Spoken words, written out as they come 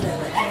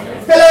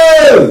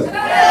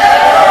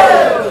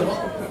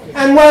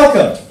And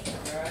welcome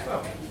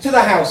to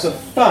the House of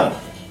Fun.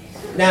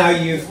 Now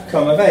you've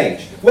come of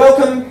age.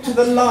 Welcome to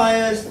the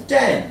Liar's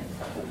Den.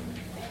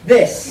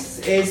 This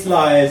is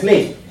Liar's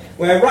League,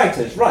 where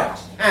writers write,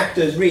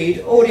 actors read,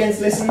 audience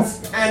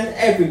listens, and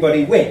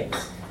everybody wins.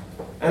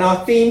 And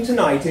our theme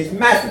tonight is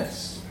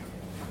madness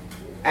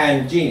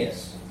and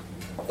genius.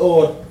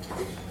 Or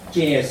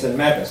genius and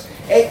madness.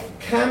 It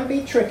can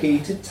be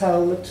tricky to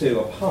tell the two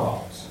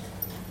apart.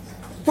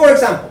 For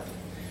example,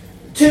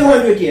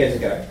 200 years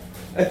ago,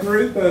 a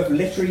group of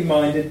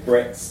literary-minded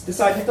Brits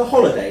decided to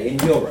holiday in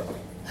Europe.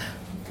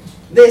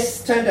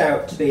 This turned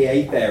out to be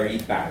a very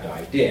bad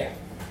idea.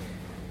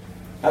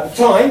 At the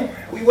time,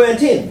 we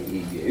weren't in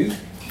the EU,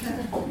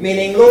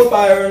 meaning Lord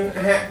Byron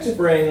had to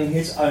bring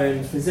his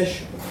own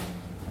physician.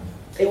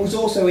 It was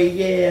also a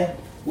year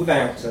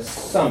without a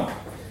summer,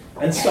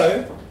 and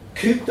so,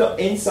 cooped up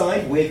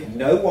inside with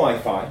no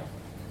Wi-Fi,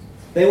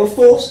 they were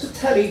forced to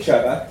tell each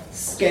other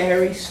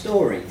scary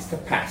stories to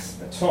pass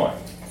the time.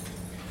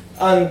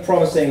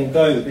 Unpromising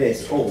though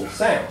this all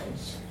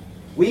sounds,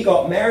 we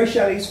got Mary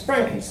Shelley's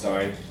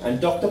Frankenstein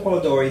and Dr.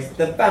 Polidori's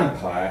The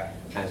Vampire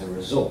as a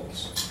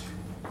result.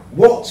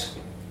 What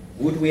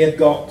would we have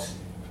got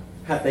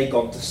had they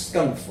gone to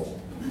Scunthorpe?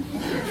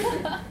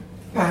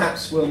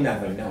 Perhaps we'll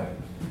never know.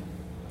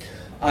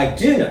 I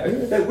do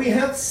know that we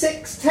have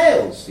 6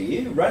 tales for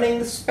you, running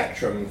the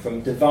spectrum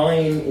from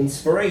divine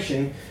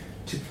inspiration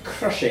to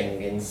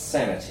crushing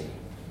insanity.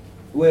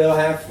 We'll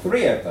have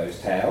 3 of those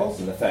tales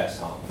in the first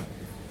half,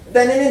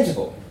 then an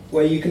interval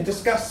where you can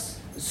discuss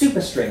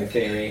superstring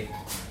theory,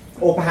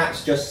 or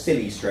perhaps just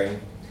silly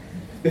string,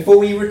 before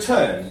we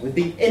return with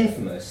the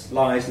infamous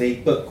Liars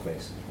League book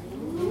quiz.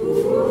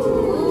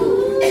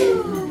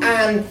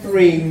 And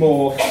 3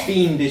 more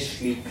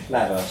fiendishly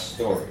clever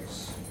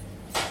stories.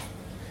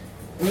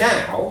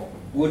 Now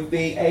would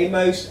be a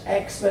most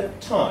excellent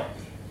time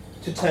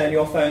to turn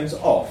your phones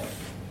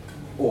off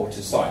or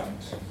to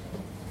silent.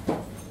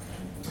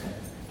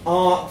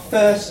 Our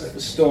first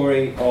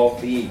story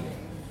of the evening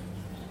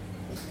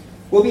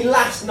will be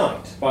Last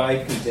Night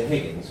by Peter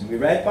Higgins and be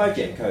read by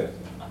Jim Coden.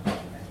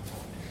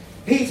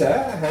 Peter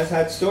has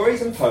had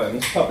stories and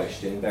poems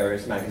published in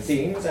various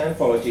magazines,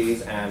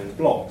 anthologies and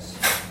blogs,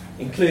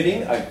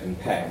 including Open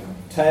Pen,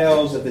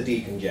 Tales of the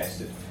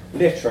Decongested,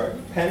 Litro,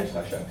 Pen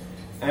Pleasure,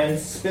 and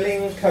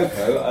Spilling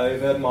Cocoa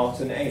over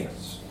Martin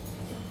Amis.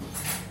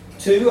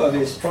 2 of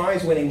his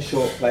prize-winning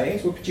short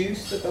plays were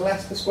produced at the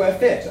Leicester Square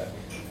Theatre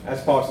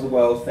as part of the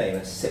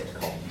world-famous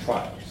sitcom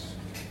Trials.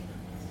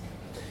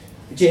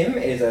 Jim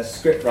is a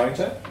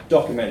scriptwriter,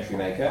 documentary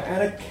maker,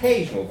 and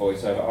occasional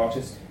voiceover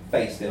artist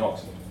based in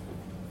Oxford.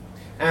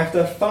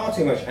 After far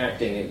too much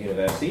acting at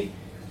university,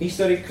 he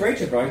studied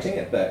creative writing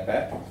at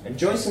Birkbeck and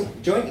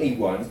jointly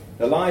won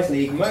the Liars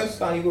League Most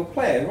Valuable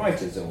Player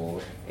Writers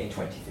Award in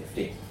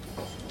 2015.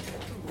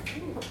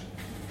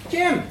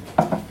 Jim!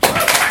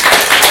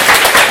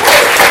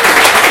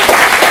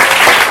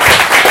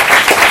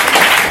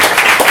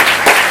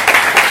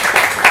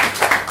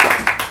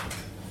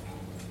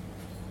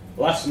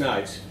 Last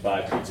Night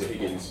by Peter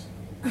Higgins.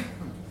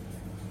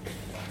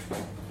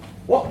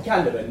 What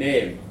kind of a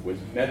name was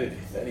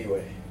Meredith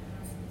anyway?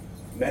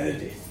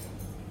 Meredith.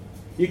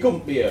 You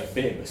couldn't be a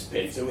famous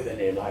painter with a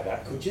name like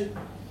that, could you?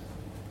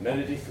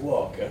 Meredith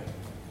Walker.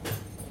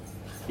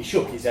 He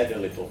shook his head a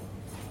little.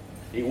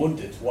 He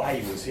wondered why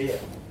he was here.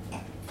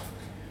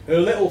 Her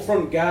little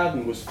front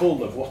garden was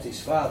full of what his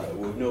father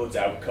would no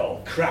doubt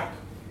call crap,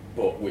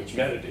 but which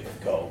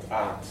Meredith called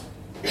art.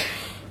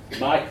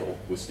 Michael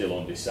was still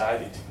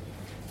undecided.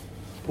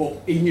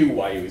 But he knew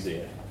why he was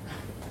here.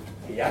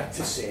 He had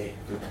to say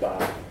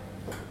goodbye.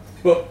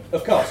 But,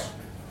 of course,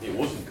 it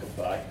wasn't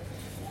goodbye.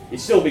 He'd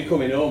still be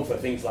coming home for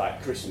things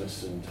like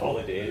Christmas and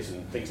holidays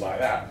and things like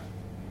that.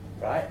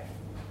 Right?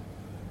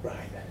 Right.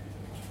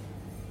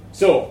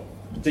 So,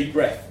 deep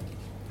breath.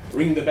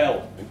 Ring the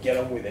bell and get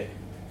on with it.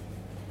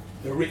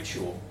 The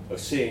ritual of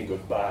saying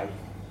goodbye.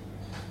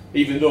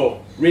 Even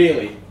though,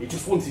 really, he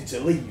just wanted to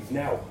leave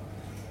now.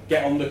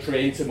 Get on the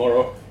train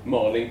tomorrow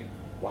morning.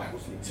 Why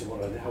wasn't it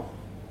tomorrow now?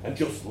 And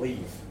just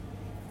leave.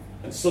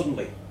 And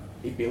suddenly,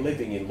 he'd be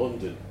living in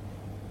London.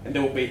 And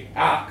there would be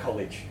art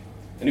college.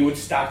 And he would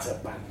start a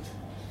band.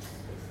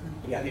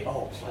 He had it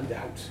all planned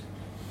out.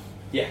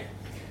 Yeah.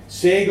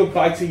 Say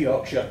goodbye to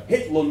Yorkshire,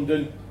 hit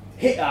London,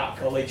 hit art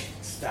college,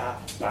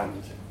 start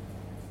band.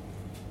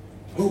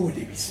 Who would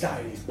he be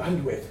starting his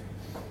band with?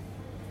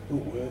 Who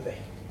were they?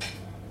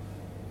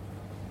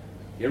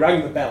 He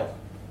rang the bell.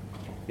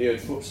 He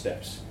heard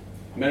footsteps.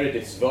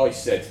 Meredith's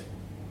voice said,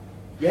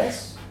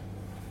 "Yes?"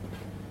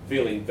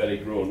 Feeling very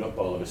grown up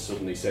all of a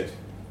sudden, he said,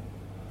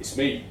 "It's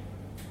me."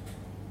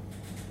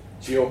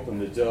 She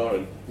opened the door,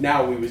 and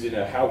now we was in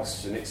her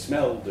house, and it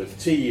smelled of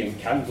tea and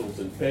candles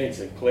and paint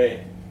and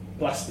clay,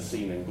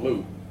 plasticine and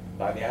glue,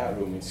 like the art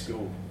room in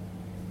school.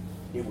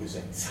 It was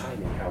a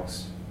tiny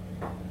house.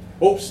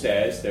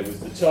 Upstairs there was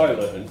the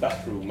toilet and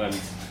bathroom and,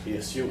 he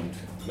assumed,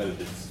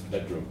 Meredith's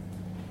bedroom.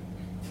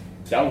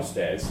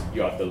 Downstairs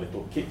you had the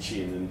little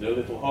kitchen and the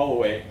little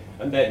hallway,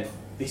 and then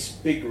this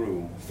big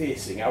room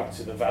facing out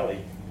to the valley,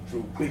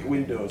 through big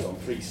windows on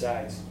 3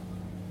 sides.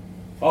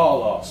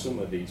 All or some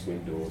of these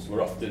windows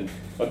were often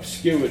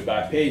obscured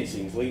by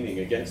paintings leaning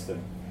against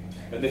them,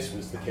 and this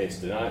was the case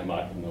tonight,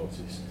 Michael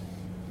noticed.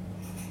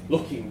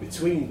 Looking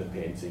between the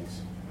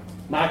paintings,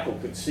 Michael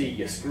could see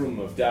a scrum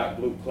of dark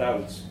blue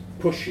clouds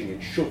pushing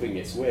and shoving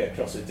its way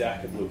across a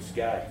darker blue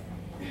sky.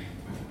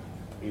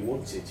 He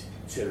wanted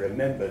to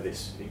remember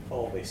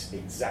all this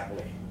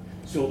exactly,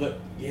 so that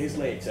years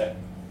later,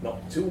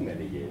 not too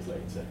many years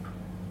later,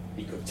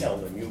 he could tell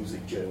the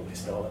music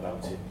journalist all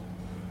about it.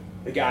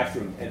 The guy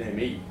from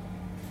NME,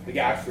 the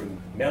guy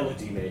from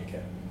Melody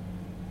Maker,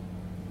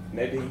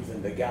 maybe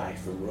even the guy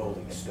from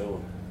Rolling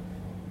Stone.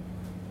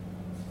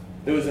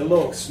 There was a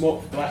low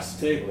smoked glass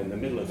table in the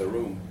middle of the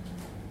room,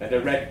 and a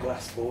red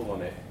glass bowl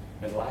on it,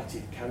 and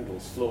lighted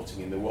candles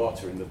floating in the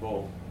water in the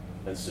bowl,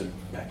 and some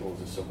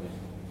petals or something.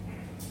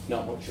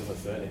 Not much other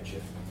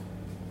furniture.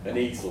 An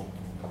easel,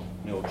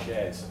 no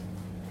chairs.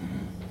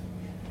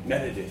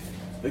 Meredith,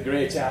 the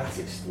great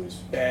artist, was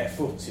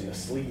barefoot in a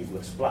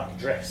sleeveless black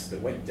dress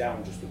that went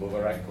down just above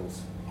her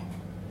ankles.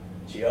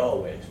 She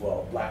always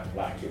wore black.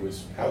 It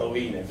was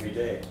Halloween every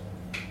day.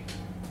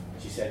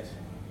 She said,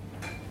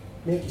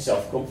 "Make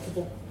yourself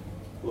comfortable.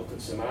 Look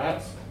at some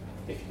art,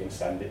 if you can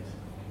stand it."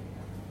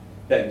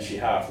 Then she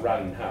half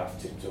ran,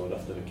 half tiptoed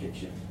off to the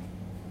kitchen.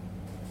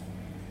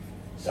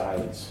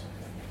 Silence.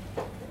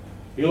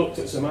 He looked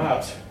at some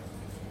art.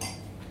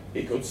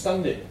 He could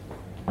stand it.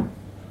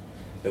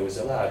 There was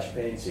a large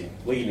painting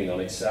leaning on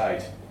its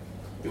side.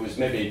 It was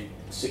maybe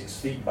 6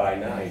 feet by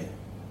 9,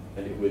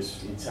 and it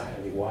was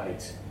entirely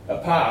white,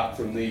 apart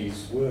from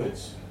these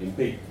words in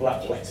big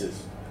black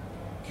letters,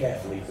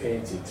 carefully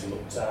painted to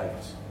look tight.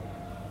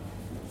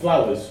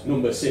 Flowers,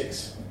 number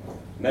 6,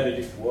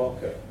 Meredith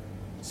Walker,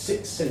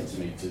 6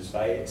 centimetres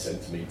by 8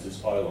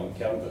 centimetres, oil on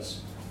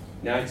canvas,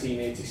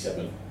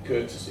 1987,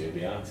 courtesy of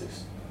the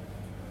artist.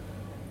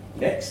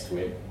 Next to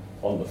him,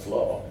 on the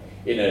floor,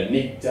 in a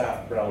neat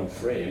dark brown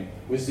frame,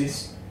 was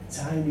this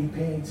tiny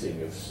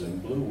painting of some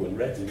blue and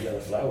red and yellow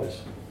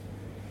flowers.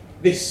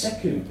 This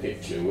second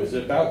picture was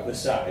about the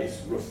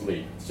size,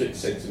 roughly 6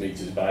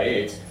 centimetres by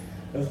 8,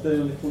 of the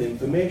little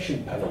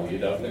information panel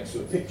you'd have next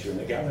to a picture in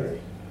the gallery.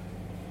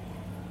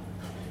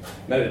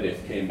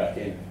 Meredith came back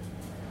in,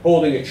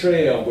 holding a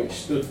tray on which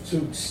stood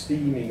 2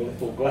 steaming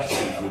little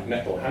glasses with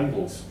metal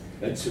handles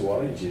and 2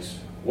 oranges,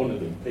 one of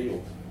them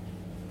peeled.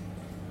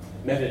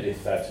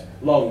 Meredith had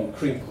long,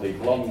 crinkly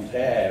blonde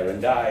hair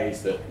and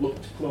eyes that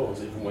looked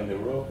closed even when they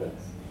were open.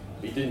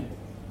 He didn't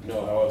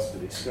know how else to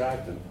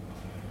describe them.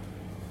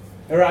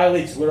 Her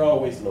eyelids were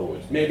always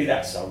lowered. Maybe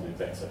that sounded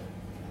better.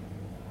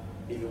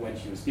 Even when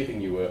she was giving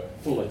you her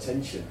full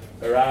attention,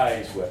 her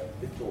eyes were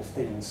little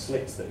thin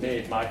slits that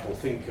made Michael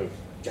think of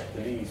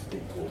Japanese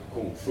people,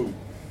 kung fu,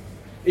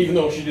 even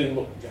though she didn't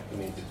look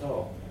Japanese at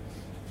all.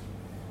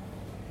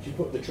 She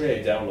put the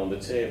tray down on the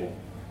table,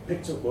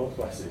 picked up both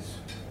glasses,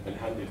 and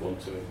handed one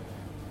to him.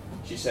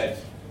 She said,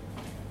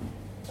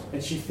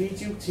 "And she feeds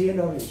you tea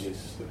and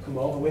oranges that come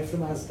all the way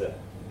from Asda."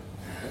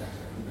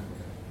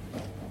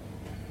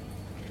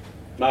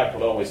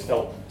 Michael always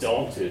felt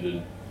daunted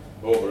and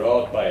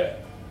overawed by her.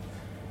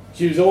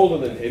 She was older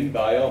than him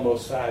by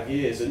almost 5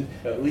 years and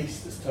at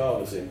least as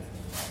tall as him,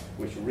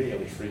 which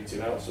really freaked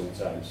him out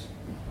sometimes,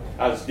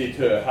 as did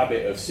her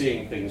habit of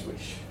seeing things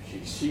which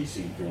she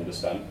seemed to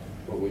understand,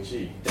 but which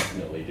he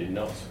definitely did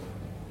not.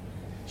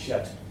 She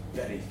had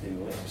very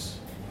thin lips,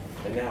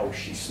 and now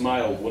she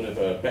smiled one of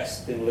her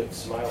best thin lips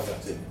smiles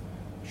at him,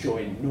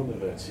 showing none of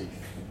her teeth.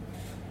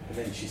 And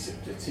then she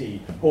sipped her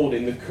tea,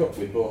 holding the cup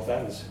with both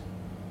hands.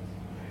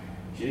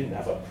 She didn't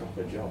have a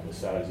proper job as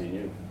far as he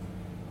knew,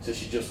 so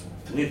she just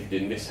lived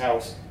in this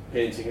house,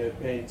 painting her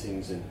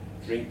paintings and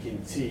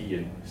drinking tea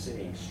and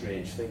saying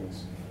strange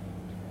things.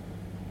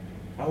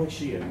 How had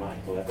she and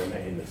Michael ever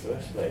met in the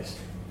first place?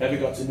 Ever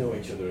got to know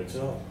each other at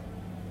all?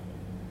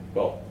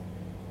 Well,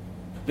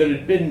 there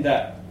had been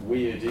that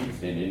weird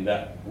evening in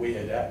that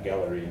weird art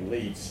gallery in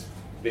Leeds,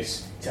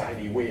 this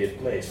tiny weird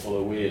place full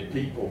of weird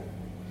people.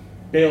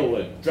 Bill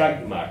had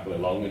dragged Michael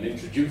along and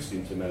introduced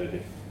him to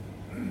Meredith.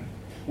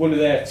 One of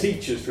their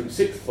teachers from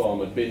 6th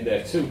form had been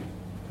there too,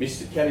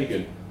 Mr.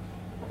 Kerrigan,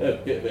 a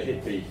bit of a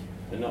hippie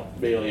and not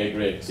really a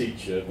great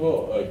teacher,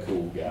 but a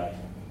cool guy.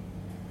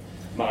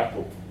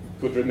 Michael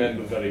could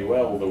remember very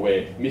well the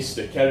way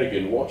Mr.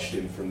 Kerrigan watched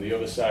him from the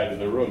other side of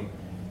the room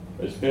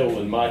as Bill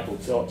and Michael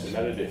talked to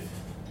Meredith.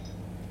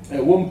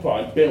 At one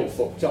point, Bill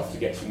fucked off to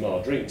get some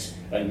more drinks,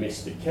 and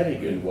Mr.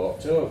 Kerrigan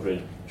walked over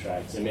and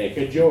tried to make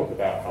a joke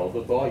about how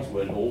the boys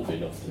weren't old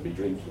enough to be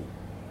drinking.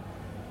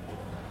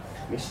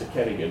 Mr.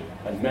 Kerrigan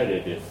and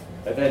Meredith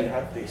then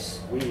had this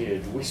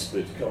weird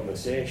whispered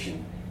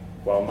conversation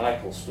while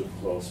Michael stood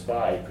close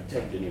by,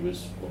 pretending he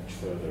was much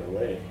further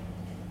away.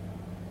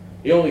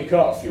 He only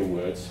caught a few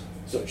words,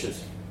 such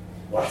as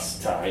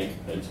 "last time"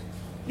 and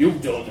 "you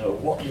don't know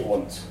what you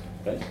want,"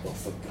 and "oh,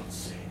 for God's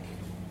sake."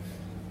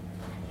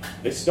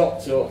 They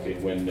stopped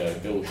talking when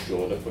Bill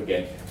showed up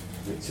again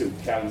with 2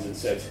 cans and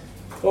said,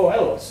 "Oh,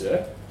 hello,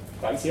 sir.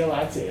 Fancy a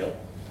light ale?"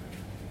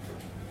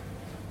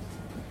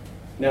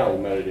 "Now,"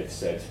 Meredith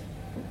said,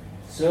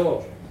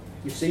 So,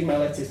 you've seen my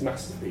latest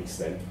masterpiece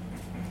then?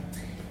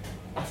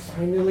 I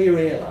finally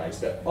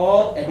realised that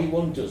all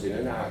anyone does in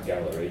an art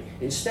gallery,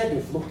 instead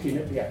of looking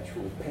at the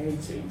actual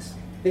paintings,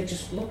 they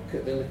just look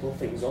at the little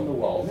things on the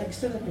wall next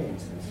to the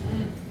paintings.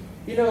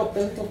 You know,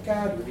 the little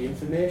card with the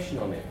information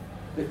on it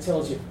that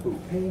tells you who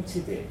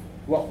painted it,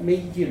 what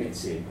medium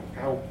it's in,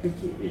 how big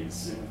it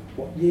is, and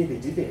what year they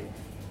did it.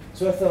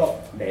 So I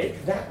thought,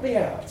 make that the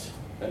art,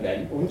 and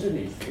then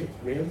underneath it,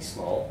 really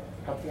small,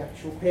 have the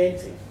actual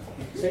painting.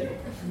 See?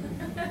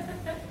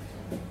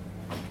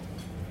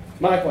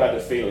 Michael had a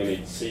feeling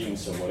he'd seen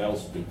someone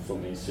else do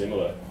something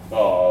similar,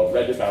 or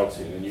read about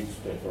it in a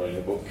newspaper or in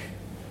a book.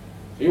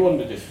 He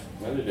wondered if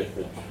Meredith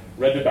had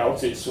read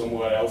about it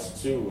somewhere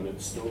else too and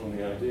had stolen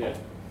the idea.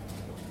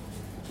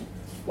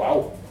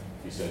 Wow,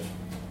 he said.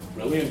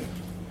 Brilliant.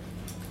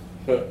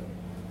 But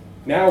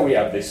now we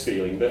had this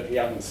feeling that he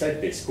hadn't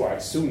said this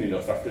quite soon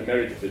enough after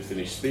Meredith had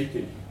finished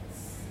speaking.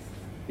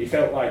 He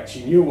felt like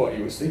she knew what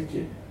he was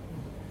thinking.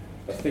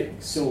 A thick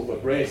silver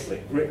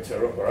bracelet gripped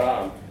her upper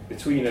arm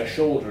between her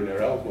shoulder and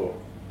her elbow.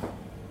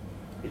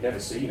 He'd never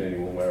seen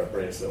anyone wear a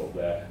bracelet up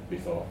there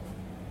before.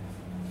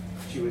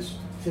 She was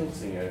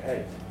tilting her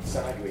head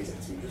sideways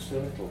at him just a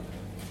little.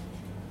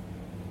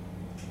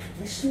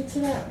 Listen to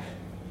that,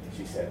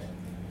 she said.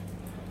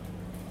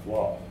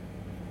 What?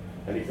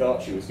 And he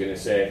thought she was going to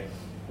say,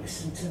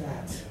 listen to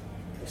that,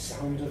 the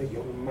sound of a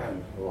young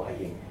man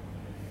lying.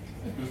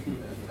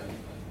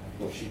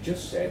 But she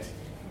just said,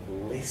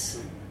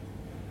 listen.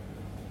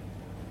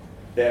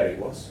 There it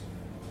was.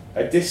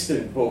 A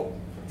distant but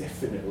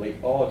definitely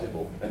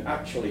audible and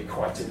actually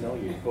quite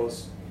annoying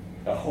buzz.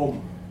 A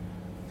hum.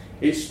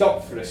 It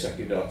stopped for a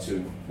second or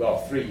two,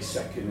 or 3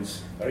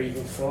 seconds, or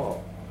even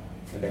 4,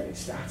 and then it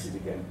started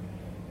again.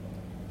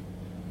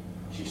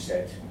 She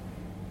said,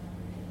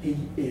 he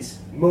is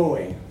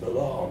mowing the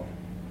lawn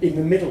in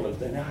the middle of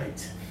the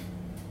night.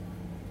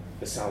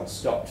 The sound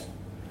stopped.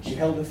 She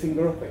held her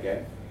finger up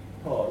again,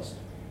 paused,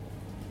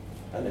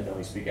 and the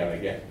noise began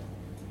again.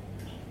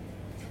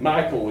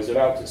 Michael was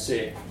about to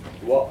say,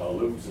 what a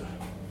loser.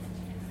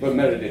 But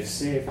Meredith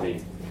saved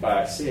him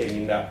by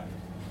saying in that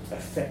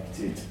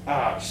affected,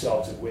 arch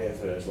sort of way of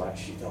hers, like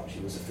she thought she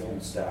was a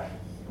film star,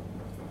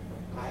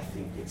 I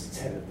think it's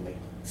terribly,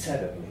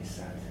 terribly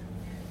sad.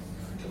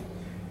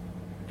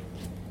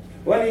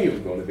 When are you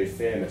going to be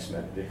famous,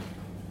 Meredith?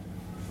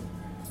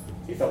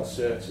 He felt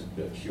certain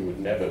that she would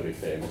never be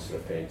famous for a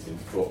painting,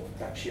 but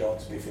that she ought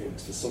to be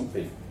famous for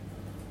something.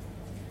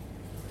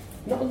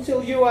 Not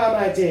until you are,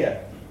 my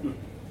dear.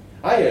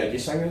 I heard you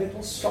sang a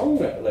little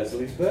song at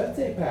Leslie's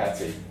birthday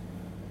party.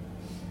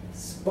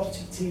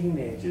 Spotty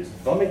teenagers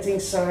vomiting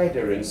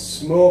cider and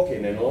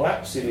smoking and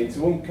lapsing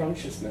into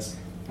unconsciousness.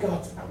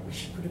 God, I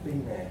wish I could have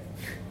been there.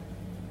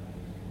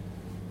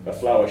 A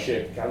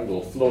flower-shaped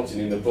candle floating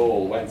in the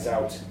bowl went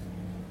out,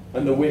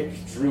 and the wick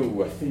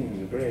drew a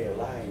thin grey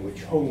line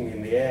which hung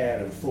in the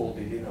air and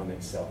folded in on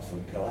itself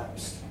and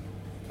collapsed.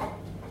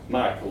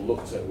 Michael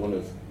looked at one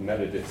of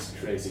Meredith's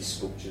crazy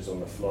sculptures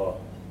on the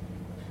floor.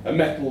 A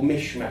metal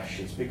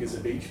mishmash as big as a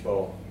beach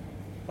ball,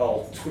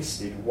 all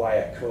twisted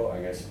wire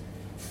coating,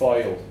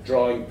 foil,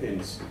 drawing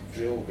pins,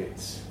 drill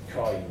bits,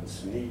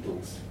 coins,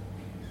 needles,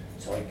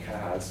 toy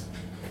cars.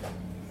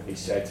 He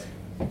said,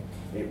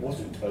 it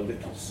wasn't a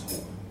little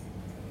song.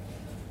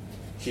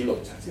 She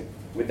looked at him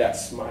with that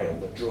smile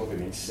that drove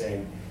him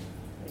insane,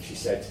 and she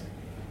said,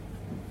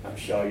 I'm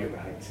sure you're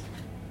right.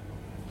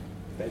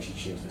 Then she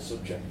changed the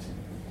subject.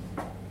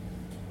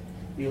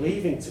 You're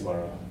leaving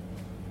tomorrow?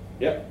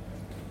 Yep.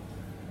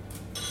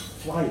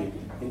 Flying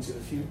into the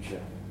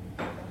future.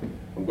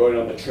 I'm going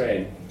on the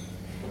train.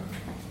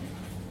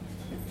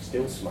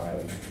 Still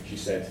smiling, she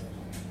said,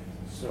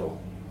 so,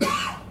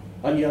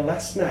 on your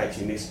last night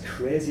in this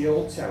crazy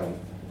old town,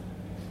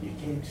 you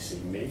came to see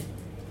me?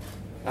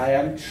 I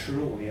am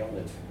truly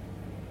honoured.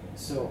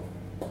 So,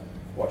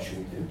 what should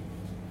we do?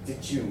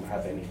 Did you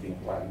have anything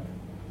planned?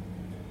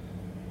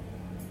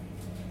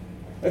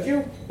 Have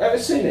you ever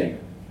seen him?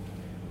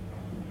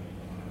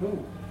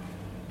 Who?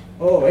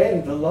 Oh,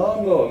 him, the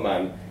lawnmower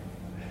man.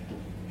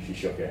 She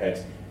shook her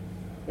head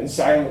and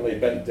silently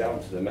bent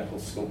down to the metal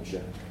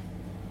sculpture.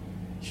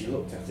 She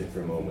looked at it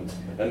for a moment,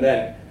 and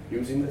then,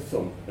 using the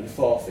thumb and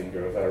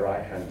forefinger of her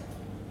right hand,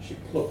 she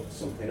plucked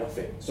something off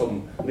it,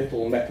 some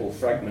little metal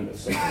fragment of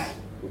something,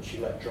 which she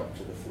let drop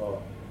to the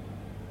floor.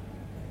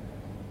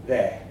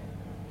 There,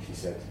 she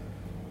said.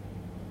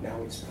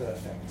 Now it's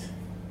perfect.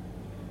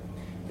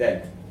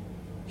 Then,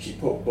 she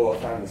put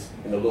both hands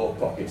in the low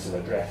pockets of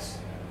her dress.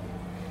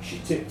 She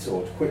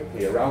tiptoed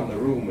quickly around the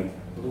room and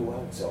blew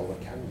out all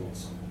the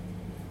candles.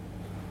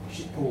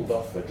 She pulled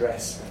off her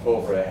dress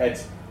over her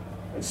head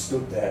and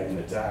stood there in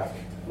the dark,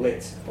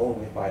 lit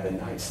only by the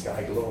night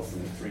sky glow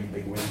from the 3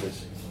 big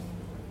windows.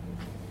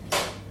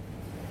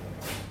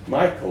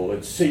 Michael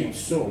had seen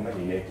so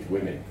many naked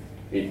women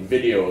in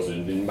videos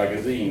and in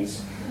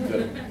magazines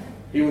that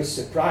he was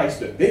surprised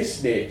that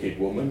this naked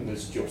woman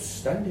was just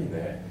standing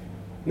there,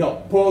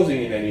 Not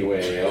posing in any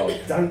way, or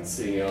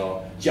dancing,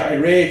 or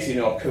gyrating,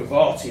 or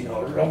cavorting,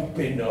 or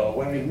romping, or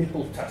wearing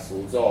nipple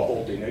tassels, or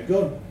holding a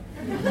gun.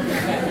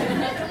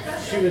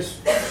 She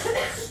was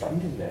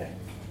standing there.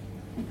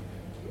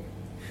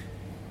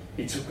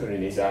 He took her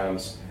in his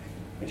arms,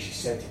 and she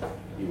said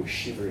he was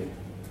shivering.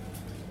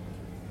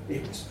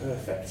 It was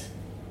perfect.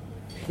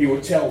 He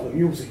would tell the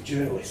music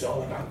journalists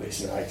all about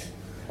this night,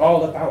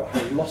 all about how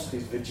he lost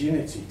his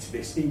virginity to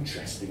this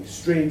interesting,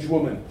 strange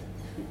woman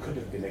who could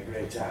have been a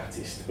great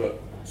artist, but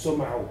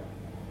somehow,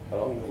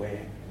 along the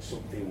way,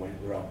 something went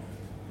wrong.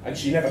 And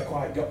she never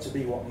quite got to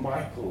be what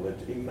Michael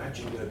had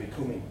imagined her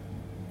becoming,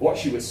 what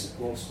she was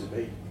supposed to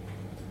be.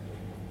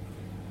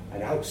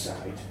 And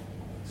outside,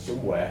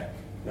 somewhere,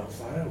 not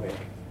far away,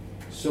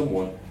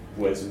 someone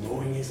was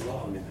mowing his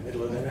lawn in the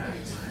middle of the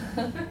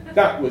night.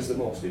 That was the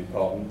most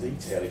important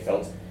detail, he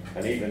felt,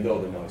 and even though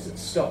the noise had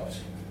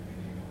stopped,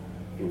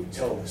 he would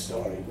tell the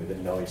story with the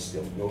noise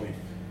still going.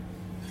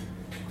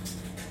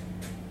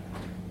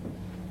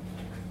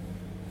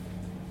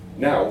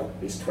 Now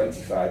it's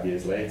 25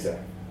 years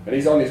later, and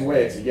he's on his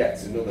way to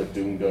yet another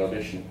doomed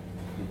audition,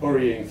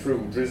 hurrying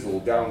through drizzle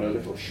down a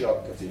little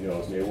shortcut he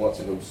knows near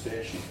Waterloo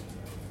Station.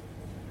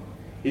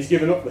 He's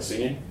given up the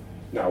singing,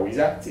 now he's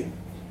acting.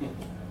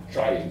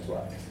 Trying to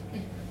act.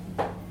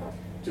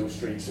 2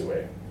 streets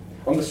away,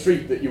 on the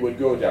street that you would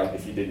go down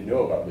if you didn't know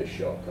about this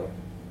shortcut,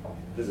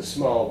 there's a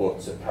small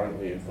but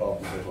apparently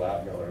important little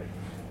art gallery.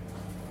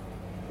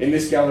 In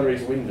this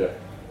gallery's window,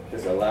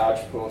 there's a large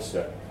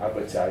poster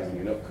advertising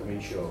an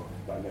upcoming show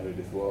by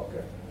Meredith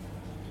Walker.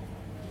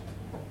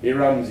 He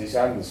rams his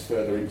hands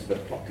further into the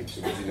pockets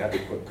of his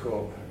inadequate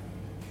coat.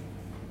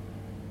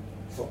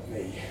 Fuck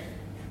me,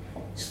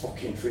 it's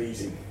fucking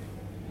freezing.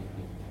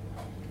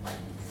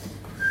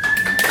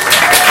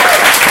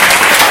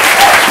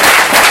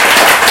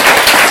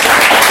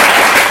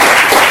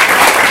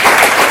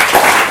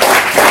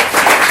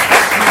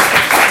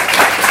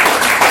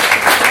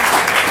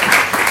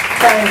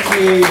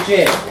 Thank you,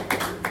 Jim.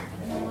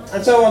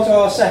 And so on to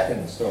our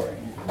second story.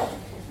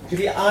 To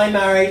be I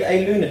Married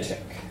a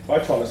Lunatic by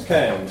Thomas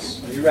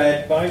Kearns, to be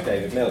read by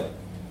David Miller.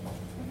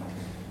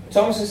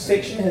 Thomas's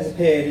fiction has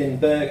appeared in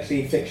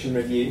Berkeley Fiction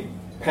Review,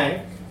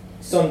 Pank,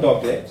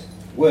 Sundoglit,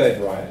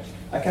 Word Riot,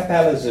 A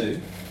Cappella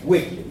Zoo,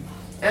 Wiggly,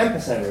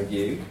 Ampersand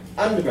Review,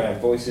 Underground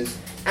Voices,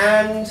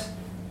 and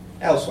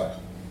elsewhere.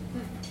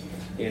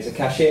 He is a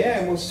cashier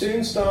and will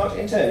soon start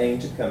interning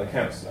to become a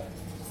counsellor.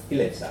 He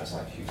lives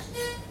outside Houston.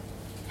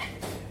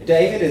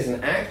 David is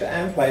an actor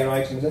and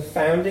playwright and was a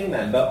founding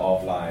member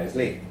of Liars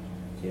League.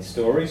 His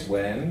stories,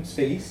 Worms,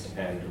 Feast,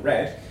 and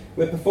Red,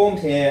 were performed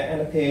here and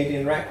appeared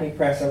in Rackney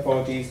Press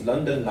anthologies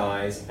London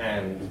Lies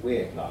and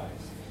Weird Lies.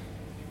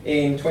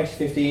 In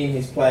 2015,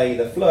 his play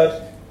The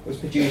Flood was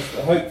produced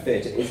at Hope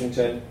Theatre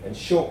Islington, and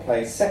short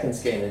plays Second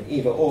Skin and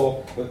Either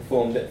Or were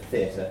performed at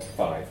Theatre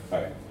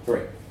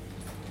 503.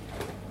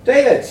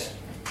 David!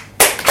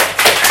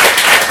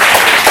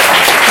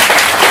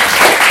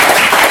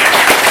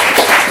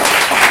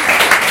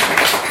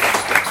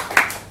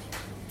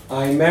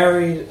 I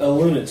Married a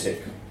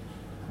Lunatic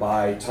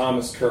by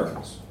Thomas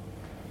Kearns.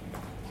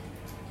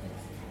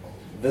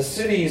 The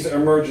city's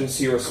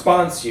emergency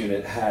response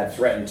unit had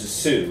threatened to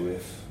sue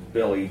if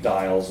Billy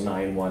dials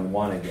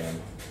 911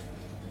 again.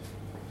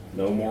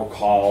 No more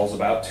calls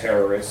about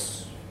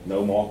terrorists,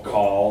 no more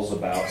calls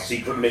about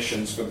secret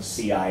missions for the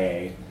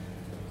CIA.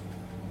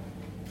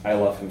 I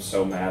love him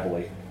so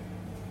madly.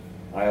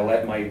 I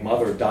let my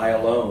mother die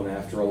alone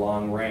after a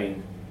long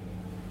reign.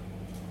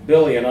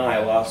 Billy and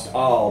I lost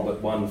all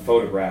but one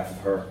photograph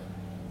of her.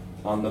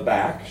 On the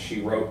back,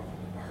 she wrote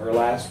her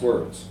last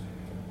words.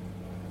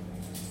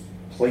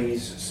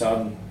 Please,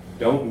 son,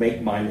 don't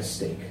make my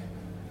mistake.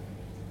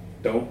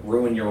 Don't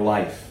ruin your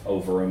life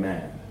over a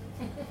man.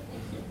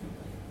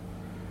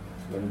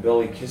 When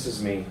Billy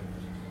kisses me,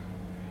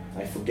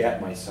 I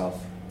forget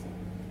myself.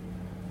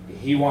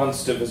 He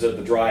wants to visit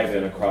the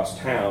drive-in across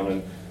town,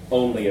 and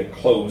only a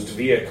closed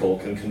vehicle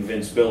can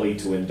convince Billy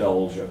to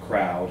indulge a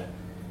crowd.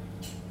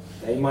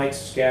 They might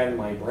scan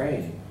my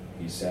brain,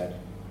 he said.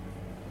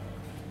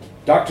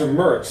 Dr.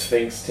 Mertz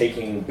thinks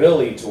taking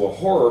Billy to a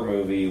horror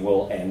movie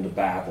will end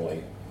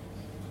badly.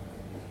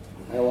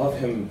 I love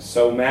him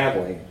so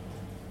madly.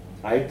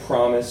 I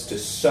promise to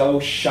so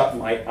shut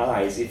my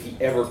eyes if he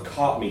ever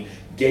caught me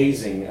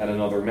gazing at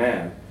another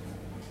man.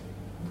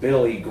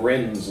 Billy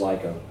grins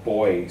like a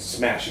boy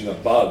smashing a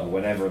bug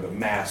whenever the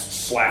masked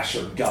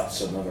slasher guts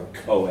another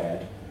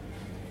co-ed.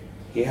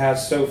 He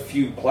has so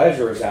few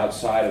pleasures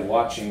outside of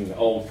watching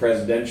old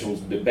presidential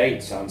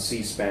debates on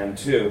C-SPAN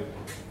 2.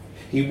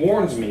 He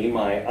warns me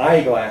my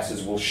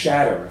eyeglasses will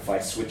shatter if I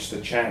switch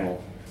the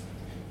channel.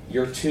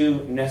 You're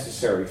too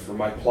necessary for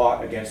my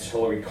plot against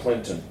Hillary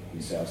Clinton,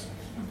 he says.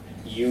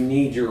 You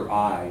need your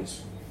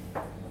eyes.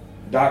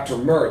 Dr.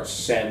 Mertz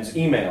sends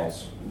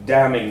emails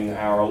damning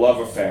our love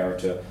affair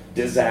to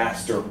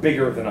disaster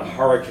bigger than a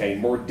hurricane,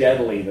 more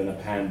deadly than a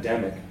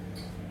pandemic.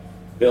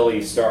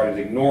 Billy started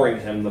ignoring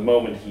him the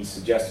moment he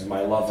suggested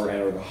my lover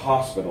enter the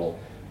hospital.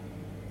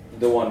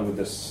 The one with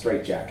the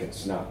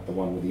straitjackets, not the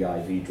one with the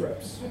IV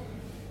drips.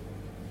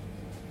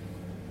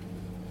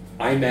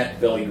 I met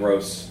Billy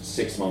Gross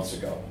 6 months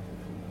ago.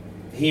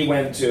 He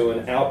went to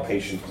an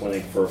outpatient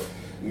clinic for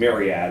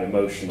myriad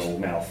emotional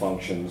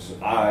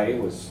malfunctions. I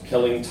was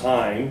killing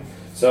time,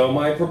 so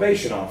my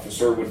probation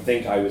officer would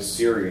think I was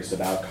serious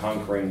about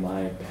conquering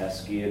my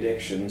pesky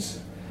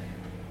addictions.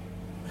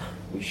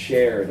 We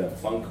shared a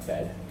bunk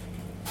bed.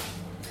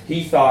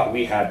 He thought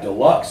we had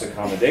deluxe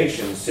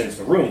accommodations since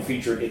the room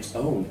featured its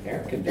own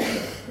air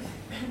conditioner.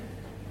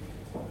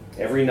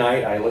 Every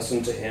night I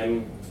listened to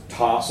him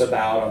toss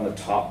about on the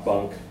top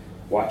bunk,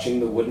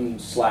 watching the wooden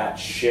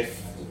slats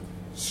shift,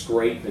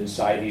 scrape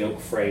inside the oak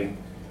frame.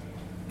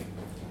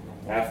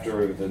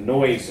 After the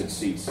noise had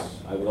ceased,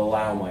 I would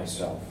allow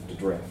myself to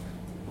drift.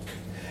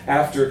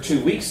 After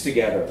 2 weeks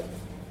together,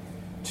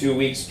 2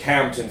 weeks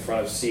camped in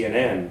front of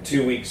CNN,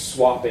 2 weeks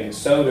swapping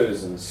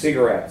sodas and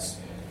cigarettes,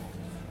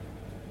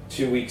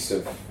 2 weeks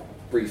of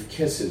brief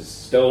kisses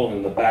stolen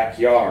in the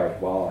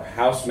backyard while our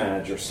house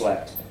manager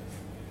slept.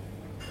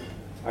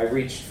 I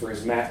reached for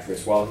his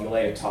mattress while he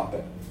lay atop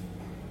it,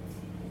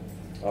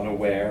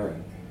 unaware,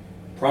 and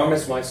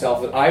promised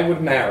myself that I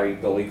would marry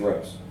Billy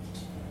Gross.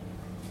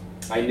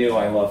 I knew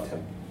I loved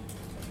him.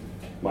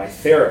 My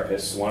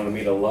therapist wanted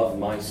me to love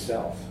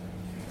myself.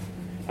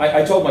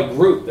 I told my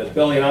group that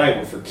Billy and I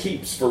were for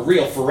keeps, for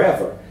real,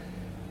 forever.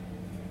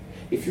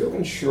 If you're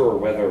unsure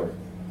whether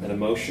an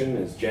emotion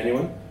is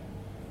genuine,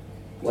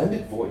 lend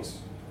it voice.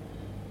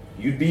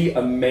 You'd be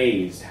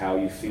amazed how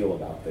you feel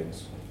about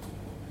things.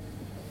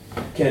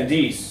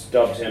 Candice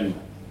dubbed him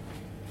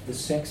the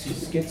sexy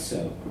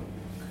schizo.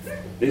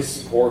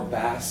 This poor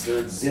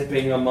bastard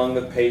zipping among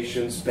the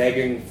patients,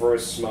 begging for a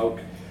smoke.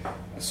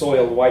 A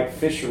soiled white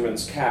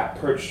fisherman's cap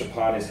perched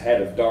upon his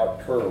head of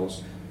dark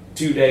curls.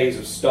 2 days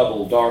of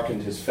stubble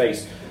darkened his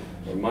face.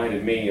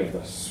 Reminded me of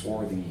the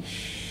swarthy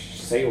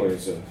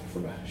sailors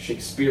from a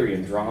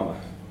Shakespearean drama.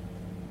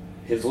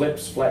 His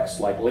lips flexed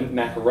like limp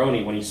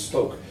macaroni when he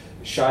spoke,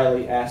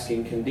 shyly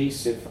asking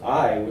Candice if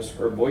I was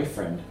her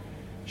boyfriend.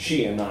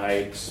 She and I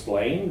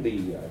explained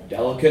the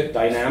delicate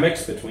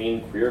dynamics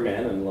between queer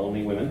men and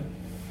lonely women.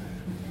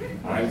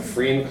 I'm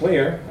free and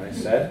clear, I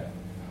said.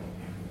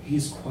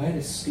 He's quite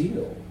a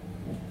steal,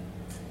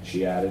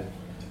 she added.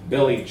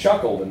 Billy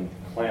chuckled and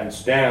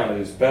glanced down at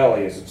his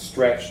belly as it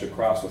stretched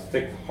across the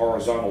thick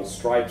horizontal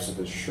stripes of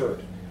his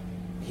shirt.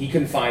 He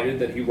confided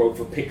that he wrote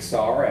for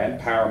Pixar and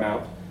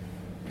Paramount.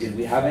 Did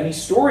we have any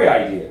story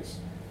ideas?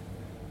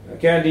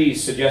 Candice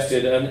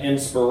suggested an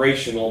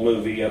inspirational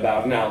movie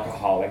about an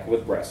alcoholic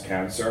with breast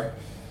cancer.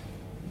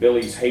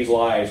 Billy's hazel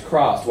eyes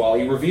crossed while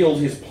he revealed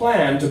his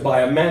plan to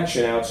buy a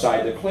mansion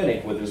outside the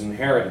clinic with his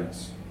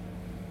inheritance.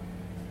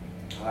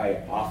 I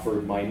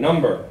offered my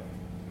number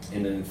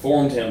and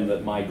informed him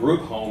that my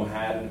group home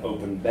had an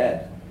open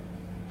bed.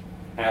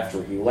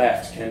 After he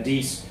left,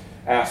 Candice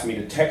asked me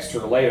to text her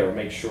later,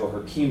 make sure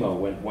her chemo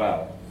went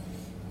well.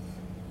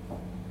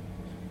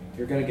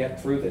 You're going to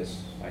get through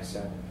this, I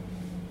said.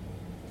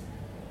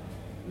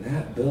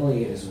 That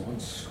Billy is one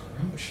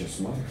scrumptious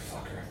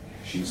motherfucker,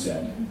 she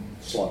said,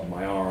 slugged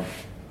my arm.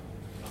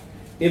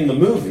 In the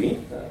movie,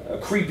 a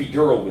creepy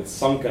girl with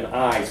sunken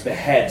eyes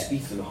beheads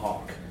Ethan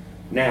Hawke.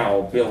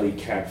 Now Billy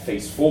can't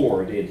face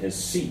forward in his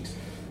seat.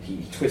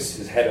 He twists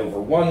his head over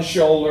one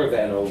shoulder,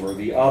 then over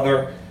the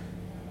other.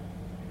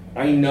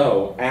 I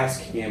know,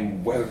 ask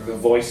him whether the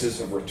voices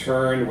have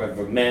returned, whether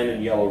the men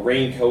in yellow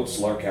raincoats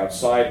lurk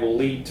outside will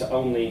lead to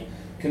only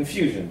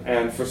confusion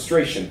and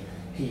frustration.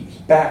 He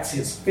bats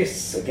his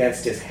fists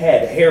against his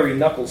head, hairy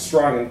knuckles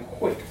strong and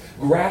quick,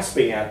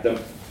 grasping at them.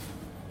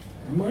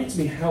 Reminds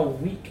me how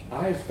weak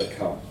I've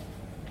become.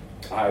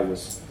 I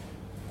was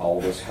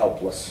always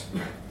helpless.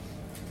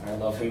 I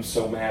love him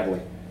so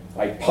madly.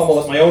 I pummel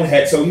at my own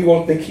head so he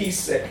won't think he's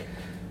sick.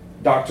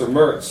 Dr.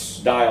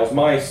 Mertz dials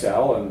my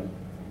cell and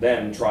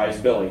then tries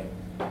Billy.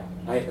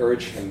 I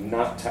urge him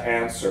not to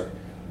answer.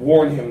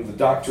 Warn him the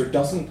doctor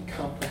doesn't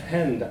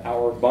comprehend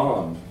our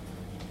bond.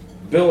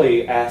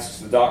 Billy asks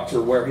the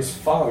doctor where his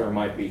father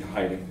might be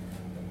hiding.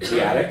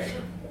 The attic,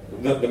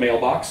 the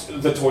mailbox,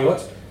 the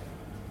toilet.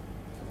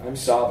 I'm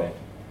sobbing.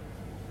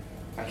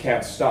 I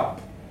can't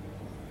stop.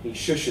 He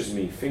shushes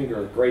me,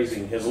 finger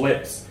grazing his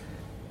lips.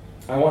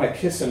 I want to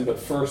kiss him, but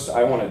first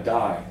I want to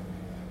die.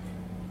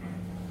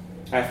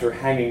 After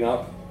hanging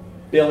up,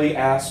 Billy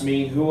asks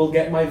me who will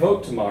get my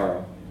vote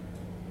tomorrow.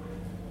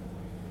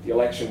 The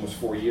election was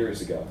 4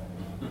 years ago.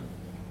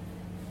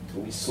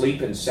 We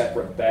sleep in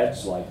separate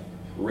beds like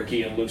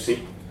Ricky and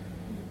Lucy.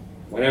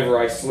 Whenever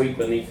I slip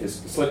beneath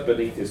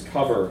his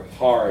cover,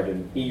 hard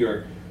and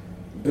eager,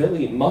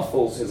 Billy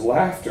muffles his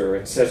laughter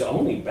and says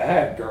only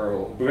bad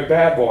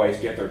boys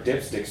get their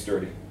dipsticks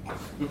dirty.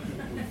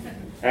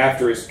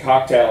 After his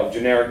cocktail of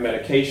generic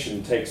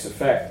medication takes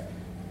effect,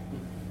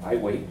 I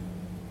wait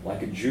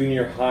like a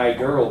junior high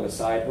girl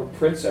beside her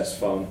princess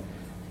phone.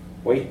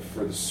 Wait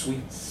for the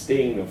sweet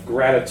sting of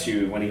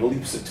gratitude when he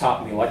leaps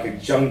atop me like a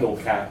jungle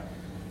cat.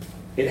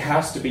 It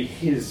has to be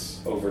his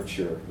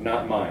overture,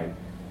 not mine.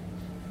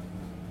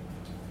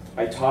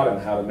 I taught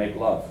him how to make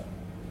love.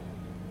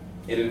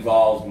 It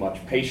involved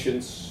much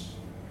patience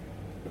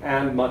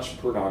and much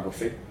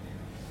pornography.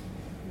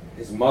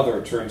 His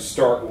mother turned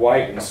stark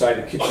white inside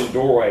the kitchen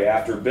doorway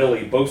after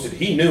Billy boasted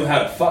he knew how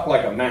to fuck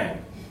like a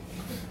man.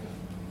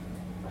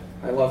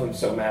 I love him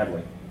so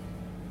madly.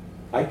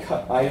 I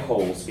cut eye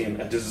holes in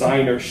a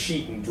designer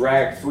sheet and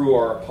dragged through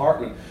our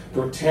apartment,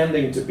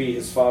 pretending to be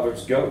his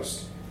father's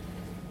ghost.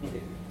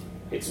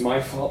 It's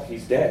my fault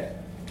he's dead.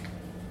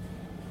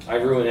 I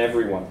ruin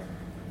everyone.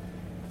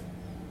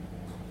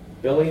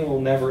 Billy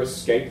will never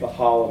escape the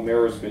hall of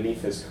mirrors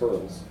beneath his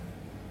curls.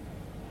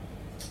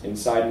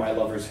 Inside my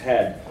lover's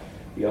head,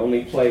 the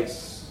only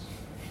place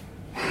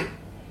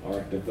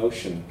our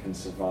devotion can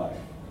survive.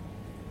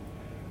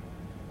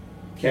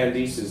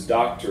 Candice's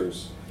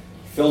doctors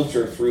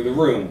filter through the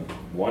room,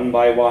 one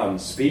by one,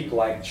 speak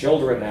like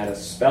children at a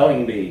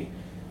spelling bee.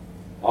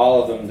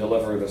 All of them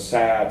deliver the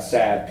sad,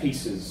 sad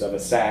pieces of a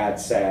sad,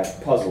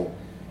 sad puzzle.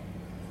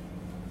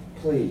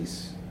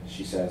 Please,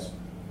 she says,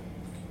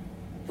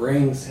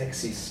 bring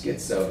sexy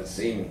schizo to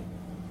see me.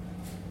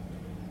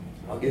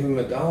 I'll give him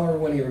 $1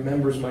 when he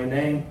remembers my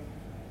name.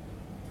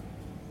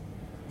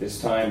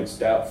 This time it's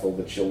doubtful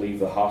that she'll leave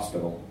the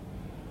hospital.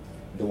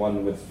 The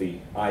one with the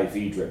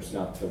IV drips,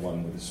 not the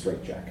one with the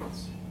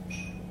straitjackets.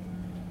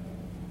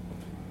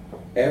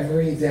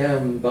 Every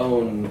damn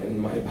bone in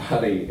my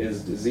body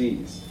is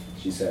diseased,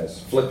 she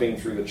says, flipping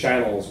through the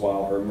channels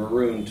while her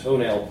maroon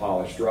toenail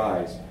polish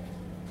dries.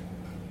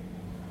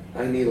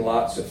 I need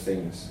lots of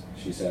things,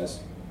 she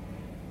says,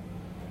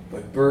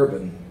 but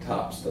bourbon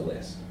tops the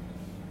list.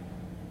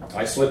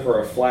 I slip her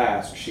a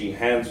flask. She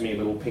hands me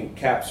little pink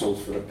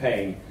capsules for the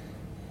pain.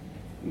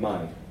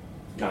 Mine,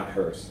 not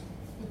hers.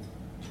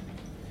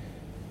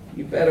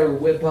 You better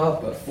whip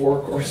up a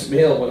 4-course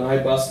meal when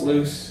I bust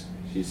loose,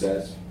 she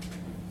says.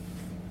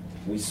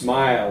 We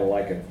smile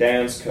like a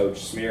dance coach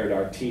smeared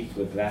our teeth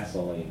with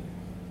Vaseline.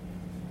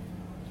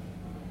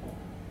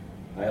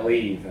 I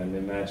leave and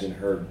imagine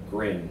her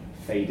grin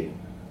fading.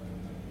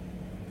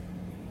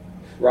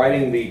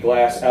 Riding the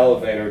glass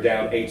elevator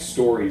down 8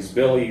 stories,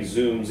 Billy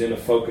zooms in a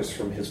focus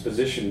from his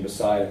position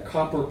beside a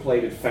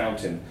copper-plated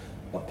fountain,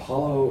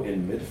 Apollo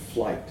in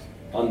mid-flight,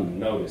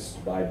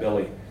 unnoticed by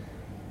Billy.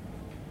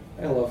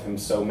 I love him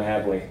so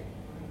madly.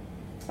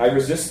 I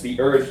resist the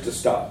urge to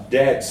stop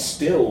dead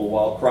still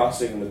while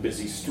crossing the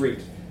busy street.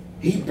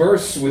 He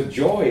bursts with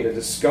joy to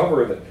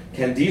discover that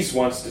Candice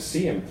wants to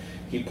see him.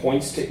 He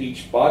points to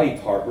each body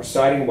part,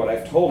 reciting what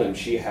I've told him.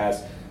 She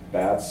has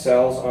bad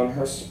cells on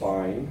her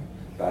spine,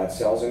 bad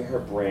cells in her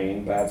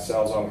brain, bad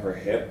cells on her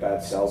hip,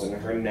 bad cells in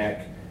her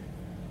neck.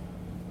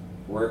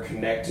 We're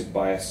connected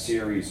by a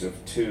series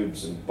of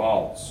tubes and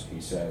bolts, he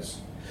says.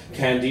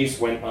 Candice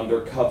went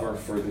undercover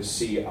for the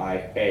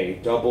CIA,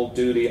 double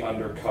duty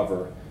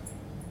undercover.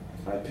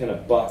 I pin a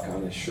buck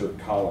on his shirt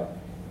collar.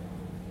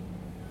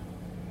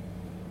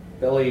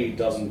 Billy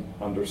doesn't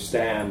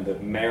understand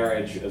that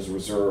marriage is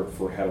reserved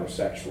for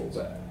heterosexuals.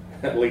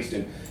 At least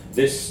in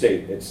this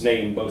state, its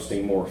name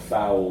boasting more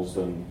vowels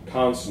than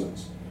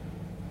consonants.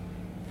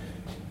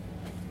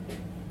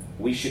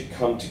 We should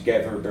come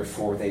together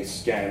before they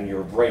scan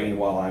your brain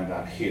while I'm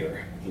not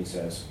here, he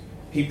says.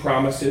 He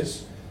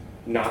promises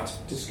not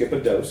to skip a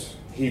dose.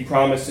 He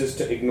promises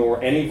to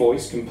ignore any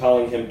voice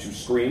compelling him to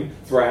scream,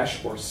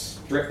 thrash, or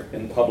strip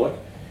in public.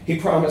 He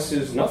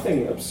promises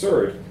nothing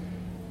absurd.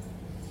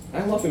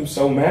 I love him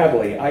so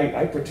madly,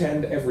 I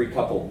pretend every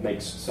couple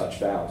makes such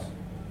vows.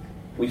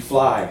 We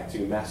fly to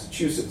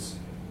Massachusetts.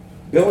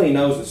 Billy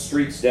knows the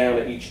streets down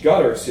at each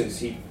gutter since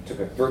he took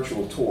a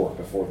virtual tour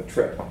before the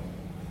trip.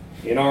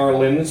 In our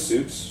linen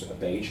suits,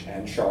 beige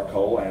and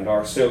charcoal, and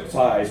our silk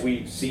ties,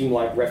 we seem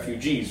like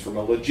refugees from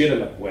a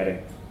legitimate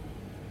wedding.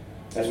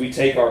 As we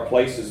take our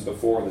places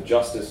before the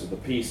justice of the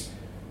peace,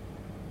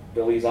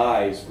 Billy's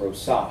eyes grow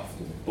soft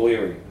and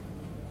bleary.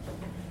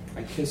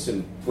 I kiss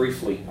him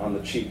briefly on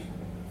the cheek.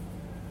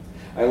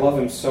 I love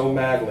him so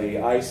madly,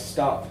 I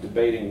stop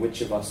debating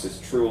which of us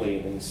is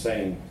truly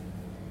insane.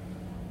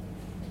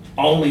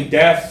 Only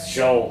death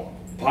shall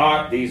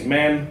part these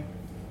men,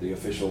 the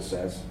official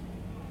says.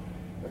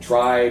 A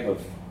tribe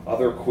of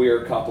other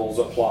queer couples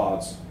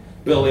applauds.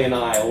 Billy and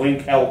I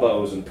link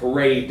elbows and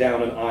parade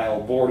down an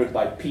aisle bordered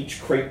by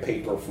peach crepe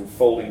paper from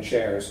folding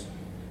chairs.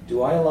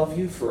 Do I love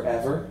you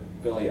forever?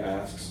 Billy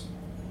asks.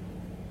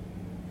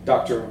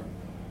 Dr.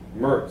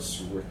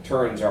 Mertz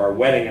returns our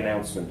wedding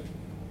announcement.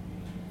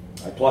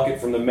 I pluck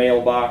it from the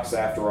mailbox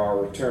after our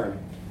return.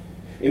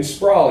 In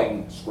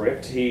sprawling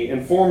script, he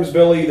informs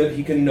Billy that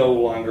he can no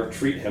longer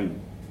treat him.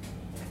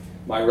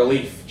 My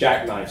relief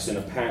jackknifes in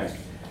a panic.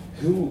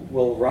 Who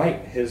will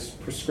write his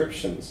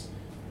prescriptions?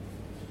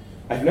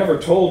 I've never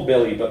told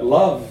Billy, but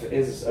love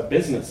is a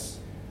business.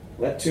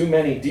 Let too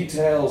many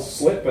details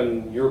slip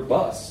and you're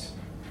bust.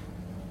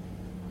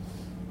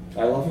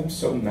 I love him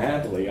so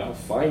madly, I'll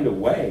find a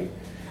way.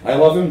 I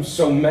love him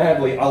so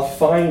madly, I'll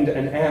find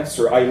an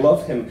answer. I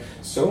love him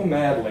so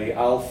madly,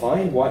 I'll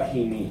find what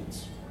he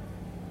needs.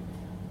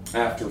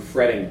 After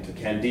fretting to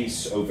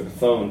Candice over the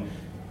phone,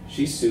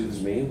 she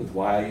soothes me with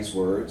wise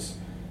words,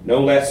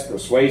 no less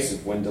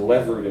persuasive when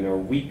delivered in her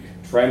weak,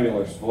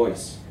 tremulous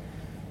voice.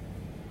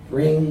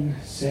 Bring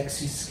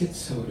sexy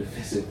schizo to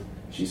visit,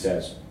 she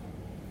says.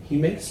 He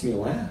makes me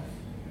laugh.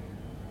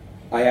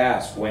 I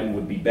ask when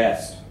would be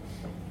best.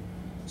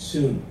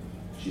 Soon,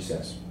 she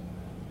says.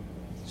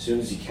 Soon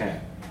as you can.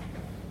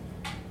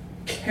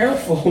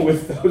 Careful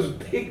with those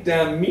big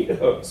damn meat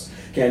hooks,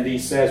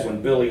 Candice says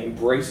when Billy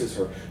embraces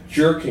her,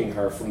 jerking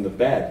her from the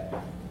bed.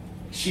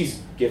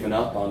 She's given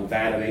up on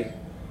vanity.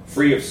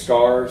 Free of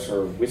scars,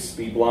 her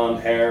wispy blonde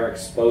hair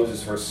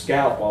exposes her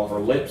scalp while her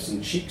lips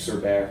and cheeks are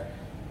bare.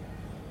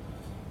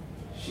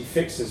 She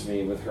fixes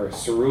me with her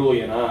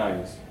cerulean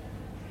eyes.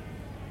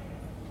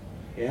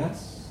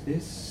 Yes,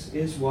 this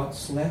is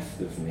what's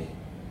left of me.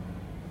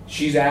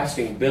 She's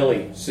asking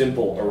Billy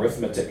simple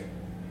arithmetic.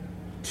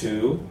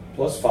 2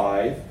 plus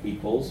 5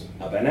 equals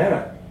a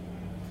banana.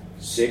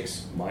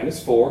 6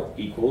 minus 4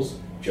 equals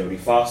Jodie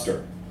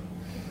Foster.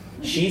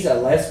 She's a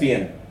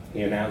lesbian,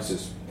 he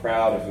announces,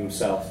 proud of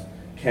himself.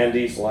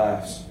 Candice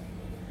laughs.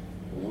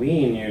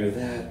 We knew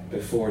that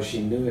before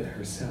she knew it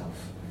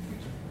herself.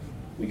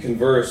 We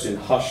converse in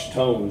hushed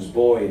tones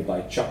buoyed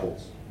by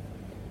chuckles.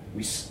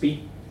 We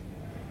speak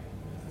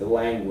the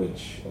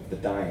language of the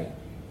dying.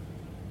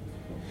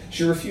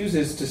 She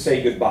refuses to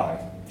say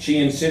goodbye. She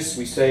insists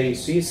we say,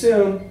 see you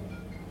soon.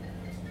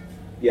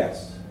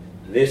 Yes,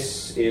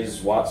 this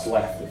is what's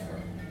left of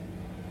her.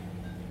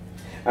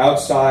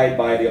 Outside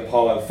by the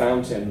Apollo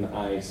fountain,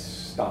 I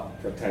stop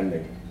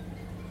pretending.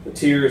 The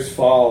tears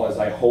fall as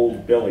I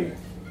hold Billy,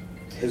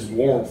 his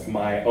warmth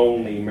my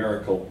only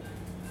miracle.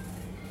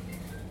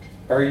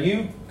 Are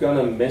you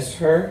gonna miss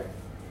her?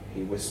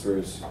 He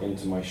whispers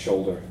into my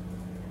shoulder.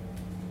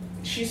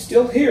 She's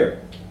still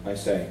here, I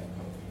say.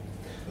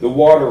 The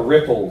water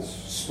ripples,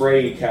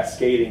 spray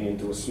cascading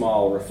into a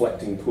small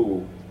reflecting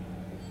pool.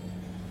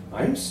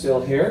 I'm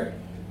still here,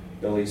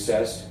 Billy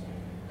says.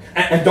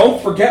 And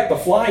don't forget the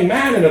flying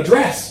man in a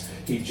dress,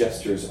 he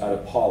gestures at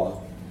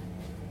Apollo.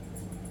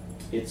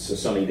 It's a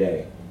sunny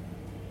day.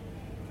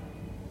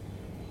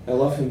 I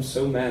love him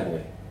so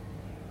madly.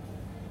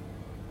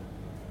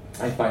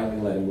 I finally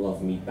let him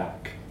love me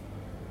back.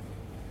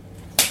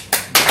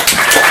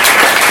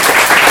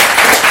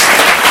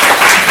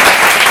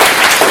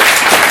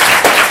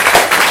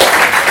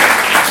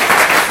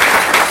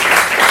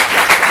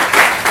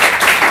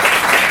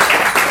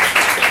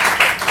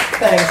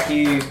 Thank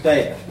you,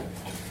 David.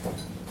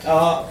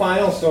 Our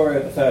final story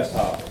of the first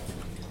half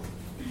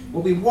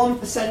will be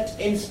 1%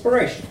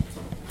 Inspiration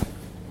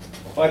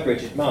by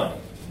Bridget Marnie.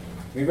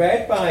 We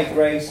read by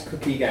Grace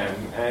Cookie-Gam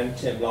and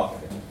Tim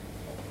Lockwood.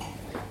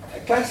 A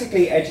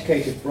classically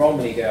educated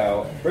Bromley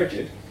girl,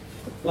 Bridget,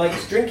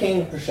 likes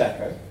drinking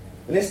Prosecco,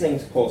 listening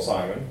to Paul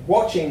Simon,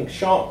 watching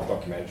shark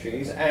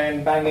documentaries,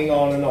 and banging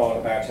on and on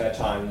about her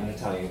time in an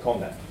Italian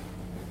convent.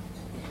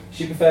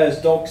 She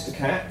prefers dogs to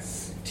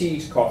cats, tea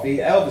to coffee,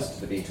 Elvis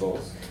to the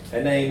Beatles.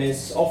 Her name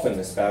is often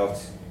misspelled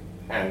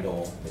and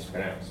or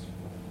mispronounced.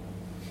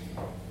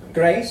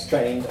 Grace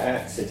trained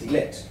at City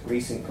Lit.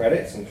 Recent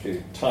credits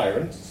include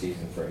Tyrant,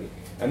 Season 3,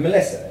 and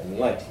Melissa in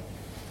Lighting,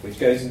 which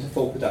goes into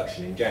full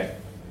production in January.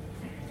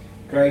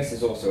 Grace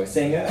is also a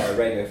singer, a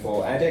Radio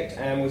 4 addict,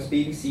 and was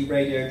BBC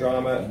radio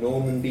drama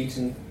Norman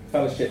Beaton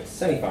Fellowship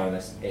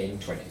semi-finalist in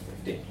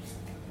 2015.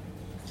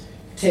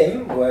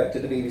 Tim worked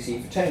at the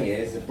BBC for 10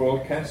 years as a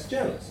broadcast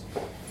journalist.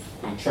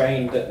 He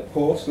trained at the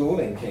Poor School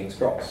in King's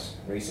Cross.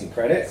 Recent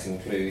credits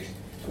include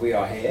We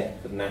Are Here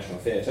for the National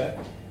Theatre,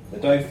 The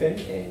Dauphin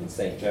in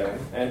St. Joan,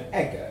 and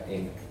Edgar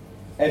in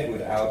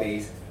Edward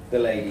Albee's The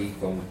Lady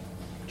from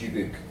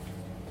Dubuque.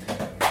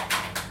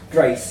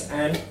 Grace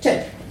and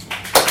Tim.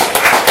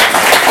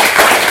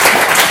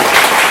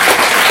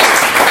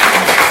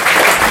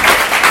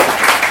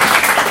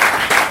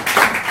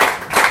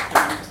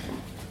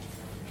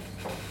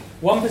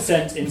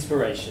 "1%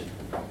 Inspiration"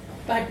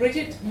 by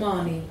Bridget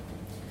Marnie.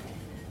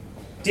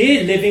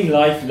 Dear Living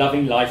Life,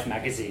 Loving Life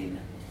magazine,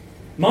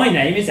 my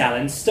name is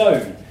Alan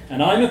Stone,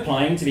 and I'm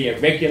applying to be a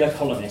regular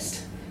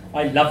columnist.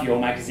 I love your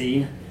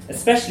magazine,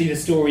 especially the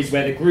stories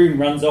where the groom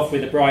runs off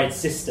with the bride's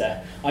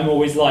sister. I'm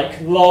always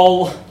like,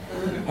 lol.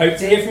 Hope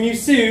to hear from you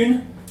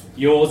soon.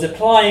 Yours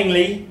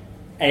applyingly,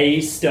 A.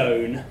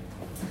 Stone.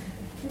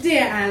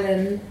 Dear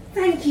Alan,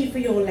 thank you for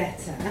your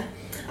letter.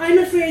 I'm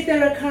afraid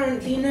there are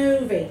currently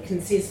no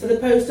vacancies for the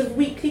post of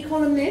weekly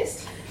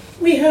columnist.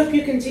 We hope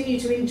you continue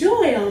to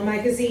enjoy our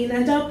magazine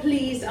and are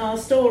pleased our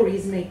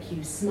stories make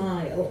you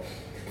smile.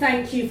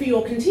 Thank you for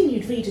your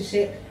continued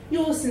readership.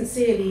 Yours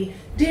sincerely,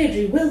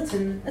 Deirdre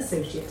Wilton,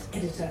 Associate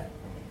Editor.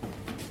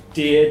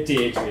 Dear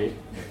Deirdre,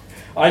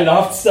 I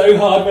laughed so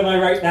hard when I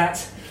wrote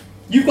that.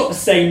 You've got the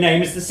same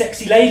name as the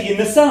sexy lady in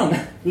The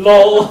Sun.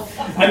 Lol.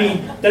 I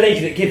mean, the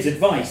lady that gives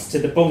advice to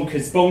the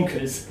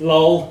bonkers.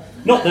 Lol.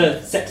 Not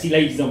the sexy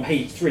ladies on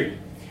page 3.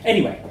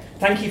 Anyway,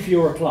 thank you for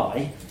your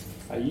reply.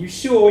 Are you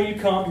sure you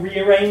can't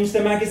rearrange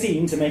the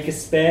magazine to make a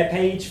spare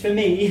page for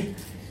me?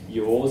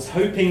 Yours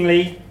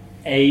hopingly,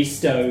 A.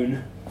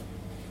 Stone.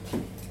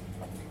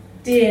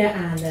 Dear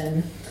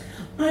Alan,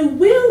 I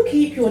will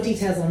keep your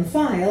details on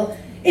file.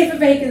 If a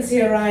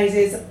vacancy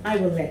arises, I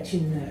will let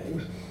you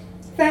know.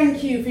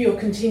 Thank you for your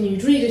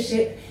continued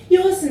readership.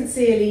 Yours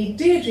sincerely,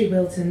 Deirdre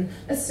Wilton,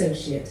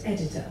 Associate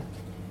Editor.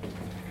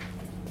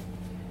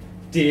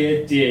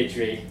 Dear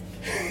Deirdre.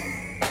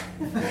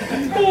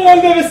 Oh,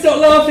 I'll never stop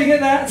laughing at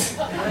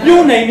that.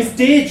 Your name is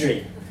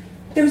Deirdre.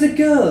 There was a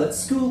girl at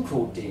school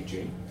called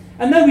Deirdre,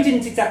 and though we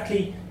didn't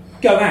exactly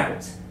go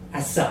out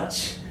as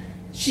such,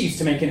 she used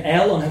to make an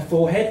L on her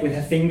forehead with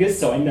her fingers,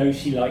 so I know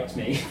she liked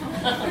me.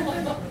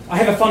 I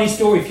have a funny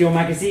story for your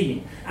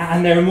magazine,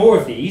 and there are more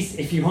of these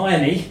if you hire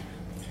me.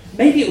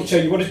 Maybe it'll show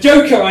you what a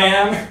joker I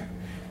am.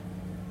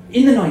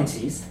 In the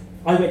 90s,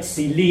 I went to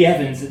see Lee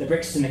Evans at the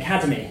Brixton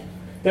Academy,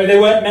 though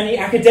there weren't many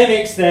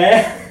academics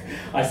there.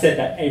 I said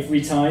that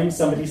every time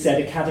somebody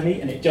said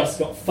academy, and it just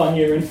got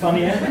funnier and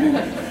funnier.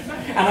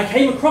 And I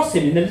came across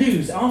him in the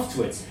loos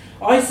afterwards.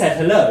 I said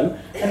hello,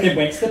 and then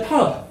went to the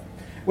pub,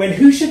 when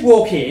who should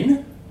walk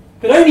in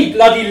but only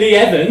bloody Lee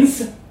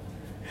Evans.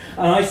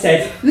 And I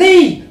said,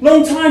 "Lee,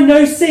 long time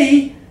no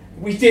see."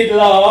 We did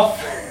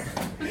laugh.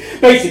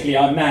 Basically,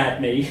 I'm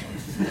mad, me.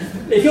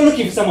 If you're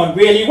looking for someone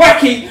really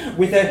wacky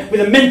with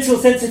a mental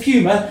sense of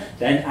humour,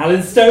 then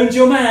Alan Stone's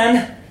your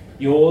man.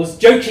 Yours,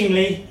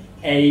 jokingly,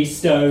 A.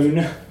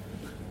 Stone.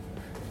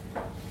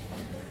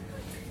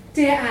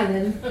 Dear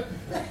Alan,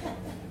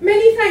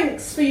 many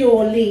thanks for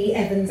your Lee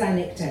Evans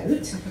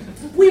anecdote.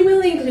 We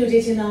will include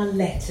it in our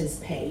letters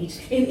page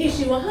in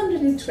issue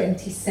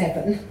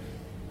 127.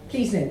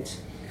 Please note,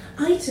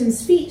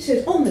 items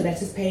featured on the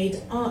letters page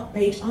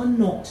are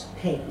not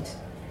paid.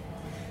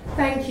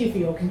 Thank you for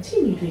your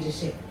continued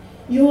readership.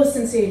 Yours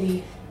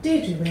sincerely,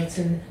 Deirdre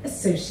Wilton,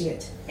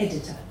 Associate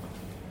Editor.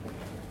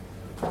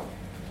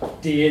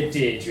 Dear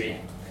Deirdre,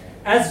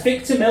 as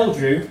Victor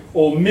Meldrew,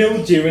 or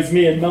Mildew as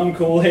me and Mum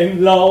call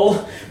him,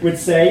 lol, would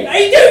say,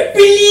 I don't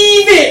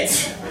believe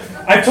it!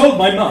 I've told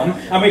my mum,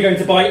 and we're going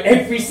to buy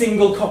every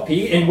single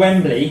copy in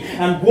Wembley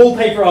and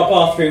wallpaper our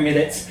bathroom with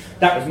it.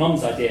 That was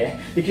Mum's idea,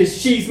 because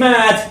she's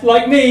mad,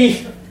 like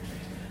me.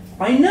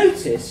 I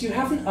notice you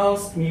haven't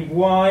asked me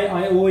why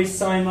I always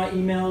sign my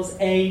emails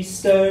A.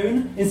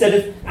 Stone instead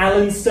of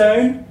Alan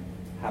Stone.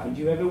 Haven't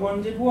you ever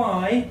wondered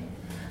why?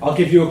 I'll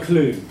give you a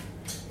clue.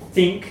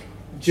 Think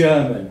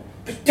German.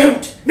 But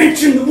don't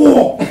mention the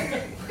war!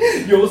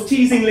 Yours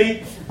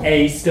teasingly,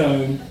 A.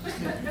 Stone.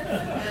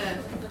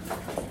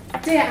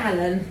 Dear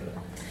Alan,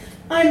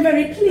 I'm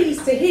very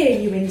pleased to hear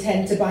you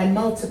intend to buy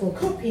multiple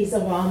copies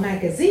of our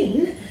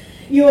magazine.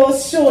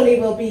 Yours surely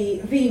will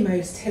be the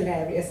most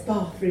hilarious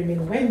bathroom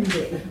in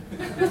Wembley.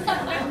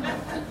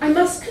 I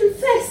must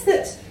confess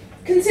that,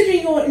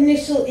 considering your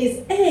initial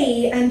is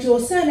A and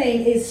your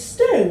surname is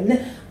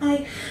Stone,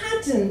 I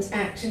hadn't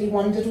actually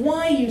wondered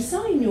why you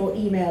sign your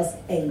emails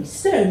A.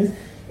 Stone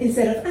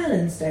instead of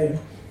Alan Stone.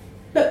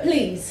 But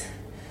please,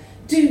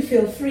 do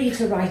feel free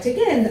to write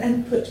again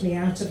and put me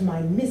out of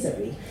my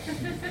misery.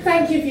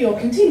 Thank you for your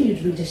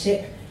continued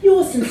readership.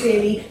 Yours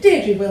sincerely,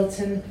 Deirdre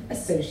Wilton,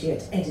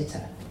 Associate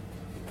Editor.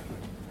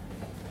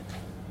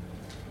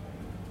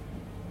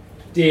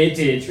 Dear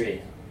Deirdre,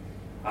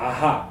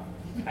 aha,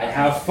 I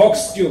have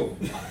foxed you.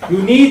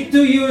 You need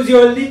to use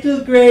your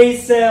little grey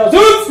cells.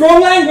 Oops,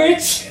 wrong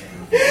language!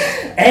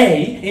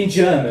 A in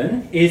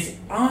German is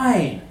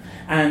ein,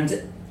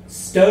 and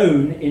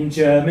stone in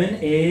German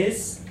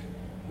is,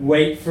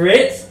 wait for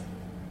it,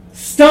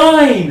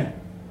 Stein.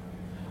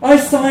 I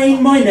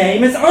signed my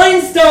name as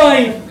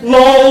Einstein.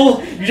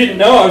 Lol, you didn't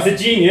know I was a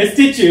genius,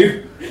 did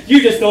you?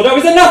 You just thought I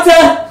was a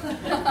nutter.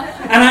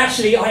 And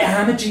actually, I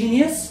am a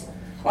genius.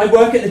 I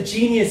work at the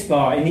Genius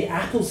Bar in the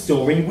Apple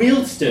Store in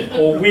Wealdstone,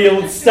 or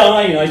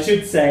Wealdstein, I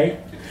should say.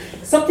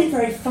 Something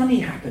very funny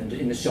happened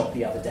in the shop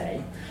the other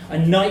day. A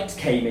knight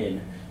came in.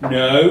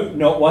 No,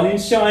 not one in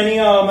shining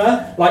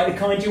armour, like the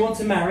kind you want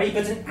to marry,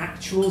 but an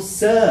actual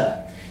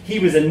sir. He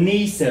was a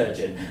knee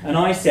surgeon, and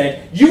I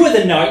said, "You are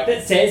the knight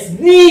that says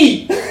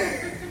knee!"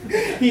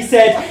 He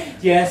said,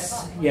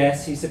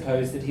 yes, he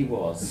supposed that he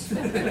was.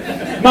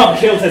 Mum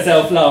killed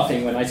herself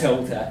laughing when I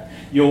told her.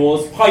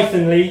 Yours,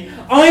 Pythonly,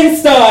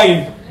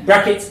 Einstein!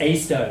 Brackets A.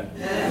 Stone.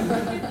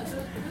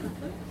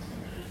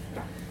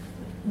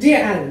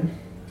 Dear Alan,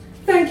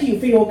 thank you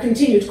for your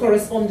continued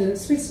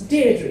correspondence, which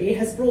Deirdre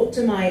has brought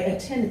to my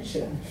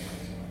attention.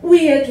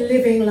 We at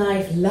Living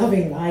Life,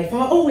 Loving Life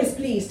are always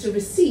pleased to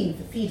receive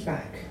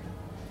feedback.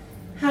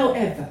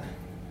 However,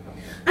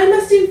 I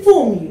must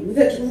inform you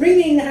that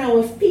ringing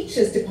our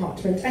features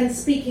department and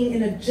speaking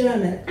in a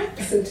German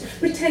accent,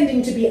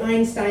 pretending to be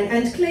Einstein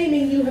and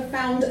claiming you have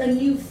found a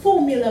new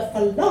formula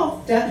for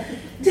laughter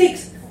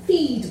takes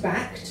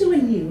feedback to a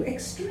new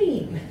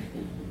extreme.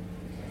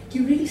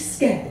 You really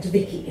scared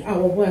Vicky,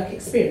 our work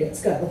experience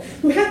girl,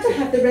 who had to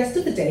have the rest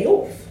of the day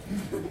off.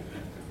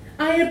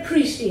 I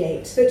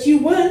appreciate that you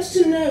weren't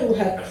to know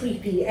her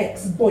creepy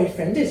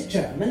ex-boyfriend is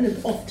German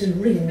and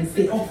often rings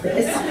the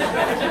office.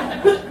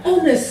 But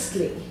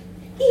honestly,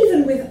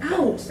 even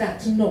without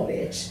that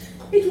knowledge,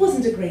 it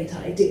wasn't a great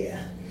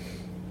idea.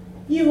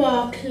 You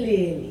are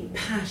clearly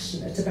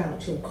passionate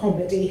about your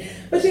comedy,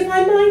 but if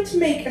I might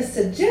make a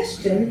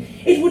suggestion,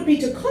 it would be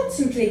to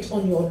concentrate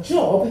on your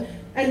job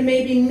and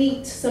maybe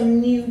meet some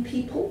new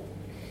people.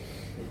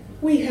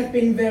 We have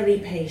been very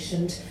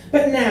patient,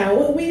 but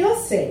now we are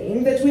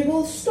saying that we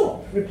will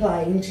stop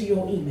replying to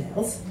your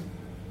emails.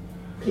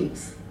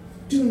 Please,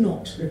 do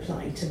not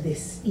reply to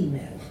this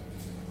email.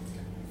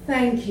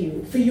 Thank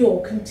you for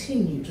your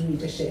continued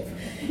readership.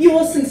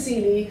 Yours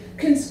sincerely,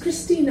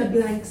 Christina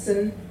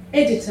Blankson,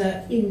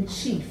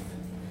 Editor-in-Chief.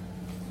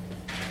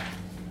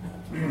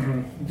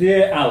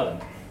 Dear Alan,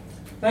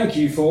 thank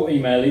you for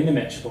emailing the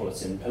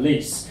Metropolitan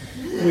Police.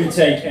 We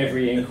take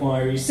every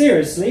inquiry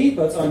seriously,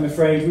 but I'm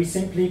afraid we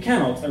simply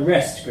cannot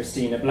arrest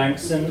Christina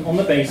Blankson on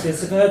the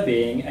basis of her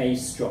being a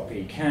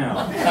stroppy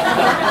cow.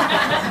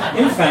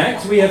 In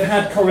fact, we have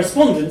had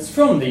correspondence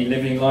from the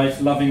Living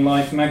Life, Loving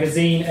Life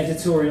magazine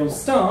editorial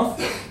staff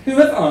who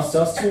have asked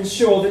us to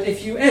ensure that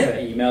if you ever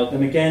emailed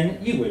them again,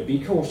 you would be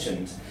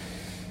cautioned.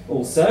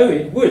 Also,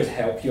 it would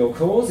help your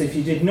cause if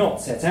you did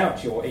not set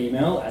out your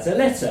email as a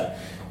letter,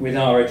 with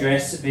our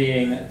address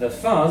being The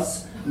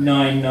Fuzz,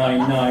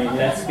 999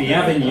 Letby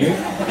Avenue,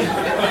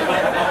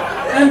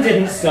 and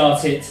didn't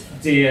start it,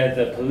 Dear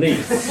the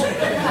Police.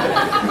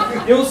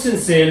 Yours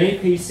sincerely,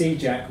 PC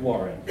Jack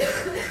Warren.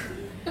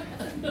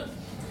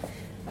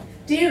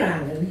 Dear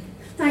Alan,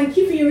 thank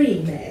you for your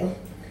email.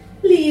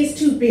 Lee is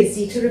too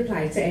busy to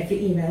reply to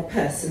every email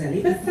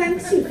personally, but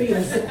thanks you for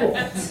your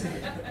support.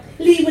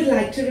 Lee would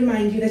like to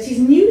remind you that his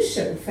new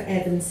show, For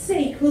Evan's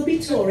Sake, will be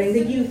touring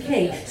the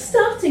UK,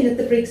 starting at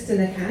the Brixton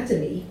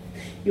Academy.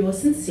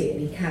 Yours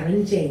sincerely,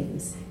 Karen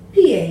James,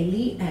 P.A.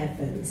 Lee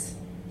Evans.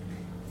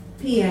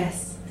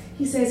 P.S.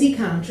 He says he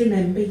can't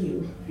remember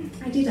you.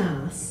 I did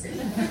ask.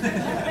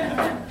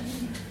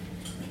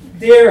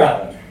 Dear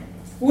Alan,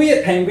 we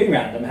at Penguin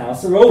Random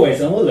House are always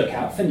on the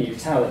lookout for new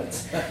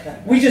talent.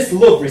 We just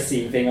love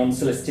receiving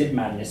unsolicited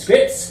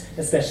manuscripts,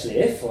 especially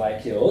if,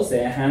 like yours,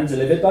 they're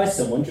hand-delivered by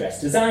someone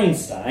dressed as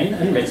Einstein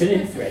and written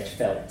in thread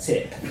felt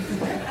tip.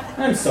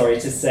 I'm sorry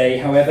to say,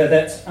 however,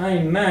 that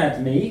I'm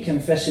Mad Me,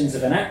 Confessions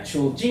of an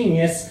Actual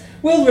Genius,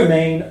 will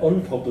remain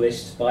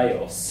unpublished by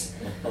us.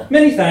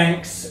 Many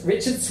thanks,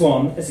 Richard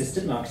Swan,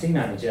 Assistant Marketing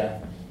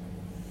Manager.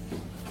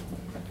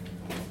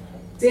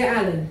 Dear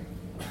Alan,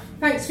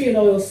 thanks for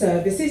your loyal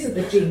services at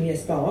the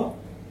Genius Bar.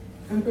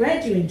 I'm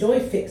glad you enjoy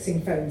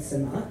fixing phones so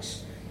much.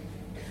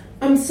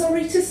 I'm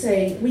sorry to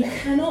say we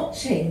cannot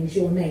change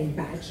your name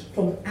badge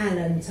from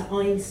Alan to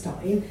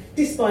Einstein,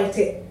 despite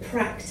it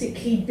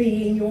practically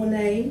being your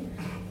name.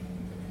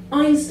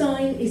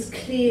 Einstein is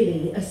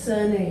clearly a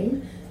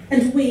surname,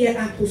 and we at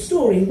Apple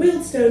Store in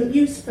Wealdstone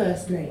use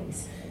first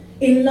names,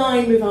 in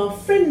line with our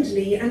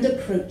friendly and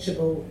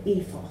approachable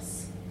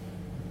ethos.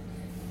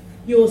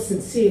 Yours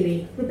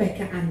sincerely,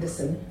 Rebecca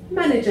Anderson,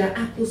 Manager,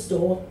 Apple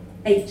Store,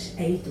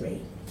 HA3.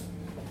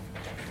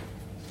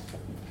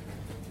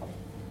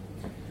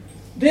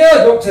 Dear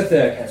Dr.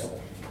 Thurkettle,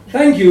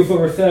 thank you for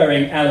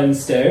referring Alan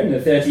Stone, the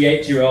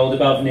 38-year-old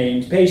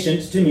above-named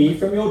patient, to me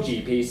from your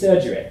GP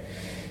surgery.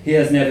 He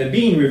has never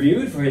been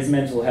reviewed for his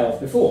mental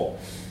health before.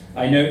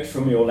 I note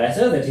from your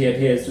letter that he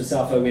appears to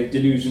suffer with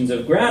delusions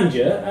of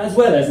grandeur as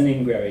well as an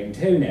ingrowing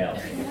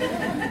toenail.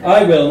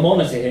 I will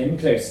monitor him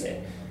closely.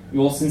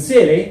 Yours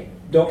sincerely,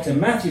 Dr.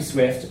 Matthew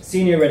Swift,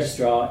 Senior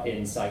Registrar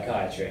in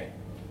Psychiatry.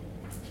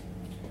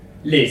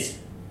 Liz,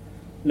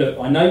 look,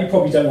 I know you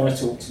probably don't want to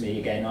talk to me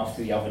again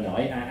after the other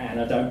night, and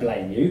I don't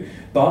blame you,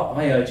 but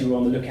I heard you were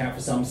on the lookout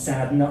for some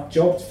sad nut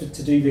job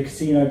to do the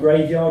casino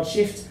graveyard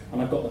shift, and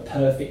I've got the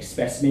perfect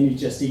specimen who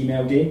just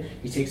emailed in.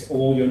 He ticks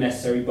all your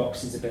necessary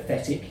boxes of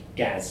pathetic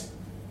Gaz.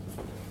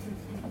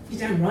 You're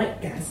damn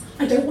right, Gaz.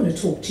 I don't want to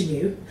talk to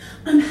you.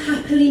 I'm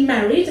happily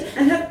married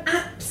and have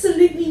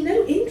absolutely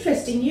no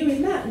interest in you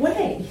in that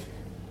way.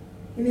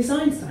 In this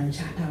Einstein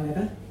chap,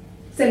 however,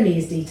 send me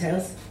his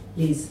details,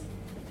 Liz.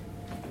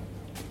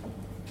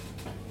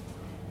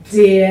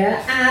 Dear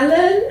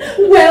Alan,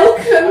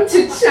 welcome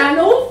to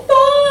Channel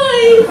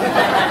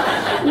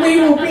 5!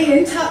 We will be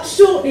in touch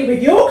shortly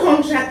with your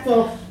contract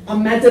for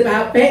I'm Mad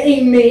About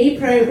Betting Me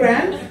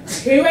programme,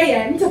 2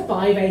 a.m. to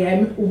 5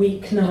 a.m.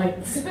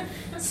 weeknights.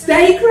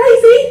 Stay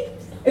crazy!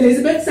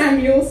 Elizabeth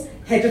Samuels,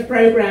 Head of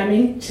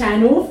Programming,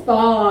 Channel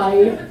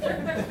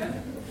 5.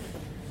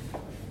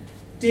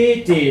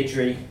 Dear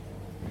Deirdre,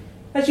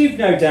 as you've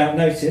no doubt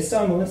noticed,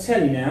 I'm on the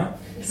telly now,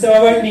 so I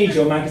won't need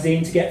your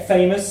magazine to get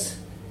famous.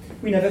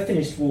 We never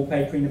finished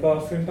wallpapering the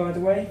bathroom, by the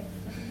way.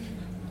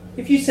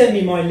 If you send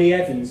me my Lee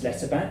Evans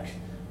letter back,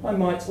 I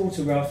might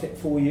autograph it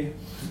for you.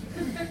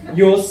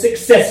 Yours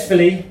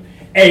successfully,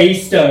 A.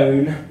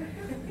 Stone.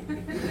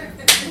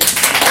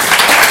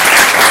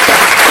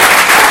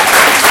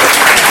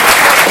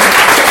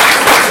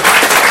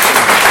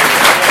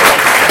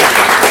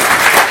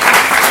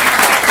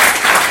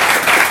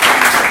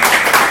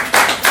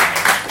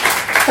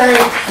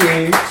 Thank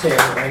you,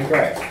 Tim and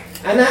Greg.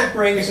 And that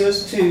brings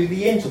us to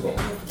the interval.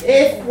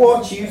 If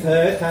what you've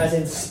heard has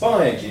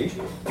inspired you,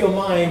 your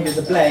mind is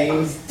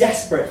ablaze,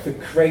 desperate for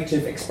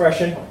creative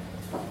expression,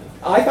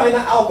 I find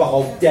that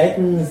alcohol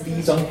deadens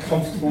these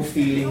uncomfortable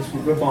feelings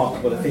with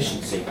remarkable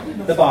efficiency.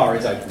 The bar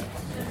is open.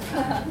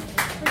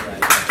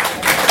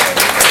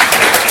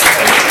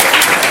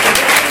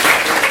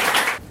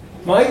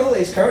 Michael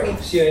is currently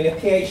pursuing a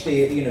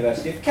PhD at the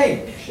University of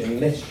Cambridge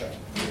in literature.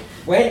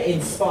 When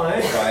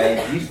inspired by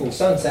a beautiful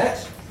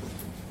sunset,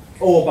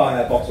 or by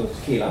a bottle of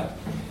tequila,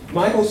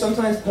 Michael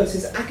sometimes puts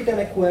his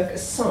academic work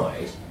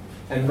aside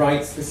and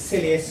writes the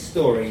silliest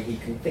story he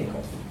can think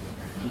of.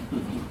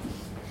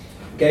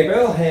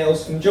 Gabriel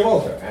hails from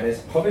Gibraltar and is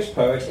a published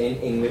poet in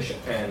English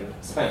and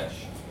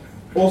Spanish.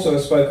 Also a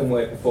spoken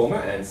word performer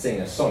and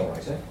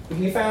singer-songwriter, he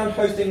can be found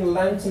hosting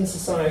Lantern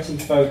Society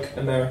Folk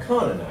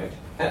Americana Night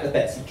at the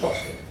Betsy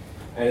Trotkin,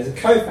 and is a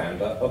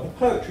co-founder of the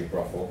Poetry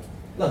Brothel,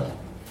 London.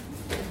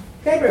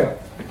 Gabriel.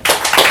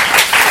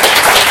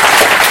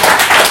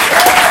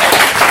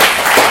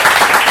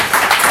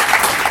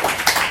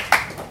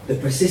 The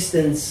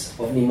Persistence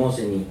of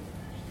Mnemosyne,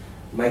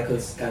 Michael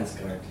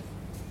Skarsgård.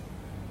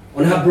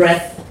 On her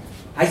breath,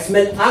 I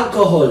smell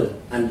alcohol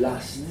and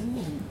lust,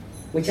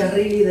 which are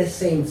really the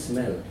same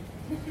smell.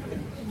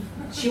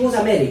 She was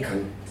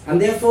American, and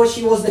therefore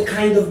she was the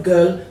kind of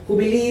girl who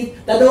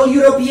believed that all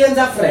Europeans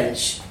are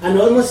French, and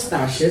all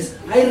moustaches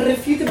are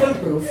irrefutable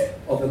proof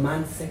of a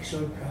man's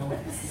sexual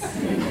prowess.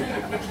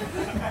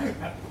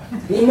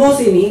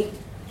 Mnemosyne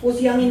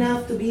was young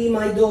enough to be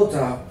my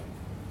daughter,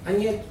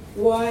 and yet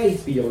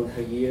wise beyond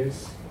her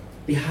years.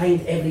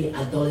 Behind every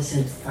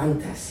adolescent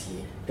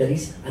fantasy, there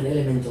is an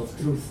element of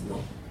truth, no?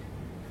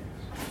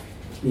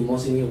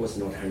 Mnemosyne was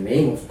not her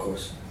name, of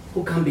course.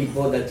 Who can be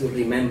bothered to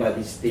remember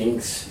these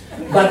things?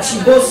 But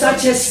she bore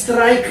such a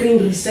striking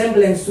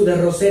resemblance to the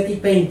Rossetti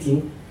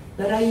painting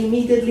that I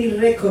immediately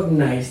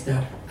recognized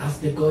her as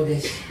the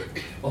goddess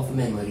of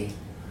memory.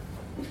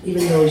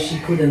 Even though she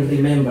couldn't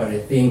remember a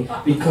thing,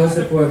 because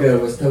the poor girl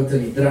was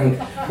totally drunk.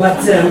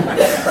 But,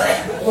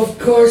 of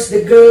course,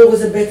 the girl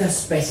was a better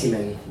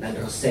specimen than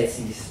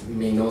Rossetti's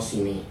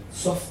Mnemosyne,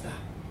 softer,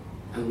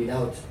 and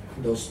without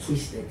those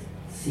twisted,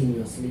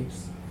 sinuous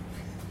lips.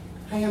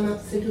 I am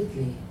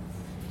absolutely,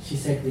 she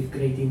said with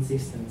great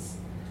insistence,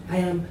 I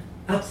am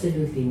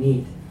absolutely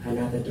need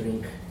another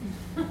drink.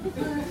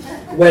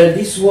 Well,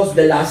 this was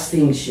the last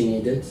thing she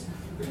needed,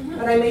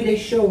 but I made a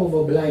show of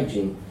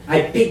obliging.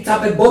 I picked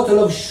up a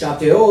bottle of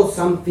Chateau or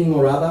something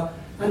or other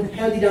and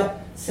held it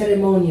up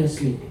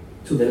ceremoniously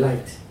to the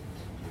light.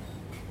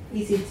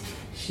 Is it,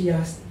 she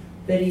asked,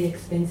 very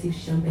expensive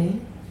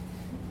champagne?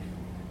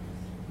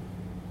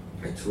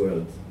 I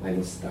twirled my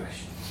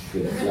moustache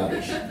with a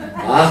flourish.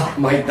 Ah,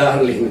 my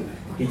darling,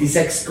 it is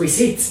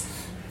exquisite.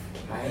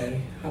 I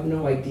have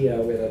no idea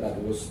whether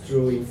that was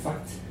true. In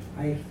fact,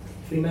 I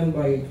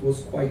remember it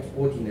was quite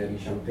ordinary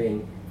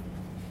champagne.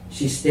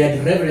 She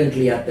stared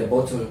reverently at the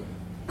bottle,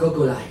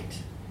 goggle-eyed,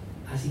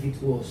 as if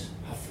it was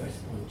her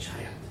firstborn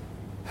child.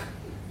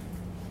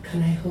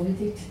 Can I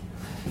hold it?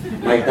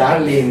 My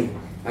darling,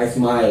 I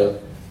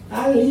smiled.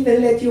 I'll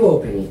even let you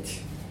open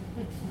it.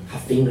 Her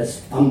fingers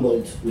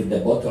fumbled with the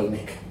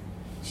bottleneck.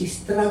 She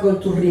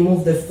struggled to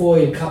remove the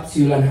foil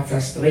capsule, and her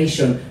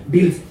frustration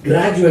built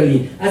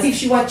gradually, as if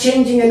she were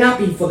changing a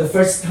nappy for the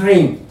first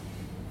time.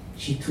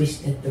 She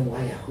twisted the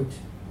wire hood,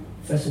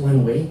 first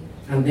one way,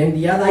 and then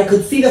the other. I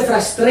could see the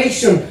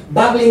frustration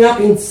bubbling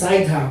up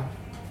inside her.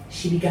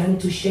 She began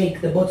to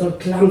shake the bottle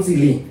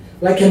clumsily,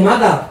 like a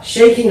mother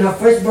shaking her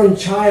firstborn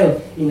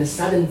child in a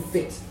sudden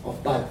fit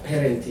of bad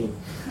parenting.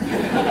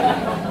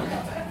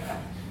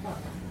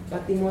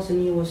 But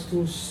Mnemosyne was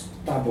too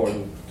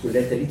stubborn to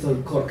let the little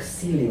cork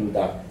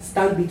cylinder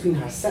stand between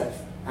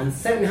herself and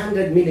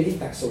 700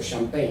 milliliters of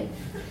champagne.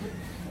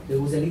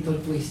 There was a little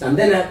twist, and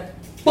then a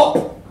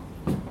pop!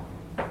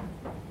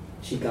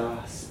 She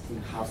gasped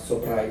in half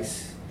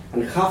surprise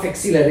and half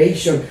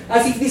exhilaration,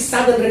 as if this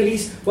sudden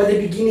release were the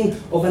beginning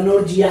of an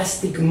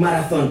orgiastic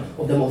marathon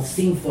of the most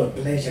sinful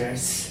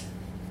pleasures.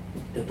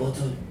 The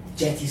bottle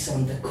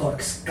jettisoned the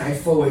cork sky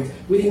forward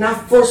with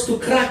enough force to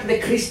crack the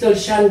crystal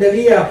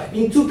chandelier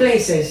in two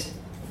places.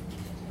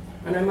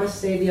 And I must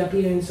say the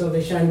appearance of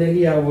the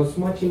chandelier was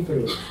much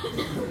improved.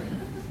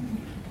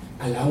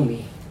 Allow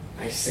me,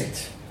 I said.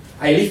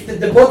 I lifted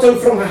the bottle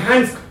from her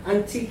hands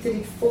and tilted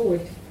it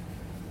forward,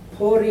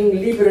 pouring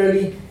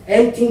liberally,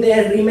 emptying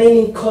the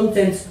remaining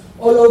contents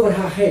all over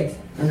her head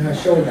and her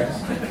shoulders.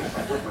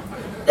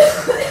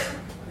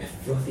 A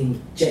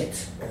frothing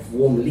jet of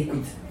warm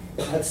liquid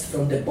pulsed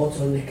from the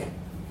bottleneck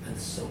and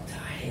soaked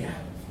her hair.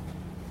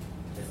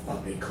 The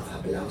fabric of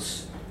her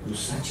blouse grew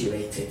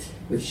saturated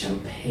with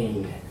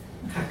champagne.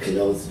 Her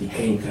clothes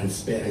became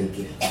transparent,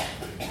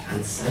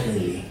 and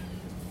suddenly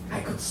I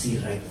could see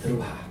right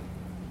through her.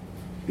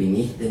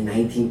 Beneath the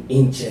 19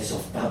 inches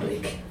of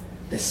fabric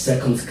that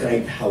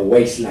circumscribed her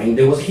waistline,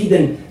 there was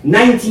hidden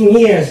 19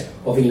 years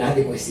of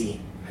inadequacy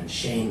and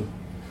shame.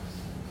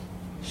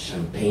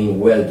 Champagne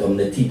welled on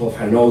the tip of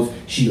her nose.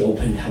 She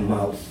opened her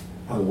mouth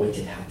and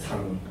wetted her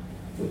tongue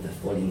with the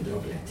falling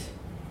droplet.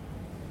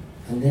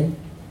 And then,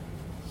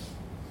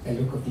 a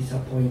look of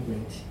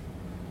disappointment.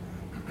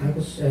 I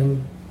was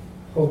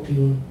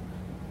hoping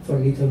for a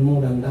little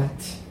more than that.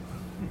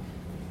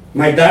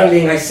 My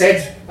darling, I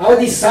said, our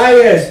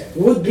desires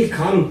would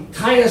become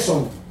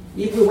tiresome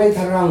if we went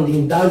around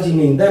indulging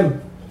in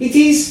them. It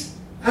is,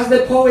 as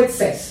the poet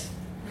says,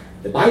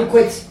 the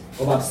banquet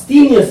of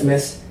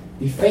abstemiousness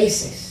The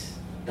faces,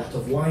 that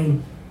of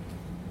wine.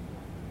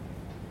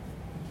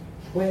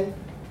 Well,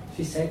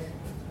 she said,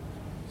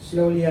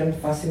 slowly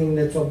unfastening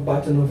the top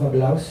button of her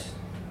blouse.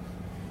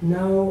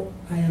 Now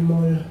I am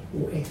all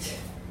wet.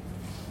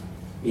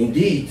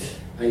 Indeed,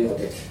 I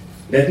nodded.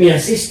 Let me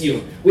assist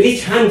you. With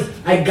each hand,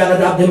 I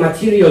gathered up the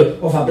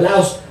material of a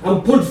blouse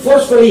and pulled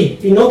forcefully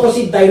in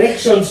opposite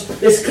directions.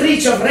 The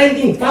screech of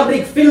rending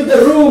fabric filled the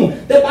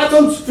room. The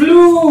buttons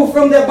flew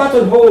from their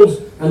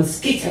buttonholes and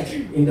skittered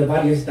in the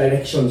various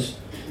directions,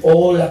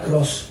 all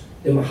across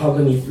the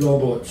mahogany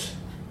floorboards.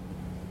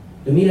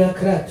 The mirror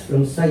cracked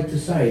from side to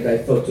side, I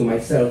thought to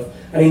myself,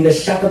 and in the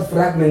shattered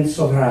fragments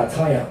of her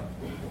attire,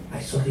 I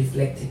saw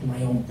reflected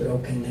my own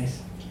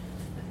brokenness.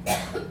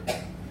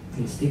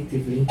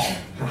 Instinctively,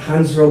 her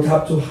hands rose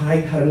up to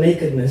hide her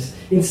nakedness.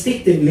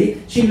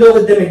 Instinctively, she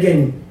lowered them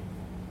again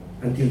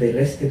until they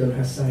rested on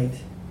her side.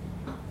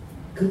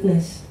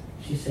 Goodness,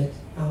 she said,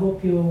 I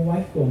hope your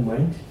wife won't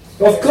mind.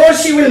 Of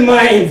course she will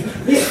mind!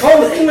 This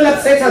whole thing will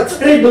upset her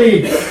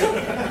terribly!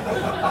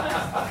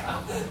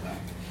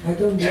 I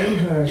don't blame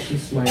her, she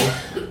smiled.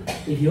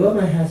 If you were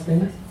my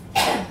husband,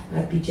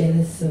 I'd be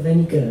jealous of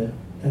any girl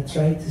that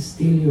tried to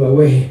steal you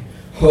away.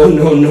 Oh,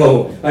 no,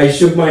 no. I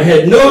shook my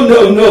head. No,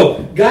 no,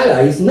 no.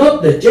 Gala is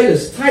not the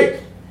jealous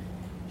type.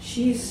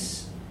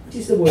 She's, what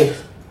is the word?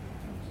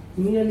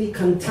 Merely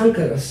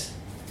cantankerous.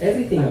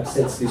 Everything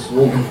upsets this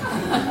woman.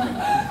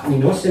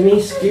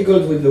 Mnemosyne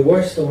giggled with the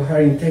worst of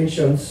her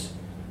intentions.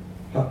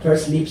 Her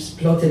pursed lips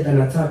plotted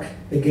an attack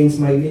against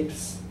my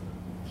lips.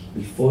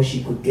 Before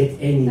she could get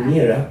any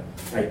nearer,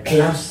 I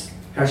clasped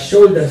her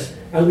shoulders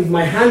and with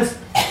my hands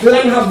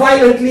flung her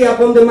violently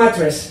upon the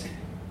mattress.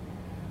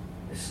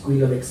 A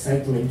squeal of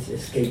excitement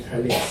escaped her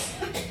lips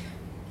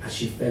as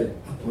she fell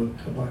upon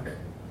her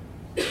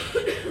back.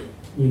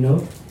 You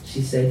know,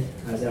 she said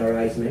as our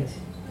eyes met,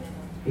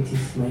 it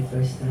is my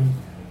first time.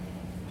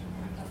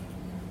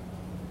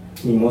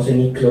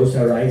 Mnemosyne closed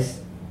her eyes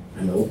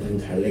and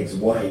opened her legs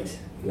wide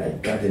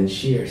like garden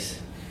shears.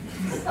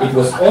 It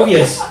was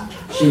obvious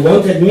she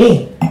wanted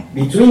me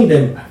between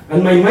them,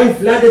 and my mind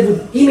flooded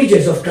with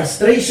images of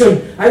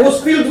castration. I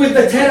was filled with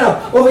the terror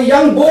of a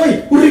young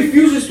boy who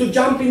refuses to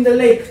jump in the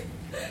lake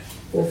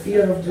for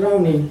fear of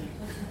drowning.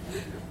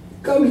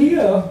 Come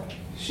here,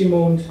 she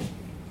moaned.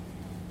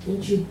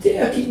 Don't you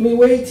dare keep me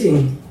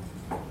waiting.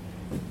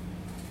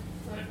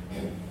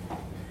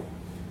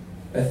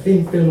 A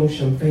thin film of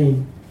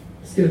champagne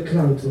still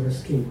clung to her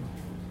skin.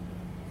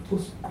 It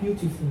was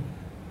beautiful.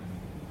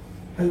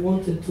 I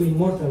wanted to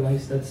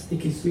immortalize that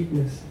sticky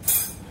sweetness.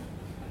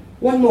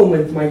 One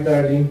moment, my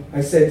darling,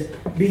 I said,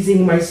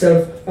 busying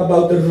myself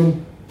about the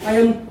room. I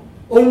am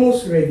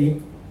almost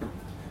ready.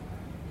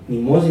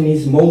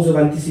 Mnemosyne's moans of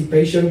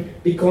anticipation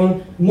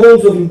became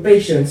moans of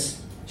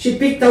impatience. She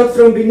picked out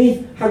from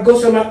beneath her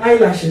gossamer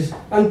eyelashes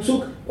and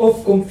took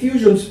off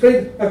confusion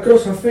spread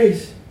across her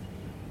face.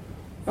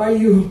 Are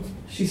you,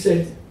 she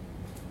said,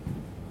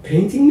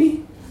 painting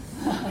me?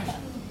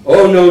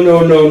 Oh,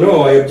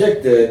 no, I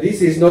objected.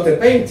 This is not a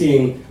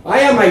painting. I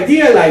am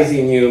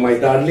idealizing you, my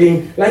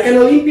darling, like an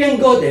Olympian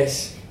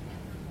goddess.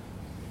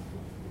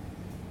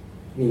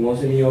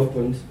 Mnemosyne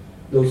opened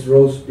those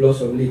rose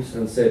blossom lips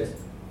and said,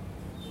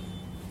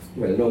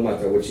 well, no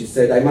matter what she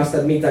said, I must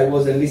admit I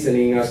wasn't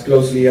listening as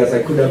closely as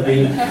I could have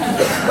been.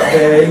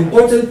 The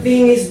important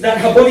thing is that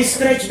her body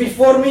stretched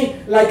before me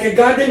like a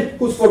garden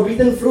whose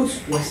forbidden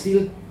fruits were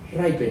still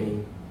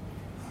ripening.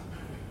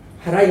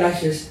 Her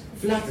eyelashes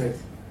fluttered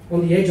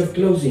on the edge of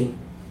closing,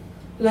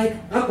 like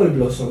apple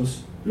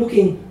blossoms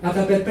looking at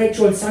a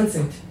perpetual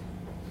sunset.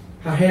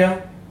 Her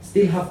hair,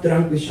 still half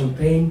drunk with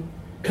champagne,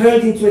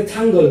 curled into a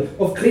tangle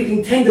of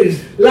creeping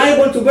tendrils,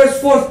 liable to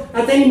burst forth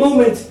at any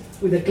moment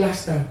with a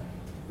cluster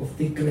of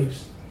thick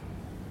grapes.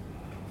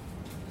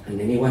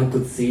 And anyone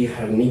could see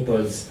her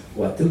nipples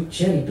were two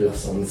cherry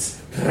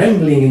blossoms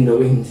trembling in the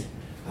wind,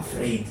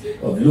 afraid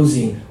of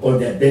losing all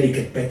their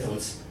delicate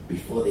petals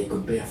before they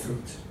could bear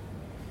fruit.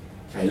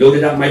 I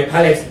loaded up my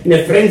palette in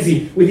a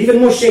frenzy with even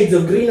more shades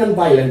of green and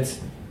violet.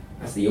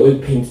 As the oil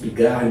paint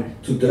began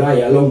to dry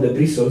along the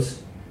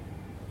bristles,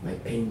 my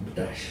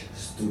paintbrush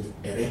stood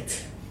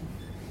erect,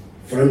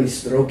 firmly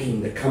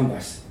stroking the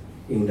canvas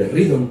in the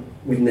rhythm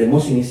with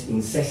Mnemosyne's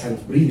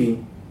incessant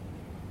breathing.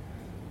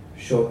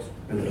 Short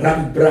and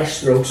rapid brush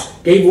strokes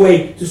gave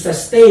way to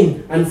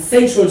sustained and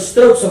sensual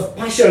strokes of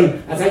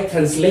passion as I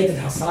translated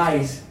her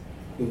sighs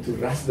into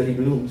raspberry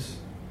blooms.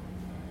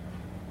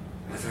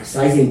 As her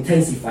sighs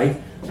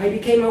intensified, I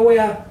became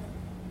aware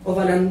of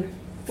an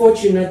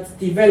unfortunate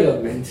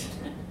development.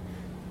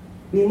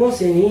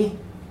 Mnemosyne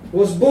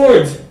was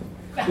bored.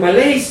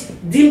 Malaise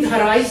dimmed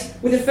her eyes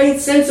with a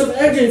faint sense of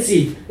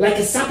urgency, like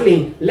a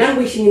sapling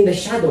languishing in the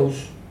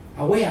shadows,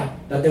 aware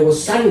that there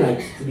was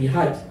sunlight to be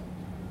had.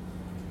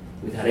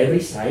 With her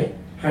every sigh,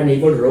 her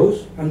navel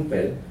rose and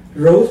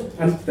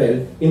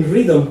fell in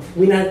rhythm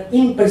with an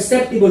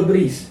imperceptible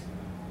breeze.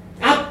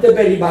 Up the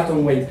belly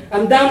button went,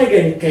 and down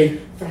again it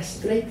came,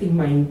 frustrating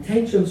my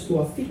intentions to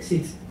affix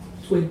it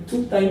to a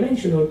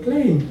two-dimensional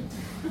plane.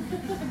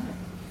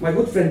 my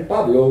good friend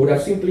Pablo would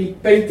have simply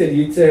painted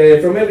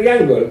it from every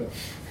angle,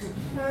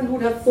 and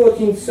would have thought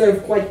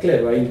himself quite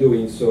clever in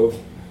doing so.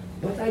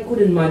 But I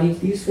couldn't manage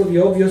this for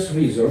the obvious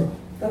reason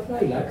that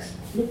lilacs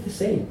look the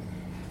same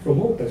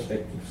from all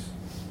perspectives.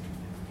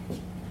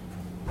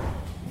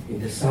 In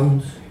the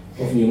sound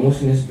of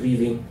Mnemosyne's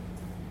breathing,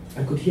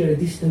 I could hear a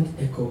distant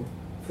echo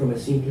from a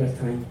simpler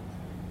time.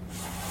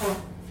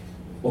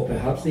 Or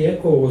perhaps the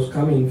echo was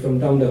coming from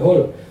down the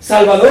hall.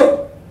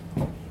 Salvador!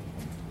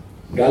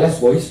 Gala's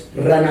voice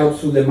ran out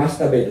through the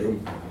master bedroom.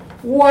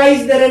 Why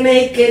is there a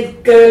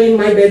naked girl in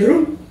my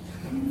bedroom?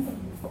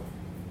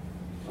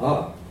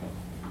 Ah,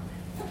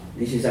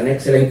 this is an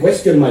excellent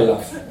question, my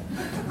love.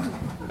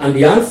 And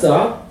the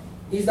answer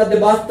is that the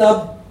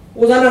bathtub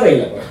was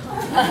unavailable.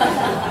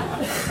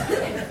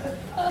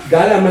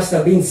 Gala must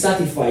have been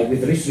satisfied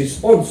with this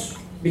response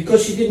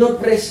because she did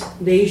not press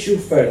the issue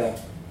further.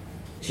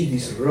 She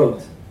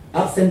disrobed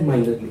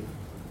absent-mindedly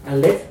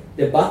and let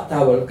the bath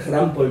towel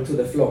crumple to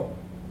the floor.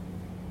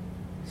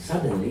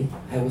 Suddenly,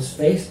 I was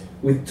faced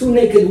with 2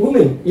 naked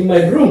women in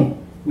my room,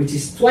 which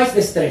is twice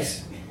the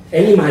stress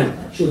any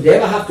man should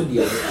ever have to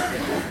deal with.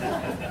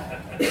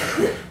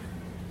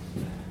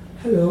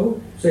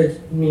 Hello, said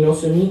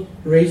Mnemosyne,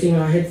 raising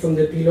her head from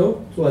the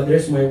pillow to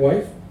address my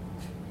wife.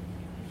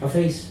 Her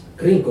face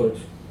crinkled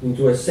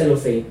into a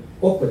cellophane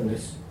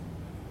awkwardness.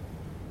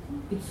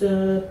 It's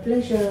a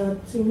pleasure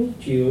to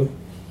meet you.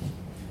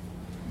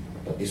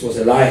 But this was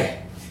a lie.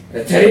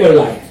 A terrible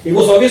lie. It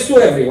was obvious to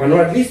everyone,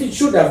 or at least it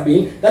should have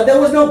been, that there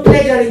was no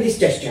pleasure in this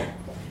gesture.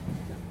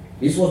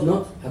 This was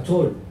not at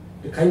all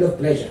the kind of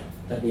pleasure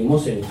that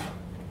Mnemosyne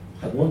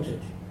had wanted.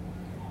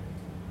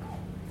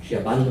 She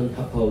abandoned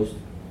her pose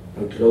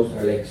and closed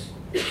her legs,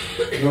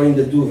 drawing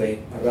the duvet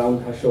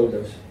around her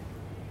shoulders.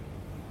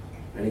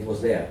 And it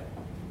was there,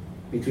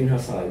 between her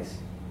thighs,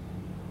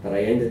 that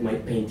I ended my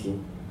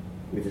painting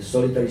with a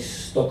solitary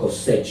stalk of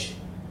sedge,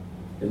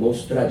 the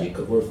most tragic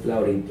of all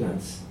flowering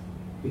plants,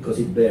 because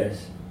it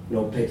bears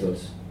no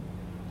petals.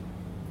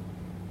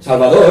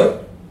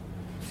 Salvador,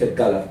 said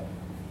Gala,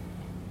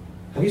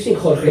 have you seen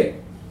Jorge?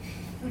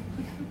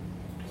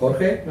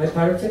 Jorge, I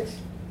parroted,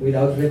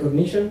 without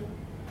recognition.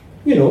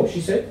 You know, she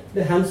said,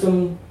 the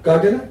handsome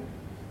gardener.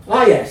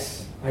 Ah,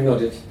 yes, I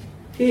nodded.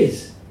 He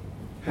is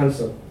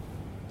handsome.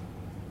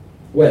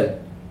 Well,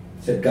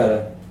 said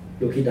Gala,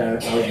 looking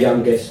at our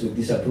young guest with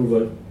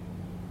disapproval,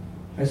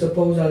 I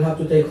suppose I'll have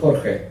to take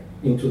Jorge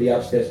into the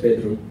upstairs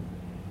bedroom.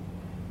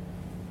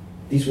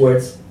 These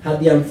words had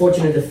the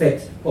unfortunate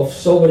effect of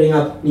sobering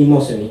up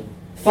Mnemosyne,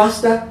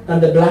 faster than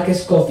the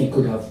blackest coffee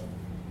could have.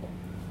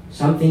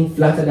 Something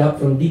fluttered up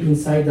from deep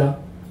inside her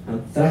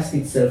and thrust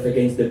itself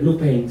against the blue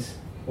panes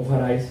of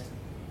her eyes.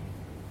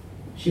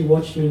 She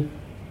watched me,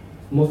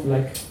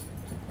 moth-like,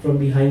 from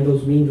behind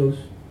those windows.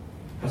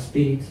 Her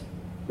spirit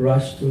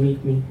rushed to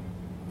meet me,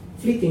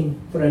 fleeting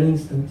for an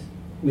instant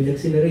with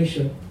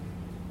exhilaration.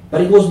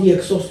 But it was the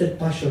exhausted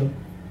passion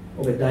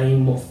of a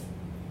dying moth,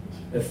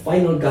 a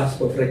final gasp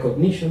of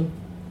recognition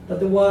that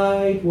the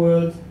wide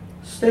world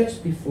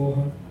stretched before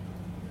her,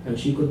 and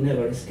she could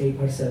never escape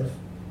herself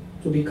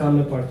to become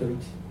a part of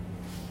it.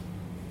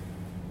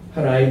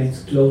 Her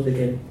eyelids closed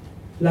again,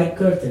 like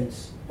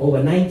curtains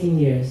over 19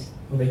 years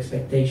of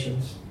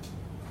expectations.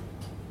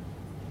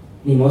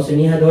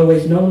 Mnemosyne had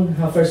always known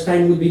her first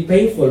time would be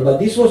painful, but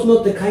this was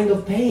not the kind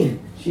of pain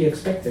she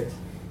expected.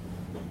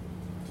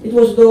 It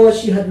was though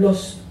she had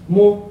lost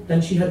more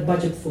than she had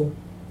budgeted for,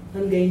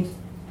 and gained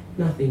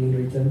nothing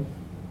in return.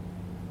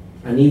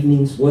 An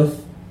evening's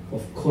worth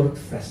of court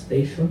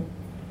frustration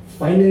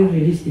finally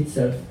released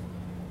itself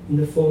in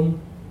the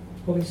form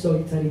of a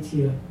solitary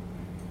tear.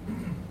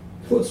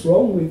 What's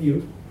wrong with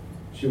you?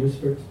 She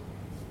whispered,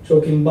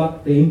 choking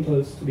back the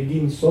impulse to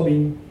begin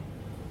sobbing.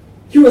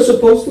 You were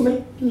supposed to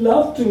make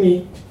love to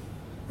me,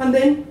 and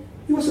then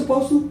you were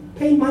supposed to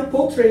paint my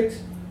portrait.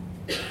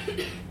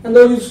 And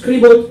all you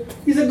scribbled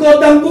is a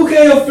goddamn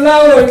bouquet of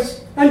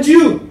flowers. And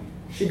you,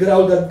 she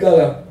growled at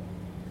Gala,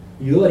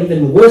 you are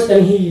even worse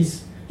than he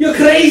is. You're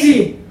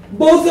crazy,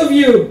 both of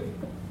you.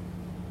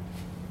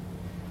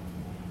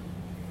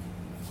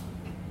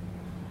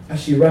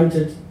 As she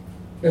ranted,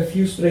 a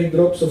few stray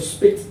drops of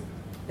spit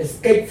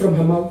escaped from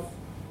her mouth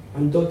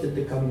and dotted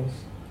the canvas,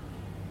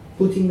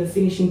 putting the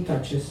finishing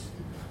touches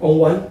on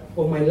one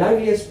of my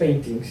liveliest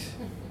paintings.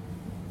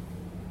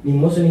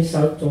 Mnemosyne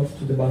sulked off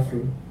to the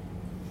bathroom.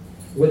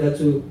 Whether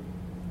to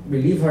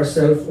relieve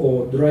herself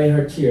or dry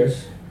her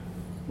tears,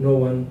 no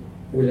one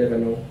will ever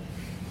know.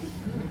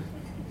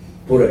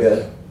 Poor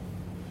girl,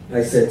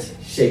 I said,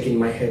 shaking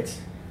my head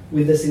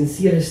with the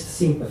sincerest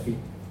sympathy.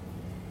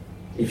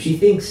 If she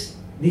thinks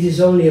this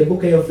is only a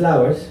bouquet of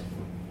flowers,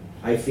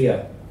 I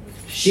fear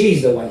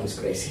she's the one who's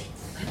crazy.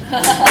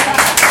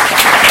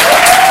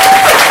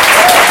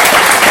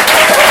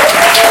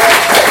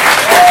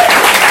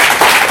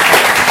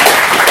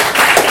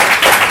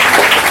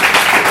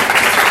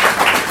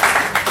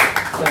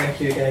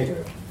 Thank you,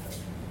 Gabriel.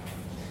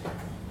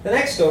 The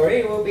next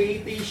story will be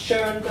the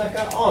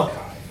Schoenberger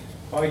Archive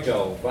by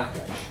Joel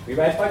Blackish. We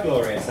read by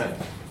Gloria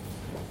Sanders.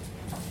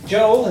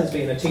 Joel has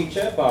been a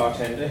teacher,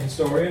 bartender,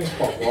 historian,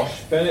 potwash,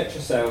 furniture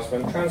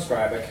salesman,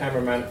 transcriber,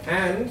 cameraman,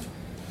 and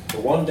for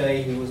one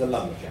day he was a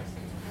lumberjack.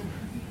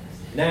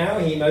 Now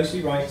he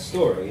mostly writes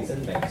stories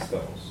and makes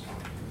skulls.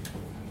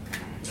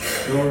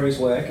 Laura's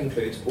work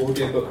includes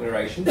audiobook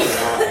narration for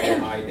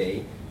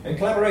RAIB and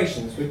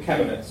collaborations with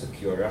Cabinets of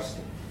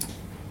Curiosity.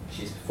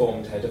 She's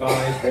performed her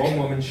devised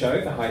one-woman show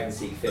for Hide and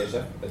Seek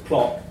Theatre, The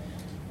Clock,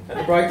 at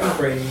the Brighton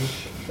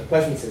Fringe, the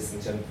Pleasance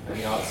Islington, and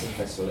the Arts and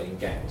Festival in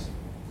Ghent.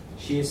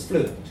 She is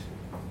fluent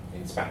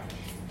in Spanish.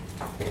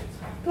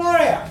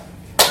 Gloria!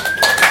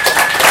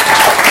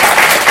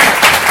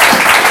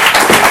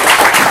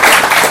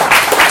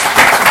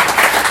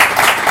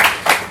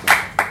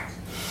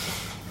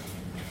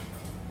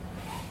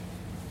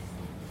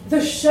 The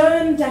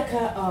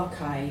Schoendecker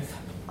Archive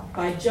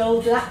by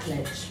Joel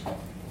Blackledge.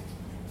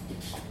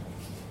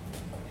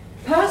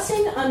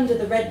 Passing under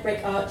the red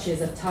brick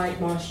arches of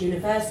Tidemarsh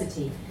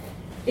University,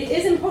 it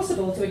is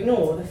impossible to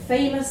ignore the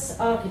famous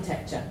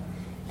architecture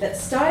that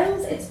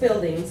styles its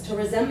buildings to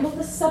resemble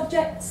the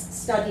subjects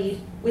studied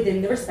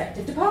within the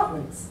respective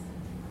departments.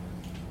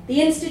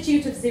 The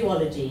Institute of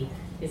Zoology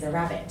is a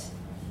rabbit.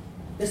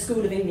 The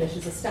School of English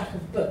is a stack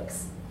of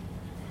books.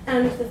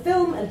 And the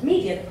Film and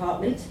Media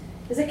Department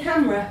is a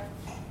camera.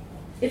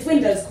 Its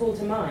windows call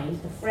to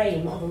mind the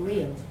frame of a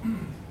reel.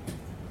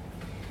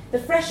 The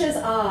fresher's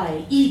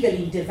eye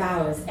eagerly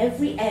devours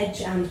every edge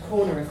and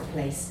corner of the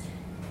place.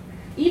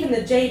 Even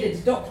the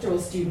jaded doctoral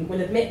student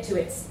will admit to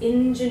its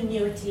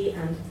ingenuity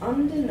and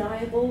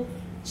undeniable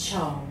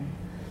charm.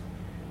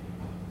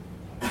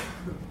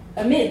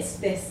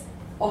 Amidst this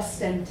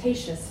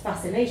ostentatious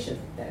fascination,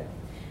 though,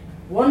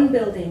 one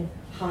building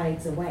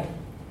hides away.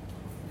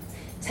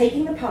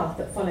 Taking the path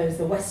that follows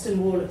the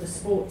western wall of the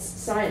Sports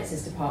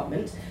Sciences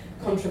Department,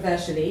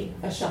 controversially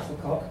a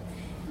shuttlecock,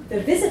 the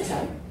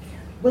visitor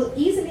will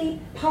easily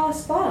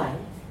pass by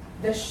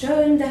the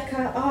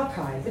Schoendecker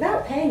Archive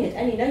without paying it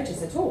any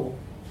notice at all.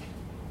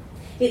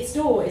 Its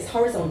door is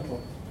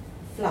horizontal,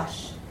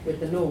 flush with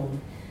the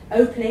lawn,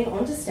 opening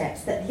onto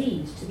steps that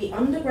lead to the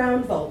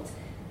underground vault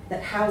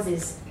that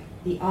houses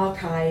the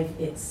archive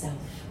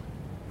itself.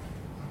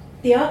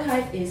 The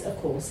archive is, of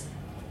course,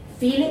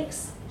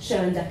 Felix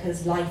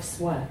Schoendecker's life's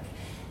work,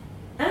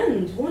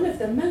 and one of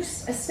the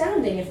most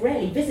astounding, if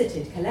rarely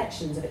visited,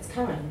 collections of its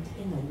kind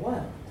in the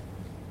world.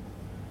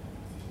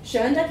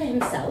 Schoendecker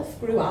himself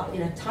grew up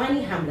in a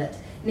tiny hamlet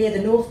near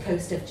the north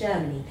coast of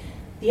Germany,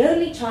 the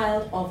only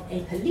child of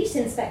a police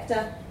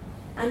inspector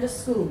and a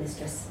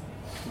schoolmistress.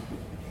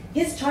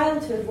 His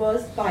childhood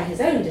was, by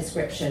his own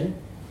description,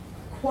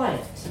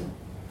 quiet.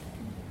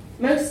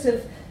 Most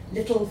of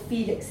little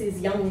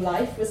Felix's young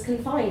life was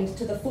confined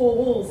to the four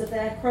walls of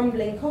their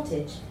crumbling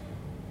cottage,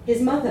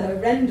 his mother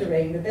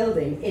rendering the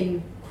building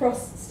in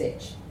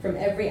cross-stitch from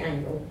every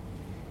angle,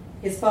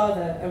 his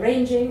father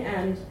arranging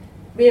and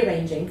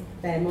rearranging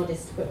their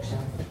modest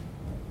bookshelf.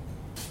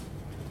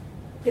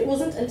 It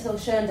wasn't until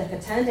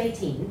Schoendecker turned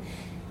 18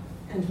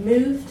 and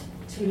moved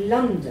to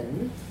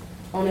London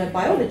on a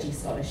biology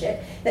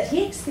scholarship that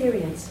he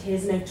experienced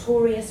his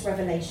notorious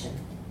revelation.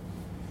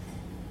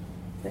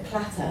 The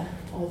clatter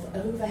of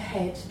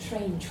overhead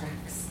train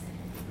tracks,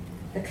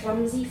 the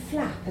clumsy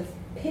flap of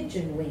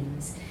pigeon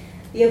wings,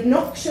 the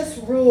obnoxious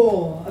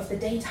roar of the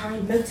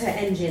daytime motor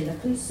engine, the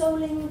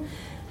consoling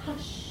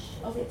hush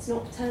of its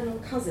nocturnal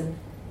cousin,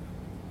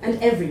 and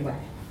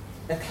everywhere,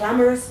 the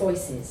clamorous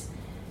voices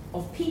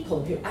of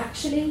people who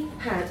actually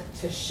had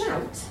to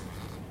shout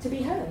to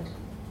be heard.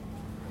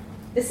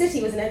 The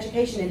city was an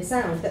education in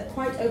sound that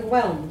quite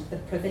overwhelmed the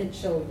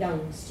provincial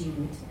young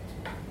student.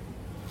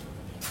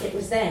 It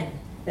was then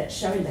that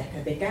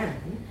Schoendecker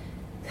began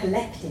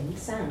collecting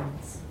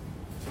sounds.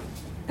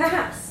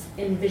 Perhaps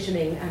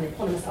envisioning an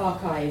eponymous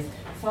archive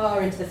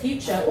far into the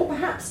future, or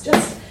perhaps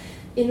just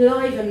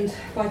enlivened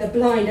by the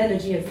blind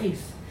energy of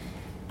youth.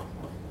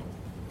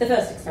 The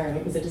first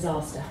experiment was a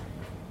disaster.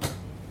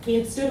 He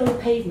had stood on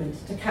the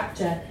pavement to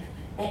capture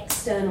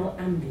external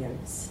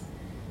ambience,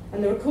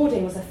 and the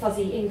recording was a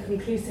fuzzy,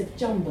 inconclusive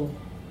jumble.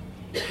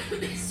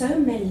 So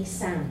many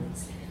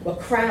sounds were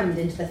crammed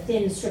into the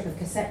thin strip of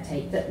cassette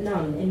tape that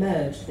none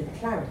emerged with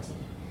clarity.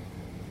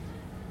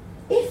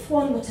 If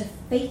one were to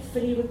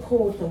faithfully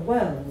record the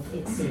world,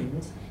 it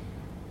seemed,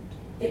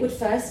 it would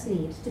first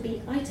need to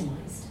be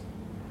itemised.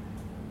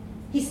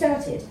 He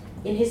started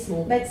in his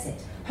small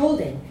bedsit,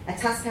 holding a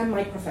Tascam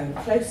microphone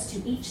close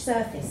to each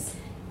surface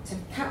to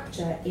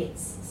capture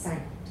its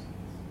sound.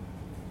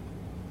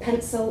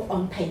 Pencil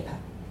on paper,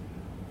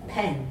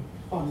 pen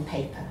on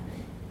paper,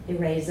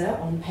 eraser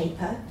on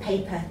paper,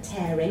 paper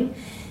tearing,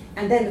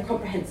 and then the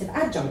comprehensive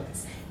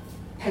adjuncts: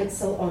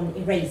 pencil on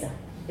eraser,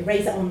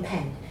 eraser on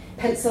pen,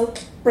 pencil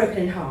broken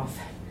in half.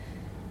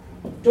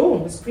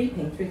 Dawn was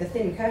creeping through the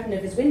thin curtain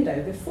of his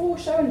window before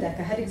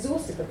Schoendecker had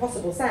exhausted the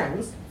possible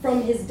sounds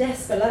from his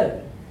desk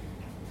alone.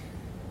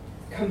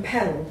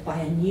 Compelled by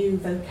a new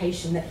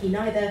vocation that he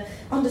neither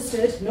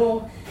understood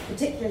nor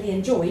particularly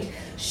enjoyed,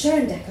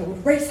 Schoendecker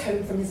would race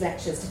home from his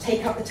lectures to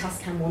take up the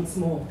Tascam once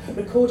more,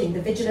 recording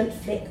the vigilant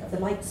flick of the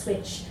light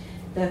switch,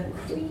 The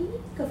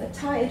creak of a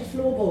tired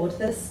floorboard,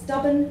 the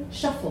stubborn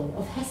shuffle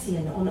of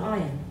Hessian on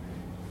iron.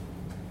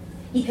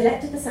 He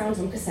collected the sounds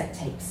on cassette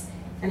tapes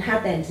and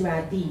had then to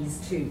add these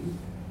to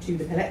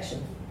the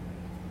collection.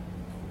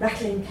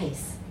 Rattling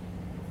case,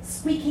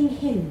 squeaking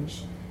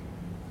hinge,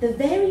 the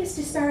various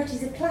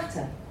disparities of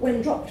clatter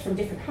when dropped from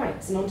different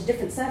heights and onto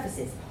different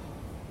surfaces.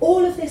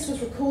 All of this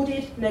was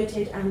recorded,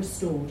 noted, and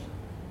stored.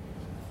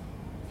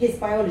 His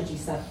biology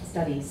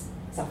studies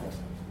suffered.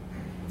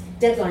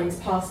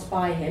 Deadlines passed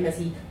by him as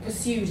he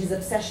pursued his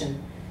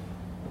obsession.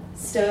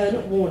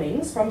 Stern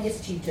warnings from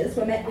his tutors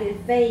were met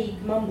with vague,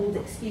 mumbled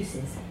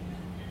excuses.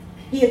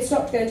 He had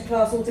stopped going to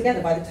class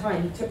altogether by the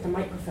time he took the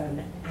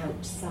microphone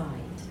outside.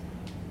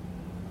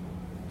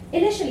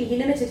 Initially, he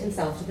limited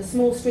himself to the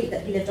small street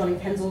that he lived on in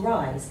Kensal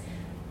Rise.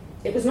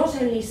 It was not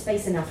only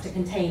space enough to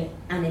contain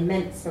an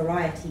immense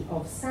variety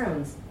of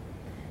sounds,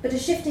 but a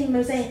shifting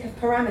mosaic of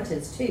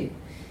parameters too.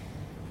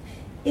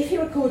 If he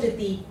recorded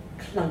the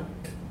clunk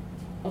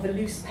of a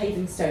loose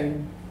paving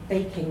stone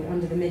baking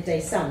under the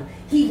midday sun,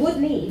 he would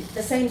need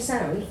the same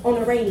sound on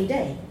a rainy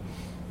day.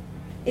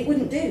 It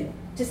wouldn't do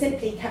to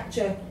simply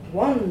capture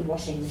one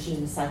washing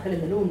machine cycle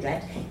in the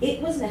laundrette. It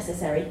was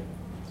necessary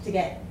to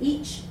get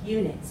each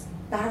unit's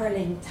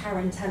barreling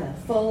tarantella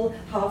full,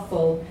 half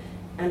full,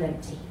 and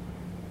empty.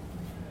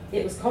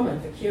 It was common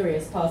for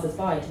curious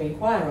passers-by to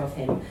inquire of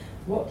him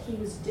what he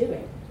was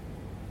doing.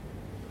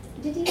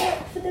 Did he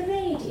work for the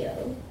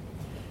radio?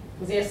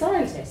 Was he a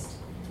scientist?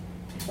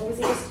 Or was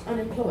he just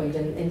unemployed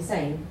and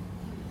insane?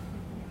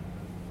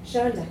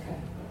 Schoendecker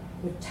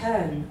would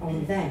turn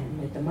on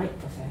them with the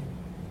microphone,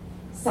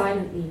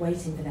 silently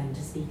waiting for them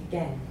to speak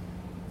again,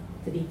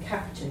 to be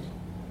captured,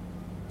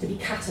 to be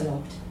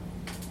catalogued.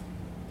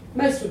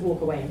 Most would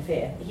walk away in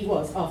fear. He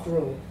was, after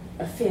all,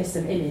 a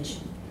fearsome image,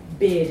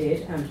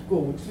 bearded and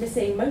gaunt,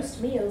 missing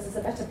most meals as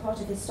a better part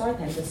of his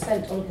stipend was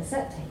spent on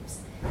cassette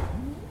tapes.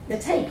 The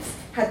tapes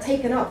had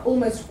taken up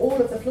almost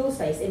all of the floor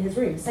space in his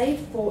room, save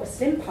for a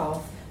slim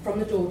path from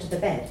the door to the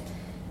bed.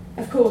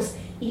 Of course,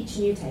 each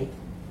new tape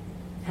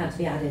had to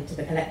be added to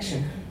the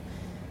collection.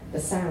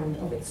 The sound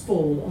of its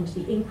fall onto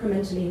the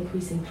incrementally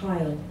increasing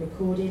pile,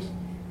 recorded,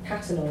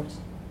 catalogued,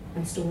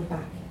 and stored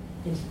back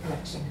into the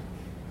collection.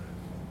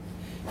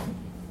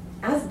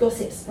 As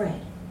gossip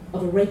spread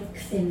of a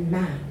rake-thin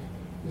man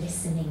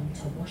listening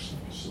to washing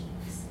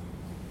machines,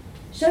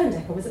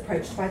 Schoendecker was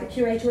approached by the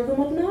curator of a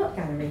modern art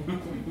gallery,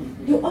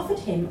 who offered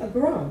him a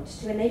grant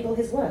to enable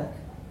his work.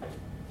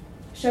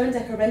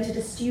 Schoendecker rented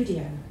a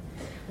studio,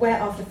 where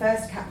after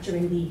first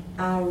capturing the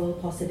aural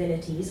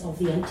possibilities of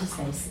the empty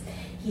space,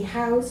 he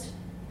housed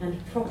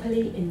and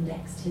properly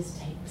indexed his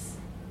tapes.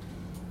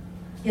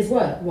 His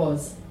work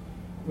was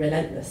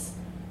relentless,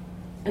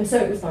 and so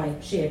it was by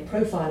sheer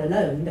profile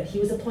alone that he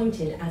was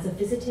appointed as a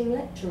visiting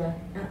lecturer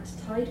at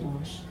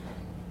Tidemarsh.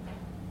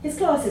 His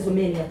classes were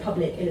merely a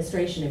public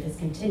illustration of his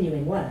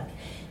continuing work.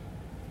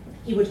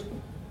 He would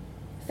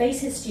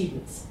face his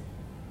students,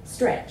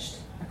 stretched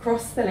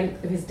across the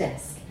length of his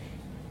desk,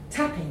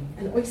 tapping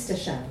an oyster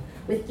shell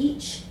with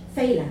each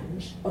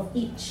phalange of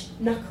each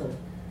knuckle,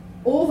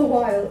 all the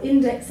while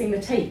indexing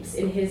the tapes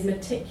in his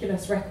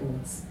meticulous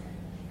records.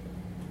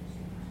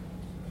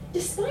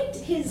 Despite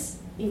his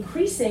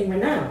increasing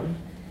renown,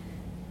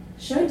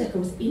 Schoendecker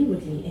was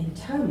inwardly in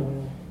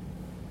turmoil.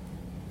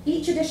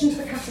 Each addition to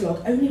the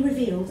catalogue only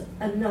revealed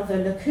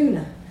another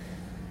lacuna.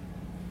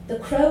 The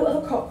crow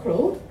of a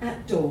cockerel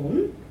at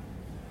dawn,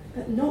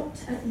 but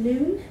not at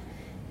noon.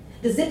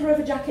 The zipper of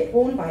a jacket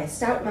worn by a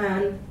stout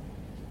man,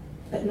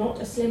 but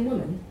not a slim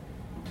woman.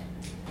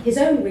 His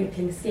own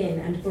wrinkling skin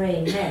and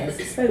greying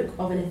hairs spoke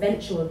of an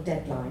eventual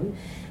deadline,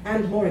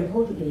 and more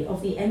importantly,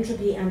 of the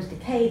entropy and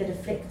decay that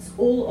afflicts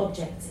all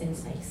objects in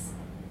space.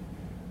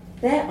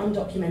 Their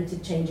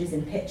undocumented changes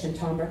in pitch and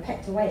timbre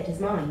pecked away at his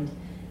mind,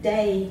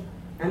 day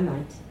and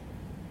night.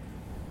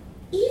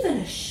 Even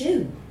a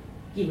shoe,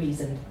 he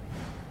reasoned,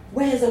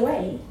 wears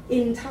away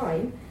in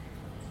time,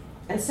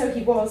 and so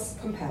he was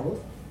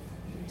compelled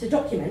to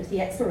document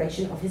the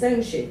exploration of his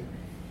own shoe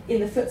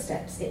in the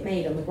footsteps it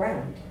made on the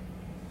ground.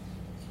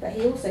 But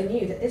he also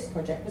knew that this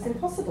project was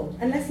impossible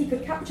unless he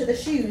could capture the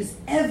shoe's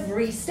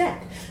every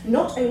step,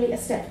 not only a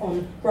step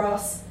on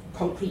grass,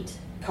 concrete,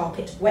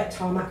 carpet, wet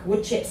tarmac,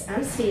 wood chips,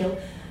 and steel,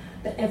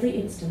 but every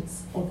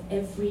instance of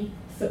every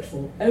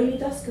footfall. Only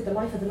thus could the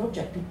life of an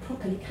object be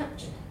properly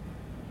captured.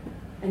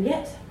 And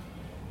yet,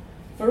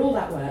 for all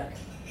that work,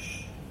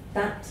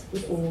 that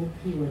was all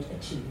he would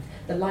achieve,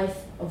 the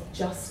life of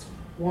just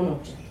one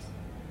object.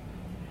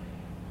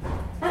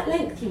 At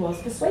length he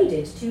was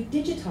persuaded to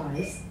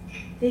digitise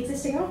the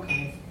existing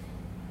archive.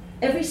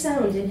 Every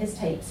sound in his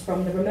tapes,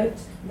 from the remote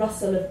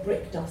rustle of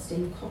brick dust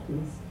in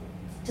cottons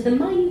to the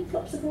minute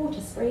flops of water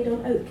sprayed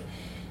on oak,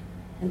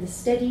 and the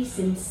steady,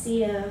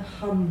 sincere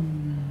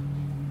hum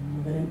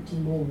of an empty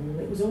wall.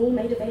 It was all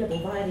made available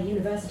via the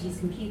university's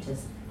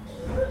computers.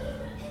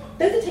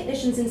 Though the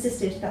technicians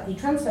insisted that the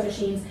transfer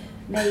machines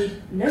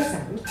made no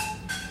sound,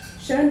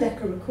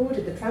 Schoendecker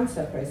recorded the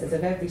transfer process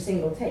of every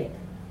single tape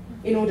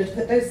in order to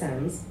put those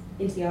sounds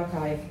into the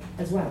archive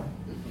as well.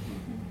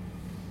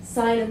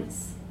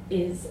 Silence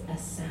is a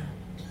sound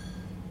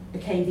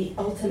became the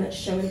ultimate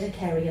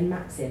Schoendeckerian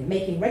maxim,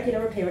 making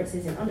regular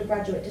appearances in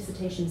undergraduate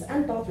dissertations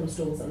and bathroom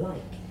stalls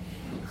alike.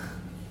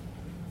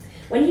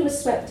 When he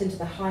was swept into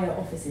the higher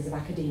offices of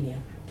academia,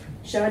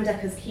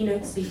 Schoendecker's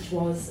keynote speech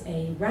was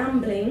a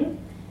rambling,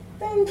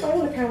 though by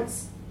all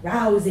accounts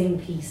rousing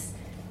piece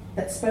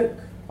that spoke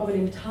of an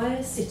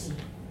entire city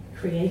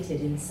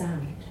created in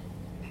sound.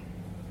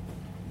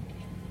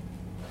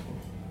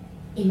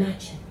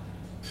 Imagine,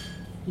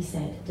 he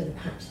said to the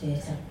Patch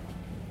Theatre,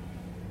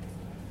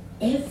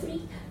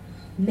 every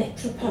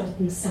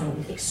metropolitan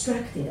sound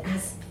extracted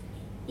as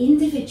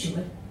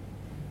individual,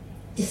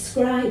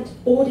 described,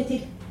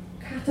 audited,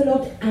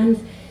 catalogued,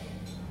 and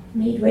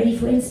made ready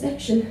for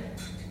inspection.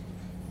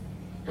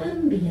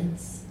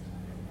 Ambience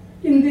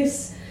in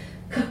this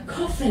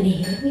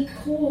cacophony that we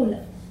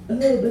call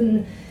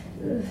urban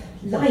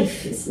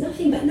life is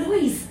nothing but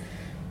noise.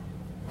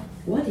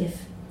 What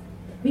if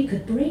we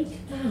could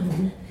break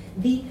down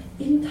the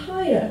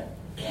entire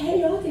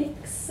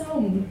chaotic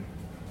sum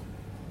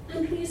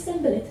and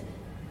reassemble it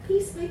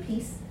piece by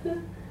piece,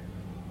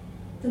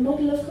 the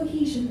model of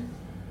cohesion?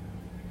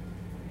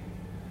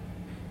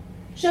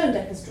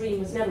 Schoendecker's dream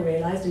was never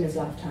realised in his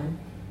lifetime.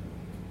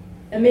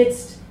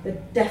 Amidst the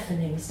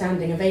deafening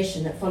standing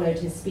ovation that followed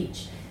his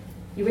speech,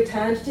 he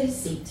returned to his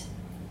seat,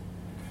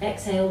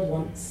 exhaled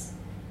once,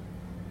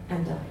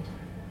 and died.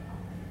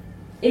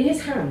 In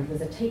his hand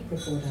was a tape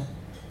recorder,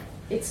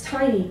 its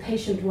tiny,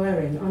 patient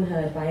whirring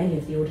unheard by any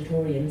of the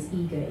auditorium's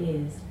eager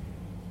ears.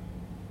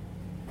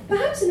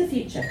 Perhaps in the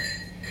future,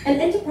 an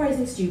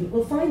enterprising student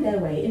will find their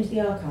way into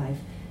the archive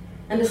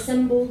and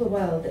assemble the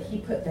world that he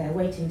put there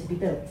waiting to be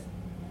built.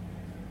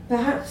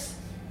 Perhaps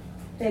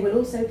they will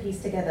also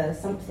piece together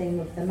something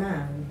of the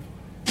man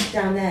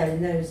down there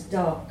in those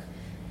dark,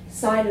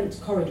 silent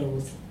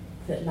corridors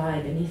that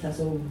lie beneath us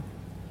all.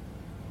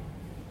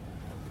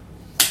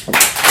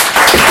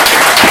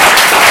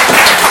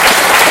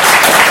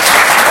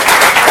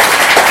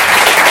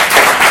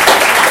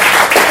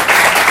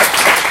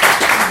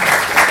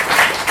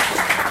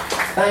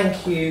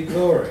 Thank you,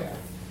 Gloria.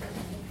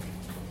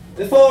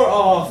 Before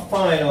our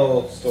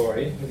final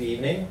story of the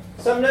evening,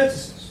 some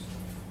notices.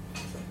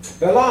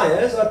 The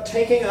Liars are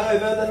taking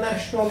over the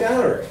National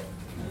Gallery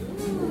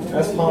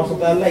as part of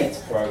their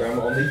late programme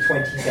on the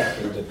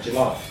 22nd of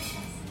July.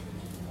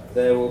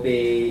 There will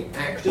be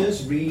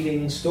actors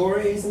reading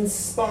stories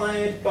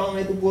inspired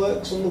by the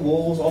works on the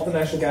walls of the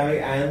National Gallery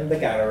and the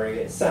gallery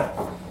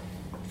itself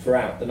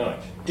throughout the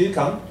night. Do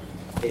come,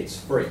 it's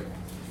free.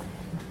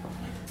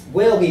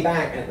 We'll be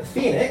back at the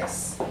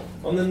Phoenix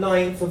on the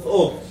 9th of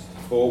August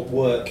for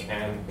Work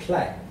and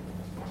Play.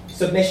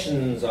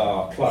 Submissions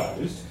are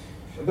closed,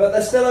 but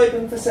they're still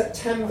open for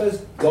September's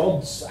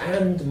Gods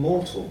and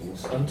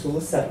Mortals until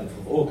the 7th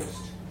of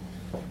August.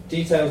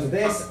 Details of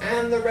this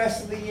and the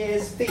rest of the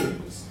year's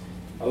themes,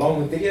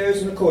 along with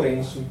videos and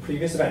recordings from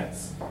previous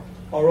events,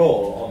 are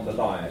all on the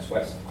Liars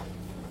website.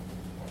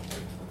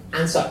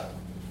 And so,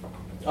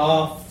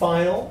 our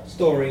final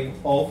story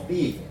of the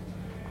evening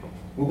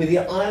will be The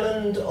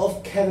Island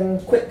of Kevin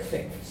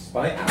Quickfingers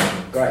by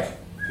Alan Graham,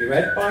 to be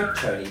read by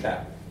Tony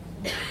Bell.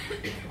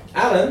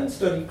 Alan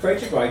studied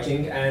creative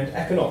writing and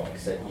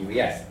economics at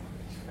UES,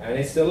 and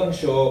is still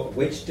unsure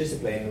which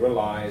discipline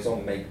relies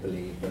on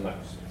make-believe the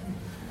most.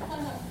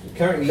 He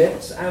currently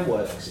lives and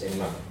works in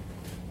London.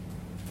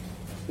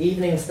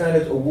 Evening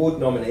Standard Award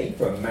nominee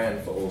for A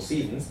Man for All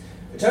Seasons,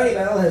 Tony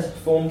Bell has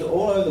performed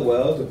all over the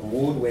world with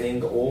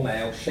award-winning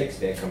all-male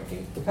Shakespeare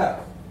company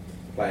Propel,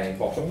 playing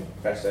Bottom,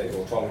 Feste,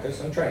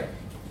 Autolycus and Train.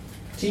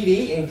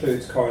 TV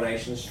includes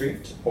Coronation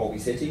Street, Orby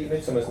City,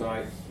 Midsummer's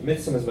Night,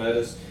 Midsummer's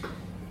Murders,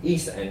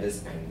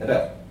 EastEnders and The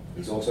Bill.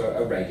 He's also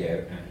a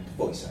radio and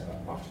voiceover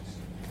artist.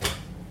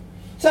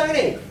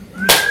 Tony!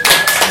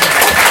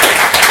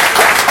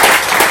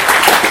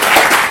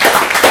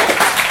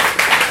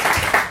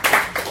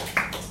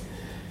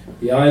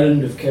 The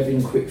Island of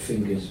Kevin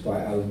Quickfingers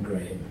by Alan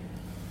Graham.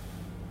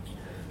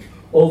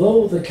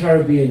 Although the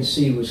Caribbean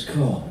Sea was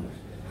calm,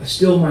 I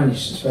still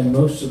managed to spend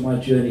most of my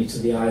journey to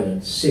the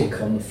island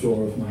sick on the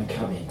floor of my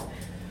cabin,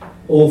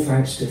 all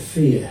thanks to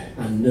fear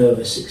and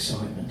nervous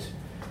excitement.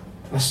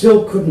 I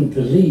still couldn't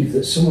believe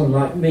that someone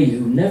like me,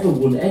 who never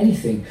won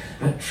anything,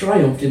 had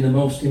triumphed in the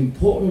most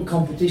important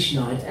competition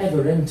I'd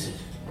ever entered.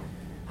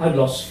 I'd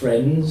lost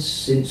friends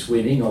since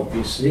winning,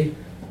 obviously.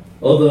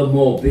 Other,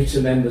 more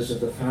bitter members of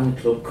the fan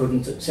club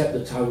couldn't accept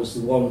that I was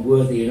the one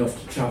worthy enough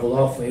to travel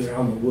halfway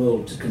around the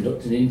world to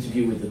conduct an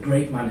interview with the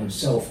great man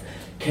himself,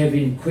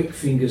 Kevin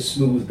Quickfingers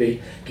Smoothby,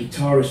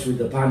 guitarist with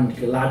the band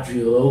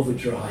Galadriel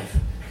Overdrive.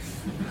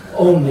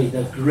 Only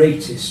the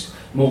greatest,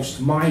 most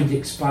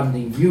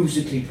mind-expanding,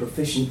 musically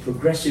proficient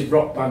progressive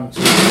rock band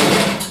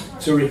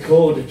to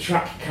record a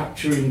track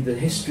capturing the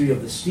history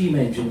of the steam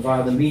engine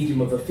via the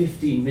medium of a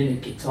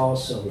 15-minute guitar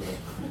solo.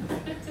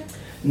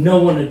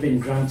 No one had been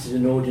granted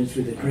an audience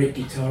with a great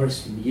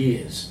guitarist in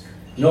years,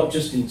 not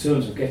just in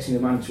terms of getting a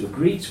man to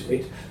agree to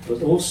it,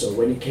 but also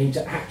when it came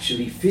to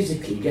actually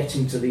physically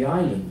getting to the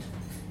island.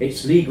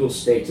 Its legal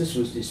status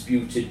was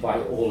disputed by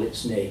all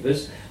its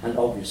neighbours, and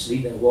obviously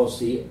there was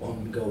the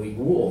ongoing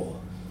war.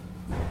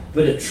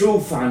 But a true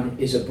fan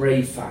is a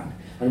brave fan,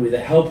 and with the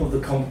help of the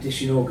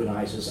competition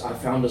organisers, I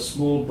found a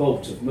small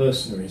boat of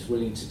mercenaries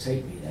willing to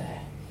take me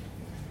there.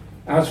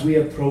 As we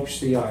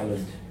approached the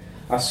island,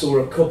 I saw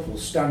a couple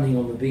standing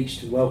on the beach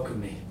to welcome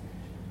me.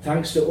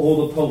 Thanks to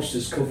all the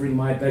posters covering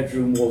my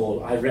bedroom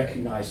wall, I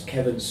recognised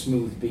Kevin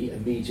Smoothby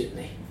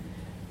immediately.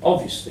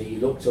 Obviously, he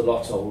looked a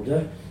lot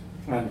older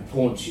and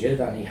paunchier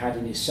than he had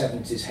in his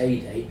 70s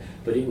heyday,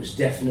 but it was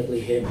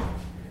definitely him.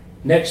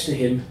 Next to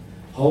him,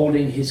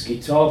 holding his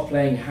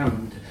guitar-playing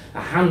hand, a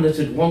hand that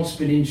had once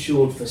been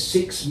insured for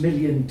 $6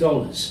 million,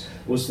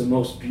 was the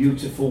most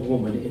beautiful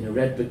woman in a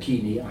red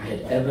bikini I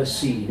had ever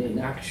seen in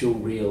actual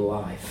real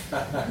life.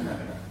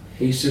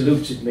 He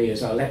saluted me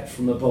as I leapt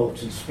from the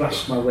boat and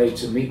splashed my way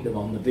to meet them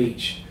on the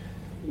beach.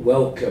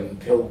 "Welcome,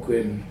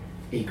 pilgrim,"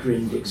 he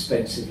grinned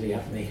expensively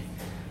at me.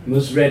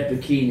 Ms. Red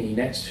Bikini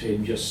next to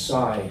him just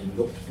sighed and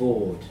looked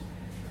bored.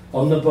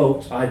 On the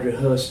boat, I'd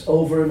rehearsed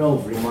over and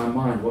over in my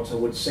mind what I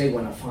would say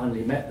when I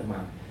finally met the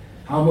man.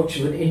 How much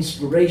of an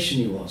inspiration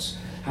he was.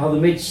 How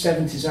the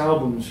mid-70s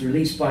albums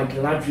released by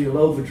Galadriel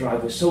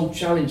Overdrive were so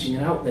challenging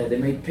and out there they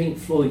made Pink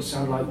Floyd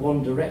sound like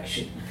One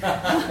Direction.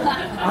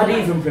 I'd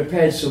even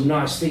prepared some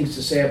nice things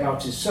to say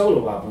about his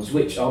solo albums,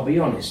 which, I'll be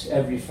honest,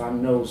 every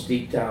fan knows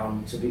deep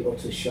down to be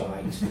utter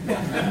shite.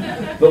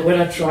 But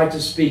when I tried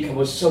to speak, I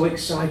was so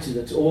excited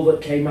that all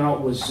that came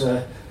out was...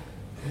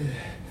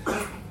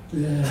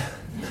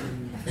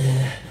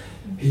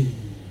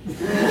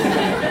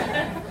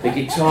 The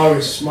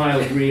guitarist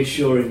smiled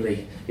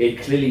reassuringly. He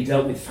had clearly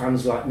dealt with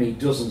fans like me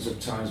dozens of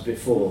times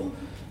before.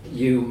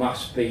 "You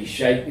must be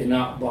shaken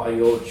up by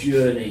your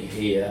journey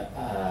here."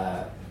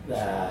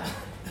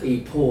 He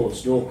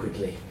paused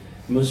awkwardly.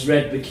 Ms.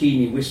 Red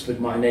Bikini whispered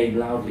my name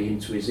loudly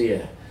into his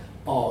ear.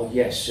 "Oh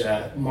yes,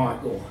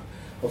 Michael.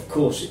 Of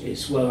course it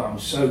is. Well, I'm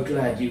so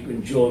glad you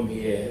can join me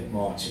here,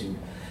 Martin.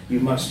 You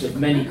must have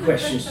many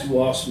questions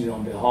to ask me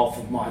on behalf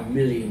of my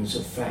millions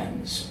of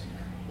fans."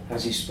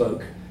 As he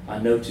spoke, I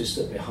noticed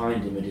that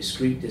behind him, a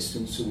discreet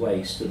distance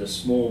away, stood a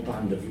small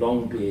band of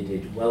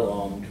long-bearded,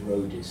 well-armed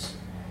roadies.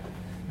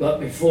 "But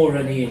before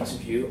any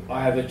interview,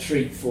 I have a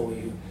treat for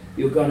you.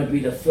 You're going to be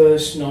the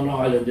first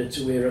non-islander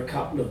to hear a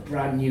couple of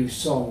brand new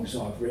songs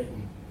I've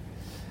written."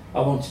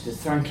 I wanted to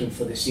thank him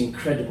for this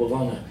incredible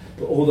honour,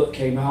 but all that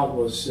came out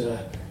was...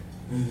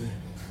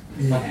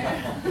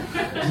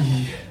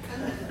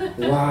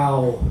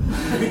 "Wow."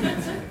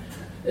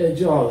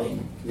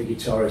 "Darling," the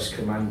guitarist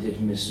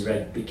commanded Miss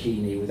Red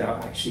Bikini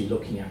without actually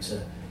looking at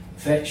her,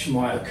 "fetch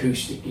my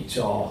acoustic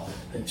guitar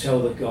and tell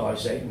the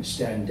guys they can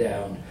stand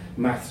down.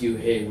 Matthew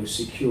here was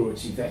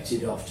security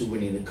vetted after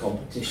winning the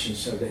competition,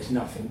 so there's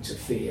nothing to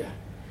fear."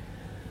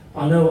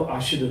 I know I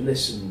should have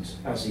listened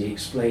as he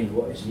explained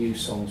what his new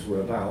songs were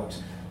about.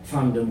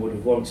 Fandom would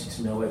have wanted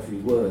to know every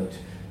word,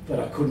 but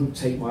I couldn't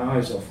take my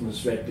eyes off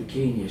Miss Red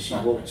Bikini as she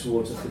walked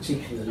towards a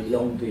particularly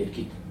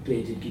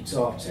long-bearded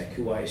guitar tech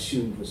who I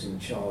assumed was in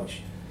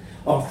charge.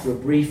 After a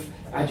brief,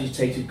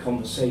 agitated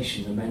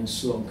conversation, the men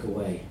slunk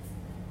away.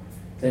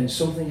 Then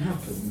something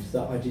happened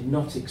that I did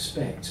not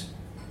expect.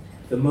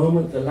 The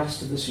moment the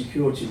last of the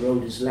security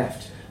roadies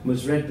left,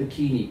 Ms. Red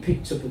Bikini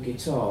picked up a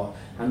guitar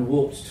and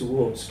walked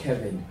towards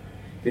Kevin.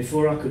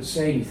 Before I could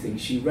say anything,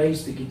 she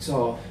raised the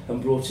guitar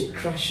and brought it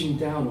crashing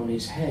down on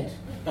his head.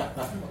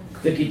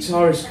 The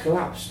guitarist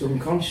collapsed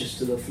unconscious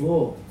to the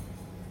floor.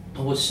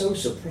 I was so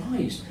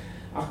surprised.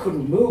 I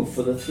couldn't move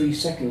for the 3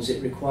 seconds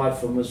it required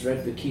for Ms.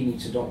 Red Bikini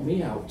to knock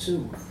me out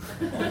too.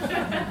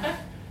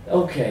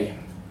 Okay,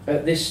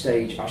 at this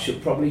stage I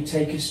should probably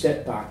take a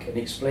step back and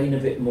explain a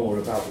bit more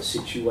about the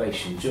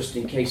situation, just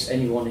in case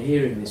anyone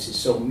hearing this is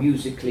so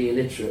musically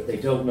illiterate they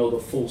don't know the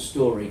full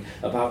story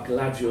about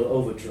Galadriel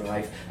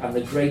Overdrive and the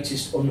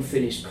greatest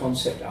unfinished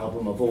concept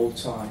album of all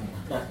time.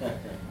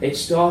 It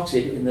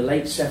started in the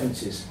late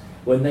 70s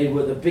when they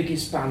were the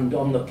biggest band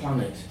on the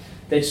planet.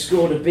 They'd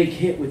scored a big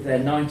hit with their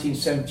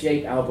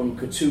 1978 album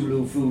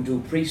Cthulhu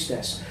Voodoo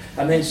Priestess,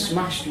 and then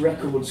smashed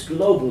records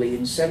globally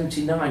in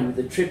 '79 with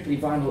the triply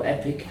vinyl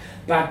epic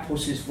Bad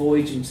Pussy's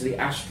Voyage into the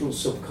Astral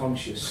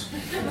Subconscious.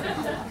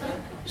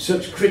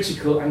 Such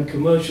critical and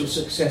commercial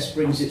success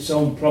brings its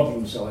own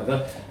problems,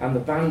 however, and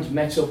the band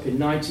met up in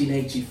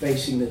 1980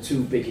 facing the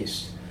two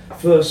biggest.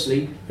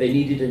 Firstly, they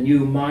needed a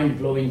new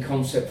mind-blowing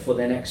concept for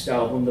their next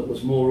album that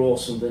was more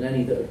awesome than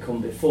any that had come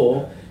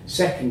before.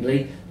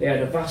 Secondly, they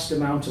had a vast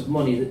amount of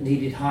money that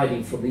needed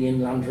hiding from the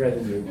Inland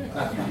Revenue.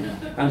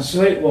 And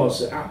so it was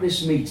that at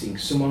this meeting,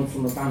 someone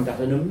from the band had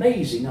an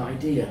amazing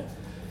idea.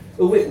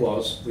 Who it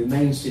was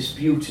remains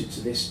disputed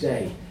to this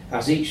day,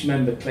 as each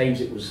member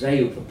claims it was they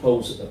who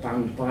proposed that the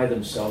band buy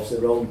themselves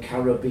their own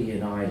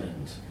Caribbean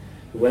island.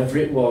 Whoever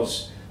it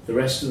was, the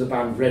rest of the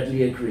band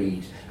readily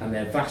agreed, and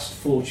their vast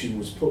fortune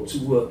was put to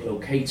work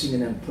locating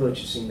and then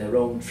purchasing their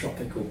own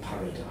tropical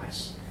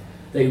paradise.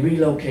 They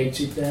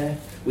relocated there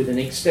with an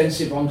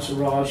extensive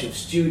entourage of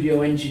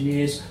studio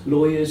engineers,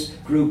 lawyers,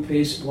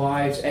 groupies,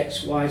 wives,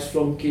 ex-wives,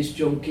 flunkies,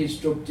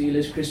 junkies, drug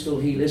dealers, crystal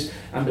healers,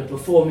 and a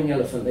performing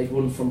elephant they'd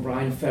won from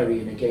Brian Ferry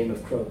in a game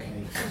of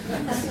croquet.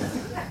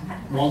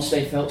 Once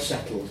they felt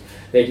settled,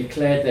 they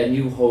declared their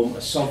new home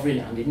a sovereign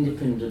and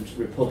independent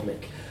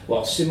republic,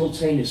 while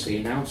simultaneously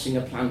announcing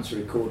a plan to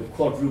record a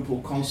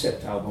quadruple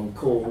concept album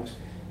called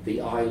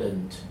The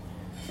Island.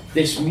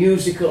 This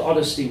musical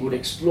odyssey would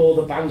explore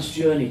the band's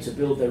journey to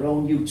build their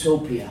own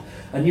utopia,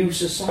 a new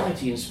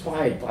society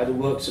inspired by the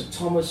works of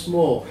Thomas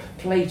More,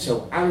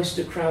 Plato,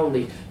 Aleister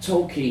Crowley,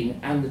 Tolkien,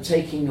 and the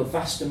taking of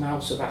vast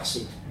amounts of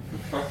acid.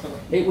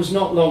 It was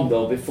not long,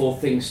 though, before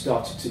things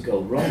started to go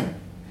wrong.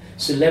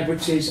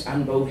 Celebrities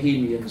and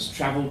bohemians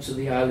travelled to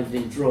the island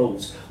in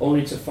droves,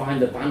 only to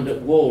find the band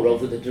at war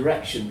over the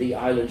direction the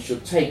island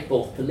should take,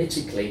 both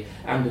politically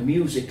and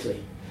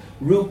musically.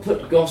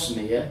 Rupert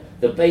Gosmere,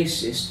 the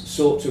bassist,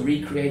 sought to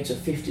recreate a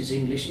 50s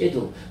English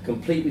idyll,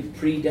 complete with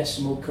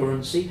pre-decimal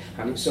currency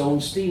and its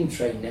own steam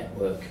train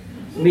network.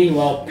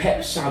 Meanwhile,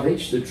 Pep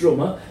Savage, the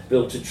drummer,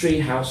 built a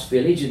treehouse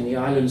village in the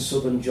island's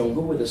southern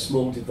jungle with a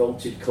small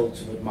devoted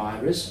cult of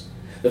admirers.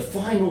 The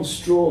final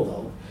straw,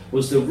 though,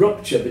 was the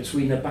rupture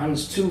between the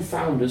band's two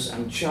founders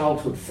and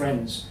childhood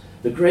friends,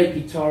 the great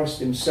guitarist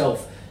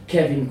himself,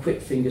 Kevin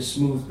Quickfinger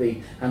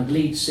Smoothby, and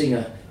lead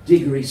singer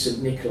Diggory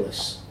St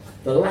Nicholas.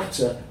 The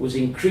latter was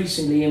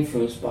increasingly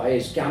influenced by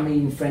his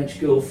gamine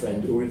French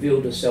girlfriend, who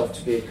revealed herself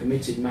to be a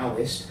committed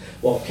Maoist,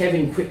 while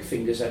Kevin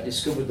Quickfingers had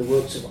discovered the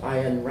works of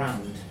Ayn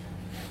Rand.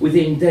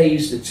 Within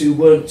days, the two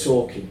weren't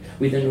talking.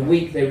 Within a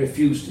week, they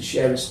refused to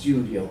share a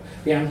studio.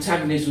 The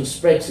antagonism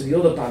spread to the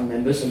other band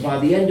members, and by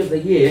the end of the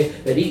year,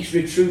 they'd each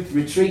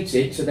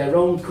retreated to their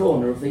own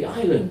corner of the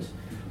island.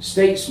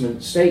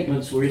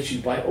 Statements were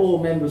issued by all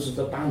members of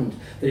the band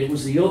that it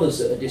was the others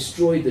that had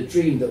destroyed the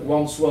dream that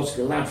once was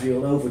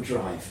Galadriel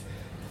Overdrive.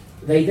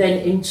 They then,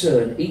 in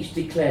turn, each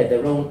declared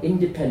their own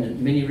independent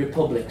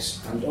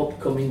mini-republics and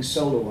upcoming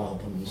solo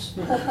albums.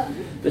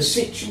 The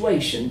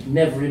situation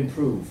never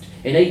improved.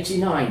 In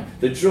 '89,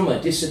 the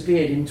drummer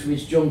disappeared into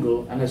his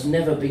jungle and has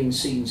never been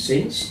seen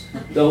since.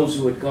 Those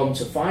who had gone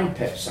to find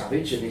Pep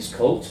Savage and his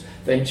cult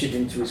ventured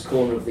into his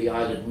corner of the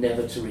island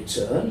never to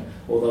return,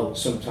 although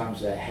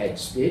sometimes their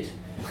heads did.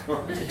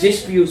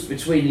 Disputes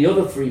between the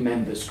other three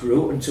members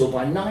grew until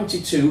by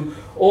 '92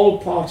 all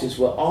parties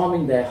were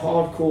arming their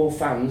hardcore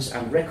fans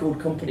and record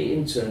company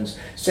interns,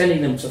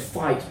 sending them to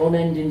fight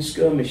unending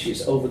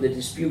skirmishes over the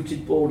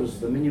disputed borders of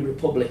the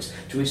mini-republics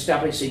to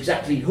establish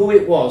exactly who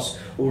it was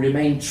who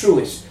remained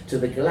truest to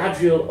the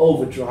Galadriel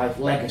Overdrive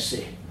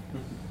legacy.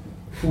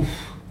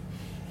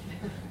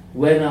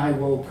 When I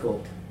woke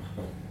up,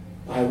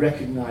 I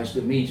recognised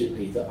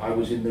immediately that I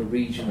was in the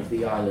region of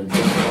the island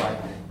run by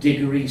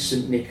Diggory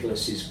St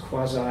Nicholas's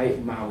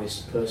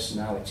quasi-Maoist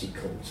personality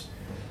cult.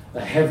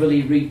 A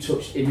heavily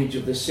retouched image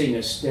of the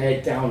singer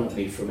stared down at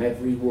me from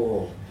every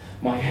wall.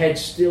 My head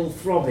still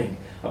throbbing,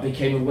 I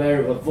became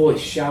aware of a voice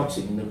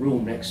shouting in the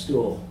room next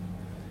door.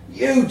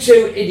 "You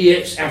two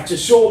idiots have to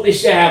sort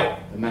this out,"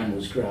 the man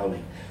was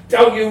growling.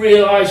 "Don't you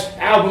realise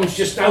albums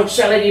just don't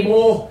sell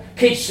anymore?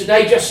 Kids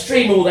today just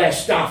stream all their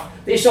stuff.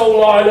 This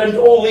whole island,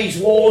 all these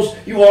wars,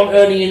 you aren't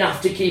earning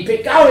enough to keep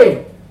it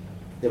going."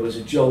 There was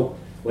a jolt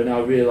when I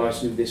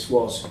realised who this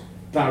was.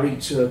 Barry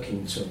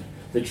Turkington,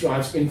 the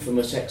Drive's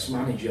infamous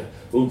ex-manager,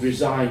 who'd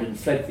resigned and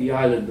fled the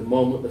island the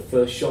moment the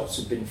first shots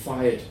had been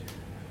fired.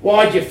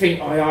 "Why do you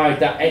think I hired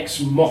that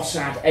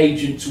ex-Mossad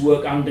agent to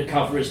work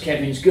undercover as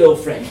Kevin's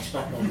girlfriend?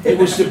 It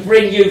was to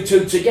bring you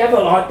two together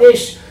like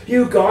this.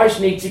 You guys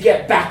need to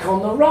get back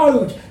on the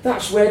road.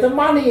 That's where the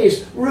money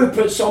is.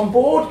 Rupert's on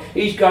board.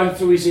 He's going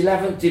through his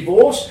 11th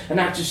divorce and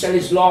had to sell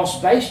his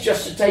last bass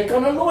just to take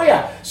on a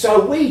lawyer.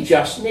 So we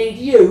just need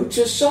you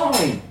to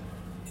sign."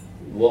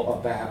 "What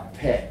about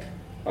Pep?"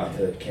 I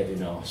heard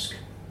Kevin ask.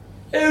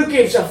 "Who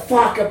gives a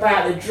fuck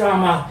about the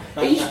drummer?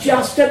 He's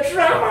just a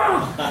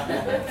drummer.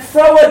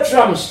 Throw a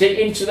drumstick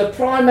into the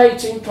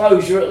primate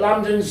enclosure at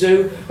London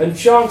Zoo and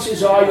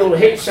chances are you'll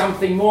hit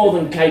something more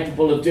than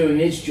capable of doing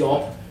his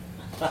job."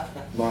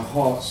 My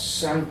heart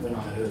sank when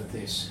I heard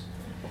this.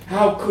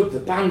 How could the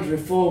band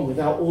reform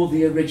without all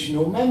the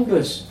original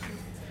members?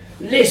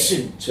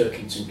 "Listen,"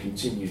 Turkington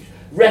continued,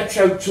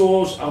 "retro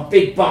tours are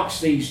big bucks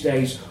these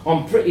days.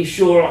 I'm pretty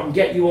sure I can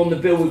get you on the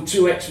bill with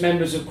 2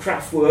 ex-members of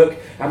Kraftwerk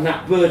and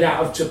that bird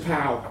out of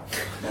Tapau.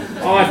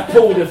 I've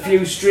pulled a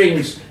few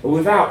strings, and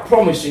without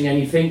promising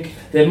anything,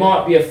 there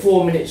might be a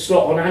 4-minute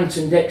slot on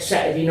Anton Deck's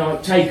Saturday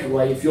Night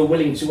Takeaway if you're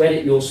willing to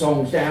edit your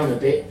songs down a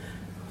bit."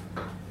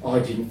 I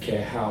didn't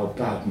care how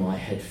bad my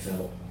head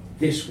felt.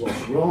 This was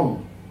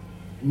wrong.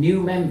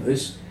 New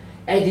members,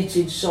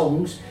 edited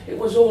songs, it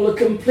was all a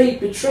complete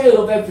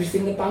betrayal of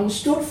everything the band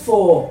stood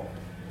for.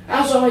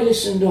 As I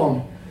listened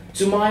on,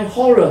 to my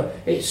horror,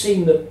 it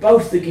seemed that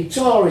both the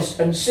guitarist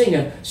and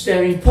singer,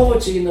 staring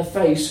poverty in the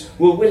face,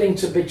 were willing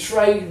to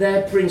betray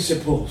their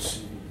principles.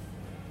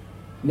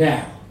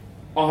 Now,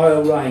 I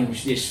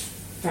arranged this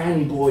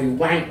fanboy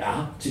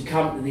wanker to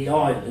come to the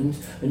island,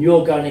 and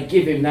you're going to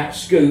give him that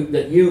scoop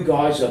that you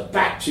guys are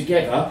back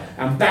together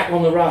and back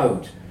on the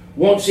road.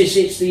 Once this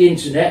hits the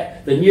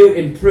internet, the new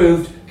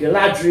improved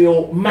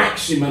Galadriel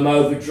Maximum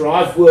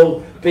Overdrive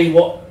will be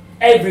what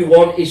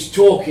everyone is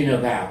talking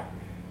about.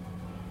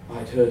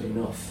 I'd heard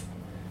enough.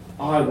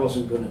 I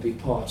wasn't going to be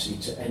party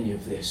to any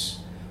of this.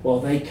 While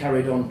they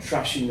carried on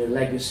trashing the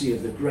legacy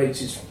of the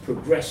greatest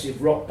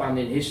progressive rock band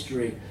in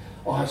history,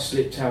 I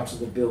slipped out of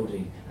the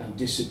building and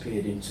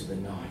disappeared into the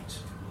night.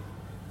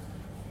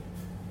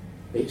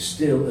 It's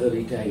still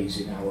early days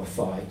in our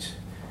fight.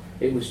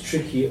 It was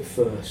tricky at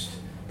first,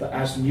 but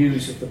as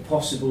news of the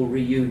possible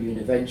reunion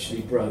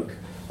eventually broke,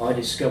 I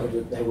discovered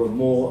that there were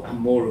more and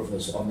more of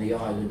us on the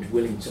island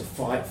willing to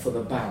fight for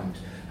the band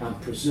and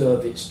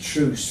preserve its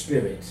true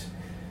spirit,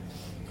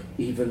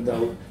 even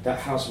though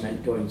that has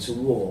meant going to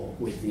war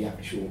with the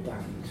actual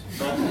band.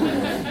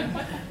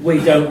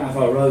 We don't have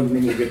our own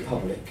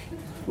mini-republic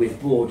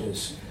with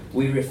borders.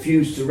 We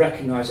refuse to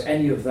recognise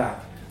any of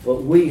that,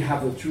 but we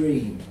have a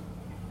dream,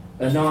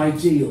 an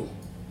ideal,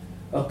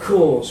 a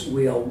cause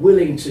we are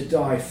willing to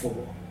die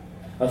for.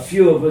 A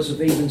few of us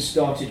have even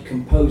started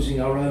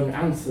composing our own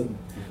anthem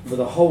for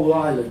the whole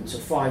island to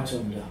fight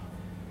under.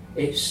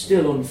 It's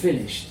still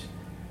unfinished,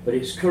 but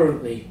it's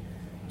currently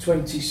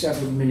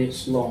 27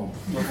 minutes long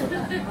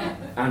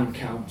and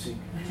counting.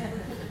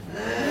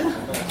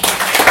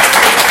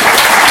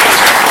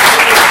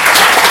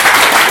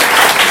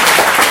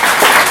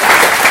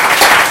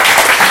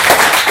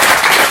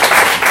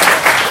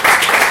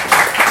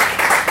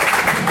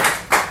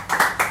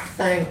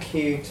 Thank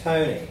you,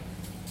 Tony.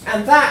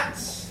 And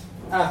that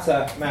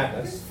utter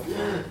madness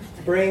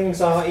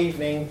brings our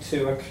evening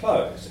to a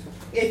close.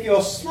 If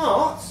you're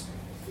smart,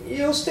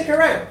 you'll stick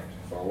around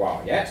for a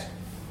while yet,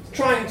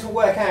 trying to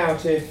work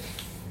out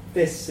if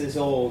this is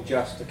all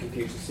just a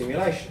computer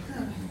simulation.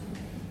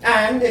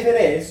 And if it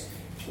is,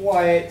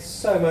 why it's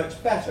so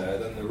much better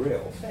than the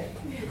real thing.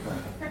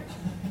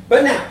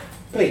 But now,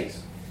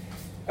 please,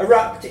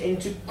 erupt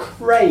into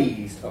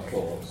crazed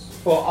applause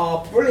for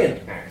our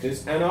brilliant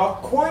actors and our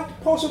quite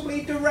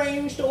possibly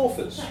deranged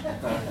authors.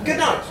 Good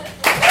night.